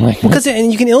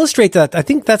 And you can illustrate that. I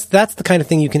think that's the kind of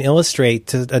thing you can illustrate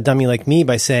to a dummy like me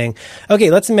by saying, okay,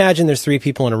 let's imagine there's 3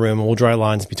 people in a room and we'll draw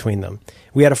lines between them.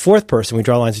 We had a 4th person, we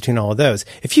draw lines between all of those.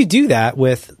 If you do that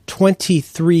with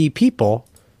 23 people,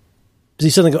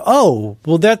 you suddenly go, oh,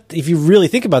 well, that if you really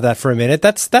think about that for a minute,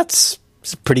 that's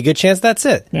a pretty good chance that's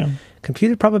it. Yeah.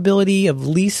 Computed probability of at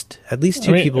least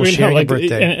 2 people sharing a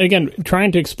birthday. And again,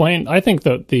 trying to explain, I think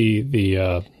that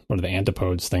the what are the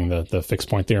antipodes thing, the fixed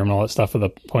point theorem and all that stuff for the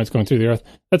points going through the Earth,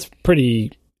 that's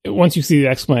pretty, once you see the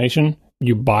explanation,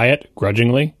 you buy it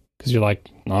grudgingly because you're like,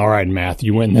 all right, math,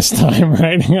 you win this time,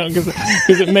 right?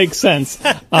 Because it makes sense.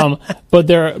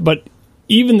 But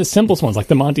even the simplest ones, like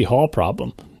the Monty Hall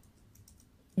problem,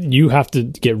 you have to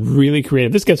get really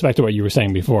creative. This gets back to what you were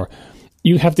saying before.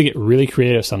 You have to get really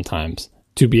creative sometimes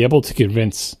to be able to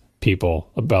convince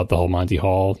people about the whole Monty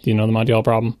Hall. Do you know the Monty Hall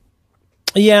problem?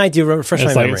 Yeah, I do. Refresh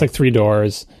my memory. It's like 3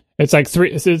 doors.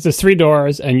 It's 3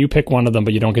 doors, and you pick one of them,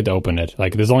 but you don't get to open it.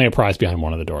 Like, there's only a prize behind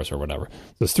one of the doors or whatever.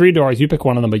 There's 3 doors, you pick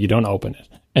one of them, but you don't open it.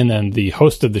 And then the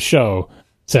host of the show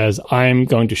says, I'm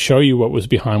going to show you what was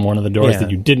behind one of the doors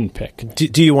that you didn't pick.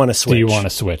 Do you want to switch? Do you want to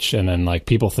switch? And then, like,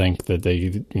 people think that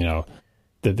they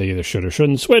either should or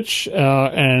shouldn't switch,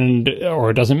 or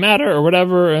it doesn't matter or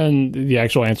whatever. And the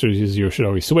actual answer is you should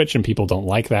always switch, and people don't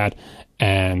like that.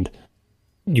 And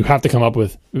you have to come up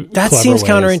with that seems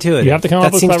ways. Counterintuitive. You have to come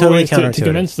up with clever totally ways to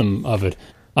convince them of it.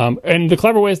 And the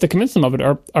clever ways to convince them of it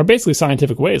are basically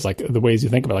scientific ways, like the ways you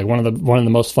think about it. Like one of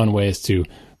the most fun ways to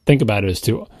think about it is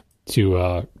to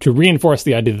reinforce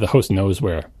the idea that the host knows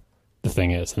where the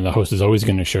thing is, and the host is always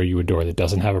going to show you a door that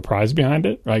doesn't have a prize behind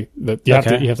it. Right? You have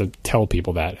to tell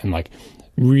people that and like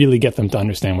really get them to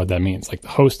understand what that means. Like the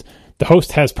host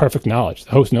has perfect knowledge.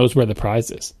 The host knows where the prize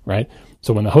is. Right?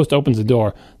 So when the host opens a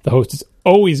door, the host is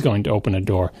always going to open a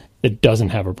door that doesn't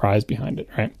have a prize behind it,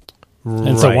 right?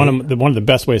 And so one of the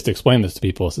best ways to explain this to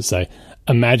people is to say,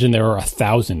 imagine there are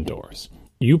 1,000 doors.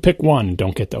 You pick one,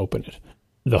 don't get to open it.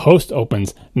 The host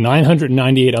opens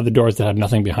 998 other doors that have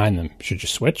nothing behind them. Should you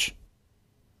switch?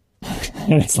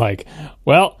 And it's like,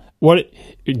 well, what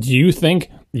do you think?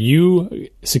 You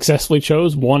successfully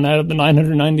chose one out of the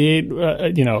 998,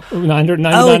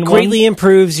 999. Oh, it greatly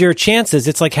improves your chances.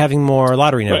 It's like having more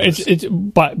lottery numbers.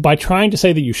 By trying to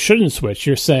say that you shouldn't switch,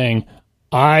 you're saying,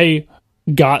 I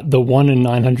got the 1 in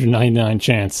 999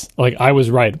 chance. Like, I was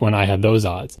right when I had those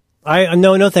odds.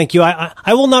 No, thank you.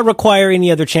 I will not require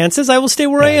any other chances. I will stay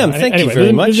where I am. Thank you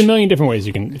very much. There's a million different ways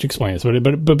you can explain this,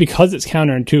 but because it's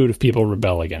counterintuitive, people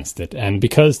rebel against it. And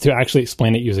because to actually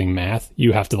explain it using math,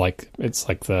 you have to it's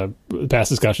like the past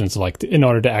discussions, in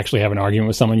order to actually have an argument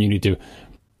with someone, you need to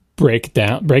break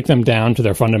them down to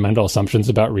their fundamental assumptions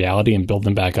about reality and build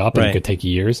them back up, and it could take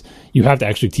years. You have to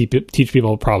actually teach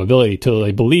people probability till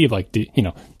they believe,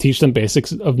 teach them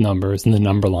basics of numbers and the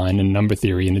number line and number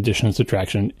theory and addition and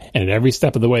subtraction, and at every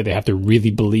step of the way they have to really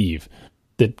believe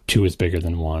that 2 is bigger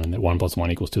than 1 and that 1 plus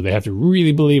 1 equals 2. They have to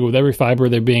really believe with every fiber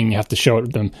of their being. You have to show it to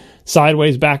them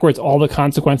sideways, backwards, all the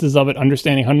consequences of it,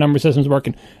 understanding how number systems work,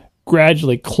 and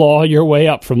gradually claw your way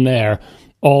up from there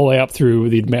all the way up through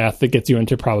the math that gets you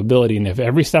into probability. And if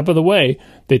every step of the way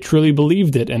they truly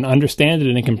believed it and understand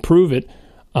it and can prove it,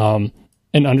 and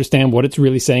understand what it's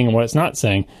really saying and what it's not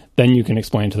saying, then you can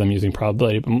explain to them using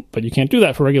probability. But you can't do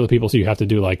that for regular people, so you have to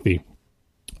do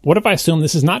what if I assume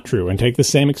this is not true, and take the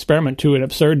same experiment to an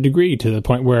absurd degree to the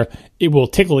point where it will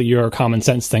tickle your common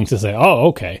sense things to say, oh,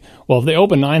 okay, well, if they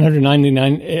open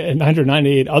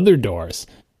 998 other doors,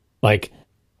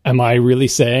 am I really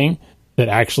saying that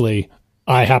actually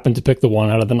I happen to pick the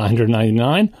one out of the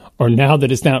 999, or now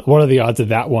that it's down, what are the odds of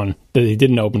that one that he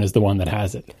didn't open is the one that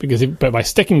has it? Because but by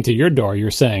sticking to your door,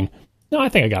 you're saying, no, I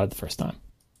think I got it the first time.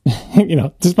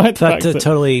 Despite the fact that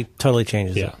totally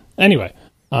changes it. Anyway,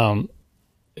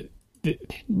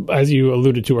 as you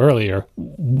alluded to earlier,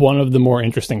 one of the more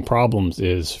interesting problems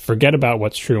is forget about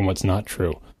what's true and what's not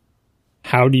true.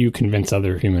 How do you convince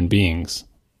other human beings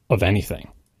of anything?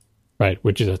 Right,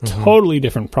 which is a totally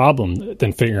different problem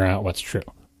than figuring out what's true.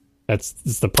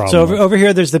 That's the problem. So over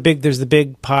here, there's the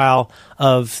big pile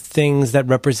of things that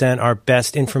represent our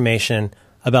best information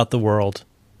about the world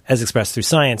as expressed through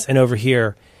science, and over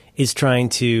here is trying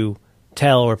to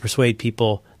tell or persuade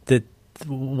people that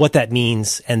what that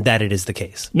means and that it is the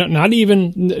case. No, not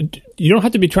even. You don't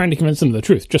have to be trying to convince them of the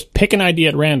truth. Just pick an idea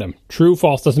at random. True,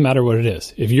 false, doesn't matter what it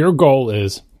is. If your goal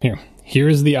is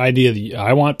here's the idea that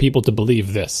I want people to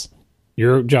believe this.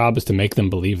 Your job is to make them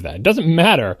believe that. It doesn't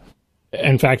matter.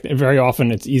 In fact, very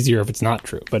often it's easier if it's not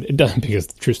true, but it doesn't, because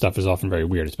the true stuff is often very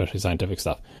weird, especially scientific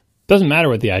stuff. It doesn't matter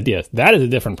what the idea is. That is a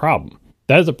different problem.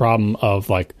 That is a problem of,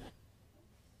 like,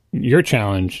 your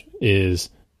challenge is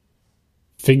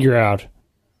figure out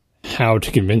how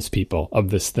to convince people of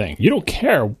this thing. You don't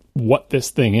care what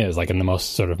this thing is, like in the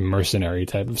most sort of mercenary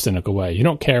type of cynical way. You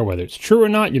don't care whether it's true or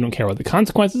not. You don't care what the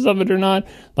consequences of it or not.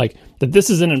 Like, that this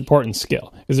is an important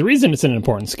skill. Because the reason it's an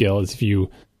important skill is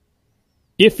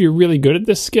if you're really good at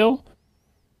this skill,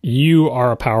 you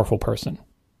are a powerful person.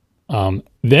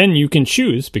 Then you can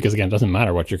choose, because again, it doesn't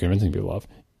matter what you're convincing people of.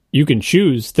 You can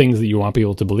choose things that you want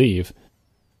people to believe.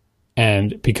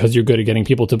 And because you're good at getting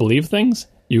people to believe things,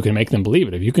 you can make them believe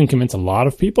it. If you can convince a lot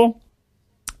of people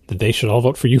that they should all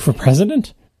vote for you for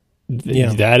president,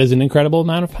 that is an incredible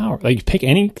amount of power. Like, pick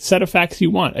any set of facts you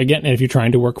want. Again, if you're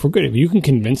trying to work for good, if you can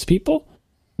convince people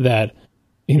that,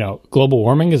 global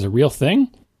warming is a real thing,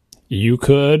 you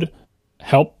could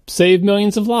help save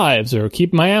millions of lives, or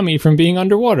keep Miami from being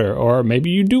underwater, or maybe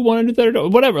you do want to do that, or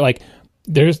whatever. Like,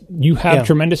 you have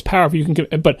tremendous power if you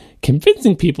can, but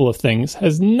convincing people of things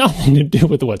has nothing to do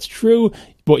with what's true.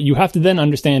 What you have to then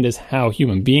understand is how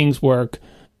human beings work,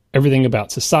 everything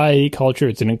about society, culture.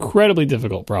 It's an incredibly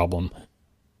difficult problem,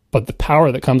 but the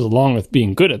power that comes along with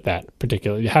being good at that,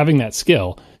 particularly having that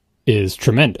skill, is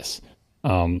tremendous.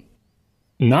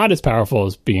 Not as powerful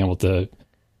as being able to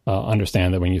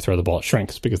understand that when you throw the ball, it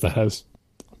shrinks, because that has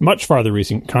much farther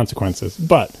reaching consequences.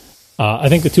 But I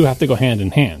think the two have to go hand in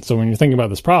hand. So when you're thinking about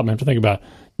this problem, you have to think about,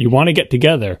 you want to get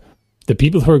together the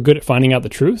people who are good at finding out the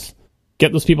truth,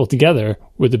 get those people together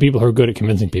with the people who are good at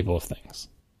convincing people of things.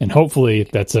 And hopefully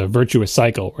that's a virtuous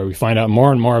cycle where we find out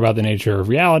more and more about the nature of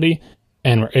reality,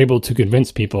 and we're able to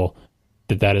convince people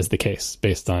that that is the case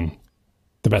based on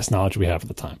the best knowledge we have at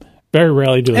the time. Very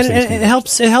rarely do those things. And it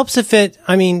helps if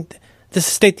this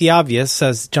is state the obvious,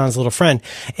 says John's little friend.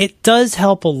 It does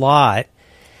help a lot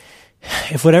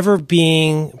if whatever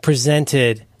being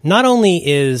presented not only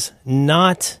is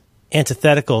not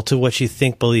antithetical to what you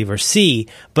think, believe, or see,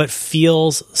 but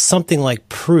feels something like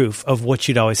proof of what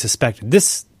you'd always suspected.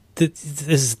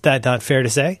 Is that not fair to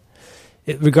say?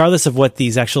 Regardless of what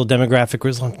these actual demographic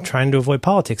results, I'm trying to avoid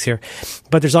politics here,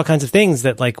 but there's all kinds of things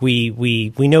that, like,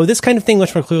 we know this kind of thing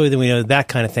much more clearly than we know that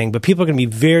kind of thing, but people are going to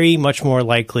be very much more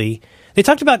likely. They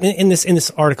talked about in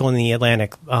this article in the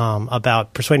Atlantic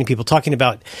about persuading people, talking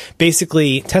about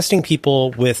basically testing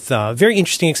people with a very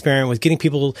interesting experiment with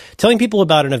telling people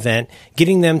about an event,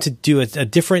 getting them to do a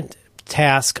different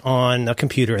task on a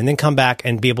computer, and then come back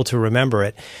and be able to remember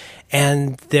it.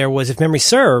 And there was, if memory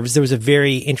serves, there was a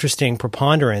very interesting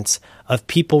preponderance of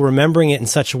people remembering it in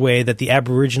such a way that the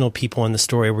Aboriginal people in the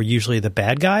story were usually the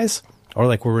bad guys, or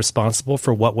like were responsible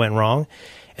for what went wrong.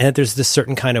 And that there's this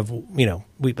certain kind of,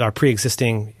 our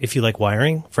pre-existing, if you like,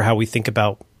 wiring for how we think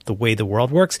about the way the world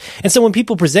works. And so when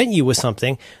people present you with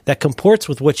something that comports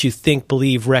with what you think,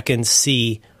 believe, reckon,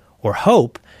 see, or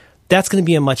hope, that's going to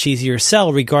be a much easier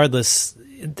sell regardless.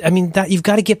 I mean, that you've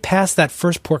got to get past that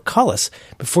first portcullis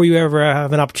before you ever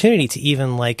have an opportunity to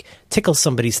even, like, tickle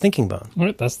somebody's thinking bone.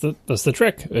 Right, that's the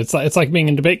trick. It's like being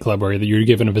in debate club where you're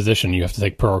given a position, you have to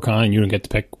take pro or con, and you don't get to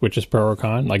pick which is pro or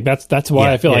con. Like, that's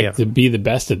why I feel like to be the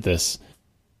best at this,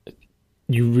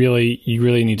 you really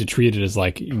need to treat it as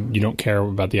like you don't care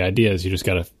about the ideas. You just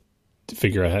got to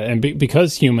figure out how. And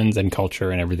because humans and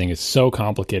culture and everything is so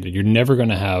complicated, you're never going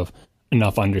to have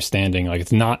enough understanding. Like,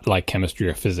 it's not like chemistry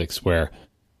or physics where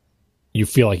you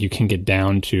feel like you can get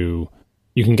down to,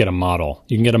 you can get a model.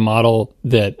 You can get a model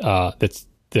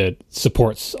that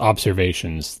supports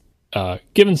observations,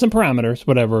 given some parameters,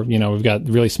 whatever. We've got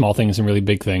really small things and really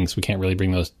big things. We can't really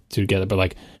bring those two together. But,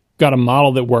 like, we've got a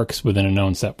model that works within a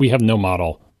known set. We have no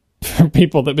model for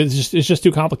people that it's just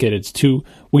too complicated.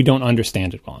 We don't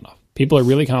understand it well enough. People are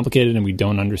really complicated, and we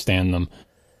don't understand them.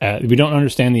 We don't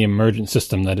understand the emergent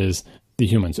system that is the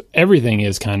human. So everything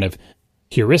is kind of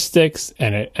heuristics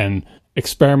and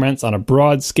experiments on a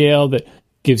broad scale that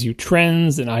gives you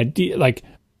trends and idea, but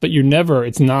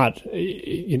it's not,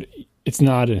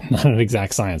 not an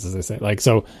exact science, as they say. Like,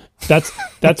 so that's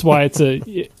why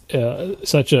it's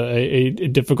such a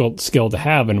difficult skill to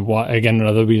have, and why, again,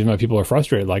 another reason why people are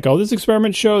frustrated. Like, oh, this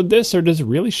experiment showed this, or does it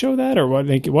really show that, or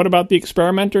what about the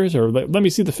experimenters, or let me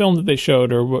see the film that they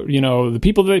showed, or the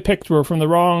people that they picked were from the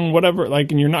wrong whatever.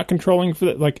 Like, and you're not controlling for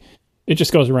that. Like, it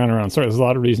just goes around and around. So there's a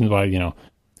lot of reasons why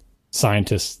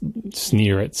scientists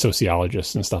sneer at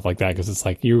sociologists and stuff like that, because it's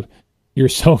like you're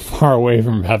so far away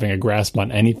from having a grasp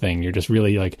on anything. You're just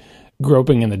really like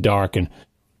groping in the dark, and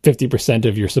 50%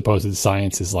 of your supposed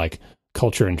science is like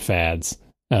culture and fads.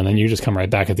 And then you just come right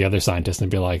back at the other scientists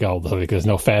and be like, oh, there's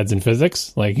no fads in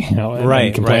physics. Like,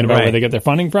 and complain about where they get their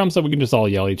funding from. So we can just all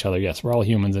yell at each other. Yes, we're all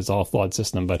humans. It's all a flawed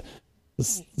system, but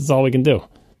this is all we can do.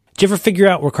 Did you ever figure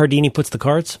out where Cardini puts the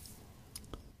cards?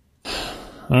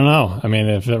 I don't know. I mean,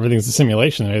 if everything's a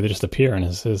simulation, maybe they just appear in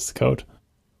his code.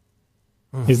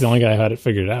 He's the only guy who had it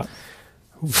figured out.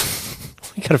 We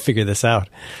got to figure this out.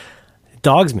 It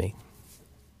dogs me.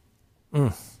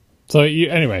 So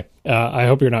anyway, I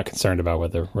hope you're not concerned about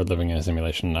whether we're living in a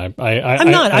simulation. I'm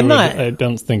not. I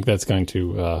don't think that's going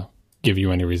to give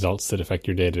you any results that affect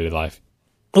your day-to-day life.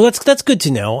 Well, that's good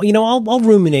to know. I'll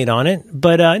ruminate on it.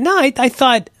 But no, I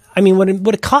thought. I mean,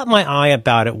 what caught my eye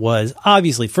about it was,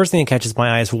 obviously, first thing that catches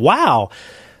my eye is, wow,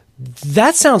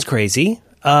 that sounds crazy.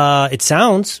 It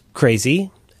sounds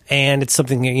crazy, and it's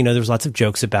something, there was lots of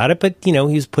jokes about it, but, he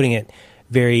was putting it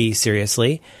very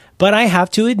seriously. But I have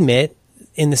to admit,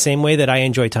 in the same way that I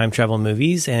enjoy time travel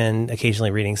movies and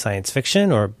occasionally reading science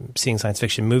fiction or seeing science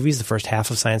fiction movies, the first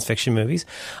half of science fiction movies,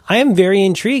 I am very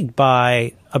intrigued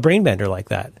by a brain bender like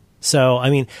that. So, I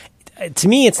mean, to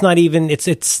me, it's not even,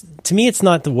 to me, it's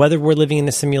not whether we're living in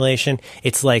a simulation.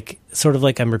 It's like, sort of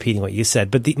like I'm repeating what you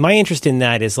said. But my interest in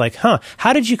that is like, how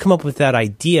did you come up with that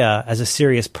idea as a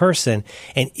serious person?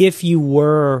 And if you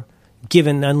were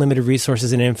given unlimited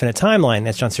resources and an infinite timeline,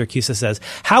 as John Siracusa says,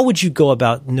 how would you go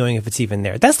about knowing if it's even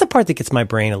there? That's the part that gets my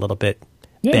brain a little bit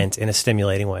bent in a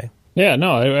stimulating way. Yeah,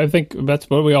 no, I think that's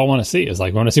what we all want to see, is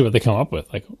like, we want to see what they come up with.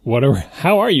 Like,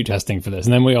 how are you testing for this?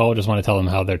 And then we all just want to tell them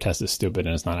how their test is stupid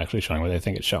and it's not actually showing what they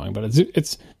think it's showing. But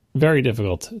it's very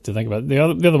difficult to think about. The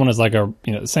other one is like a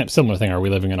similar thing. Are we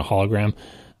living in a hologram?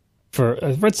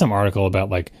 I've read some article about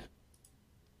like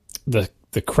the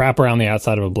crap around the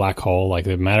outside of a black hole. Like,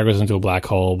 the matter goes into a black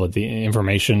hole, but the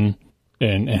information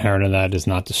inherent in that is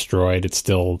not destroyed. It's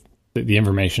still, the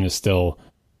information is still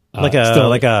like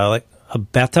a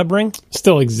bathtub ring?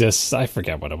 Still exists. I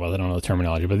forget what it was. I don't know the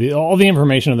terminology, but all the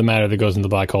information of the matter that goes into the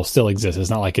black hole still exists. It's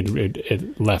not like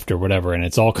it left or whatever, and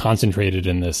it's all concentrated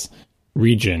in this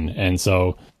region. And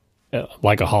so,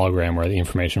 like a hologram where the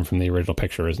information from the original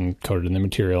picture is encoded in the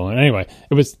material. And anyway,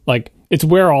 it was like, it's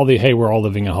where all the, hey, we're all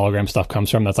living in hologram stuff comes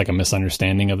from. That's like a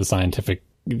misunderstanding of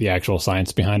the actual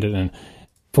science behind it. And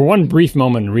for one brief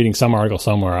moment in reading some article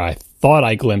somewhere, I thought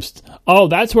I glimpsed, oh,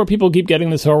 that's where people keep getting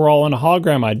this we're all in a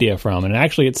hologram idea from. And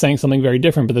actually it's saying something very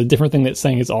different, but the different thing that it's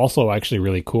saying is also actually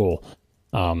really cool.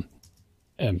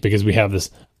 Because we have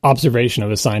this observation of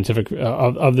the scientific,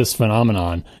 of this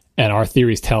phenomenon, and our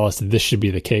theories tell us that this should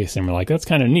be the case. And we're like, that's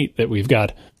kind of neat that we've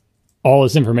got all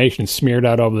this information smeared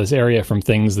out over this area from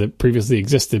things that previously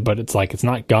existed, but it's like, it's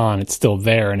not gone, it's still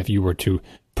there. And if you were to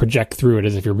project through it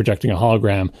as if you're projecting a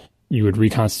hologram, you would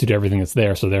reconstitute everything that's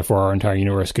there. So therefore our entire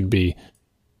universe could be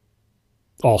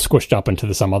all squished up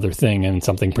into some other thing and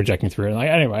something projecting through it. Like,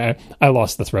 anyway, I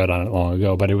lost the thread on it long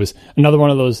ago, but it was another one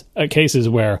of those cases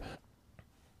where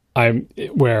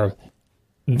the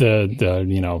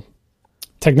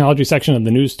technology section of the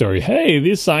news story, hey,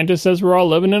 this scientist says we're all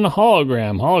living in a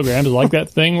hologram. Hologram is like that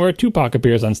thing where Tupac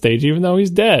appears on stage even though he's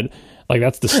dead. Like,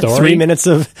 that's the story. 3 minutes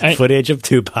of footage of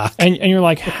Tupac. And you're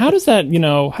like, how does that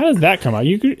come out?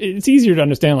 It's easier to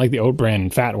understand like the oat bran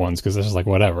and fat ones, because this is like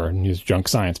whatever, and use junk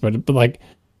science. But like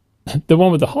the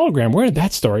one with the hologram, where did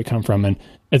that story come from? And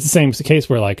it's the same case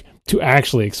where, like, to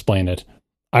actually explain it,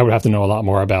 I would have to know a lot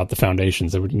more about the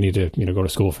foundations. I would need to, go to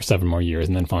school for 7 more years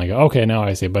and then finally go, okay, now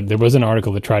I see. But there was an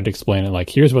article that tried to explain it, like,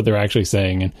 here's what they're actually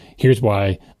saying, and here's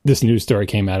why this news story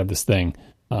came out of this thing.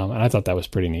 And I thought that was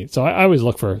pretty neat. So I always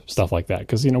look for stuff like that,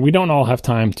 because, we don't all have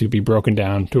time to be broken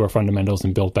down to our fundamentals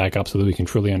and built back up so that we can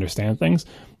truly understand things.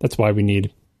 That's why we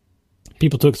need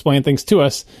people to explain things to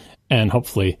us, and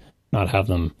hopefully not have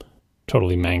them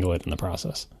totally mangle it in the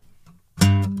process.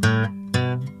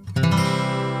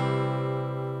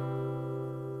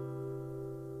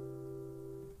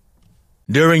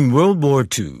 During World War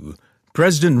II,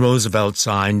 President Roosevelt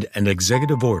signed an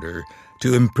executive order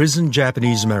to imprison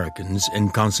Japanese Americans in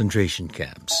concentration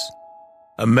camps.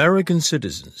 American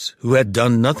citizens who had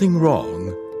done nothing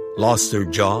wrong lost their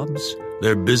jobs,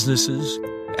 their businesses,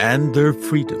 and their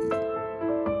freedom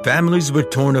Families were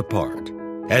torn apart,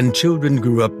 and children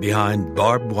grew up behind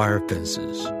barbed wire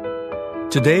fences.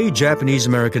 Today,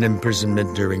 Japanese-American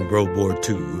imprisonment during World War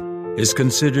II is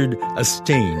considered a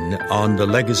stain on the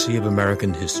legacy of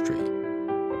American history.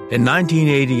 In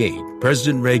 1988,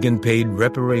 President Reagan paid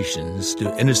reparations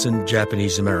to innocent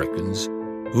Japanese Americans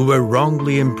who were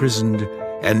wrongly imprisoned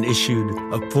and issued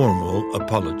a formal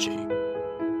apology.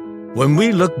 When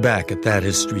we look back at that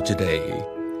history today,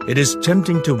 it is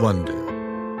tempting to wonder,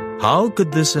 how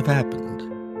could this have happened?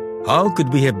 How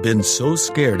could we have been so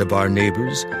scared of our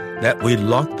neighbors that we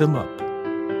locked them up?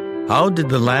 How did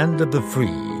the land of the free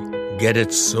get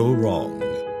it so wrong?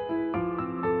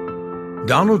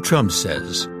 Donald Trump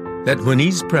says that when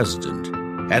he's president,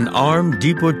 an armed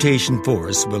deportation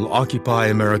force will occupy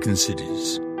American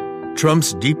cities.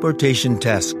 Trump's deportation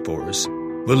task force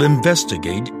will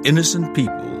investigate innocent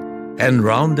people and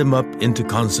round them up into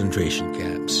concentration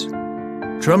camps.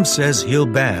 Trump says he'll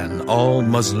ban all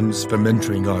Muslims from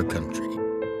entering our country.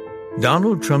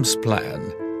 Donald Trump's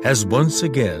plan has once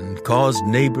again caused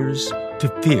neighbors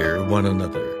to fear one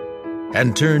another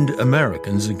and turned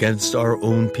Americans against our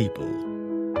own people.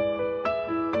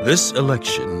 This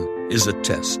election is a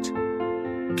test.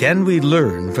 Can we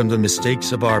learn from the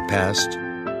mistakes of our past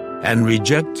and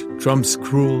reject Trump's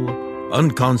cruel,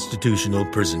 unconstitutional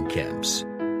prison camps?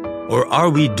 Or are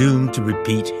we doomed to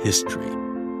repeat history?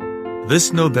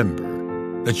 This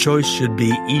November, the choice should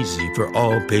be easy for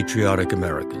all patriotic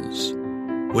Americans.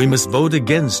 We must vote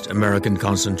against American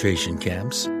concentration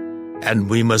camps, and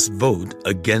we must vote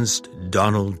against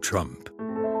Donald Trump.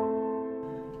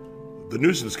 The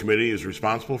Nuisance Committee is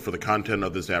responsible for the content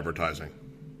of this advertising.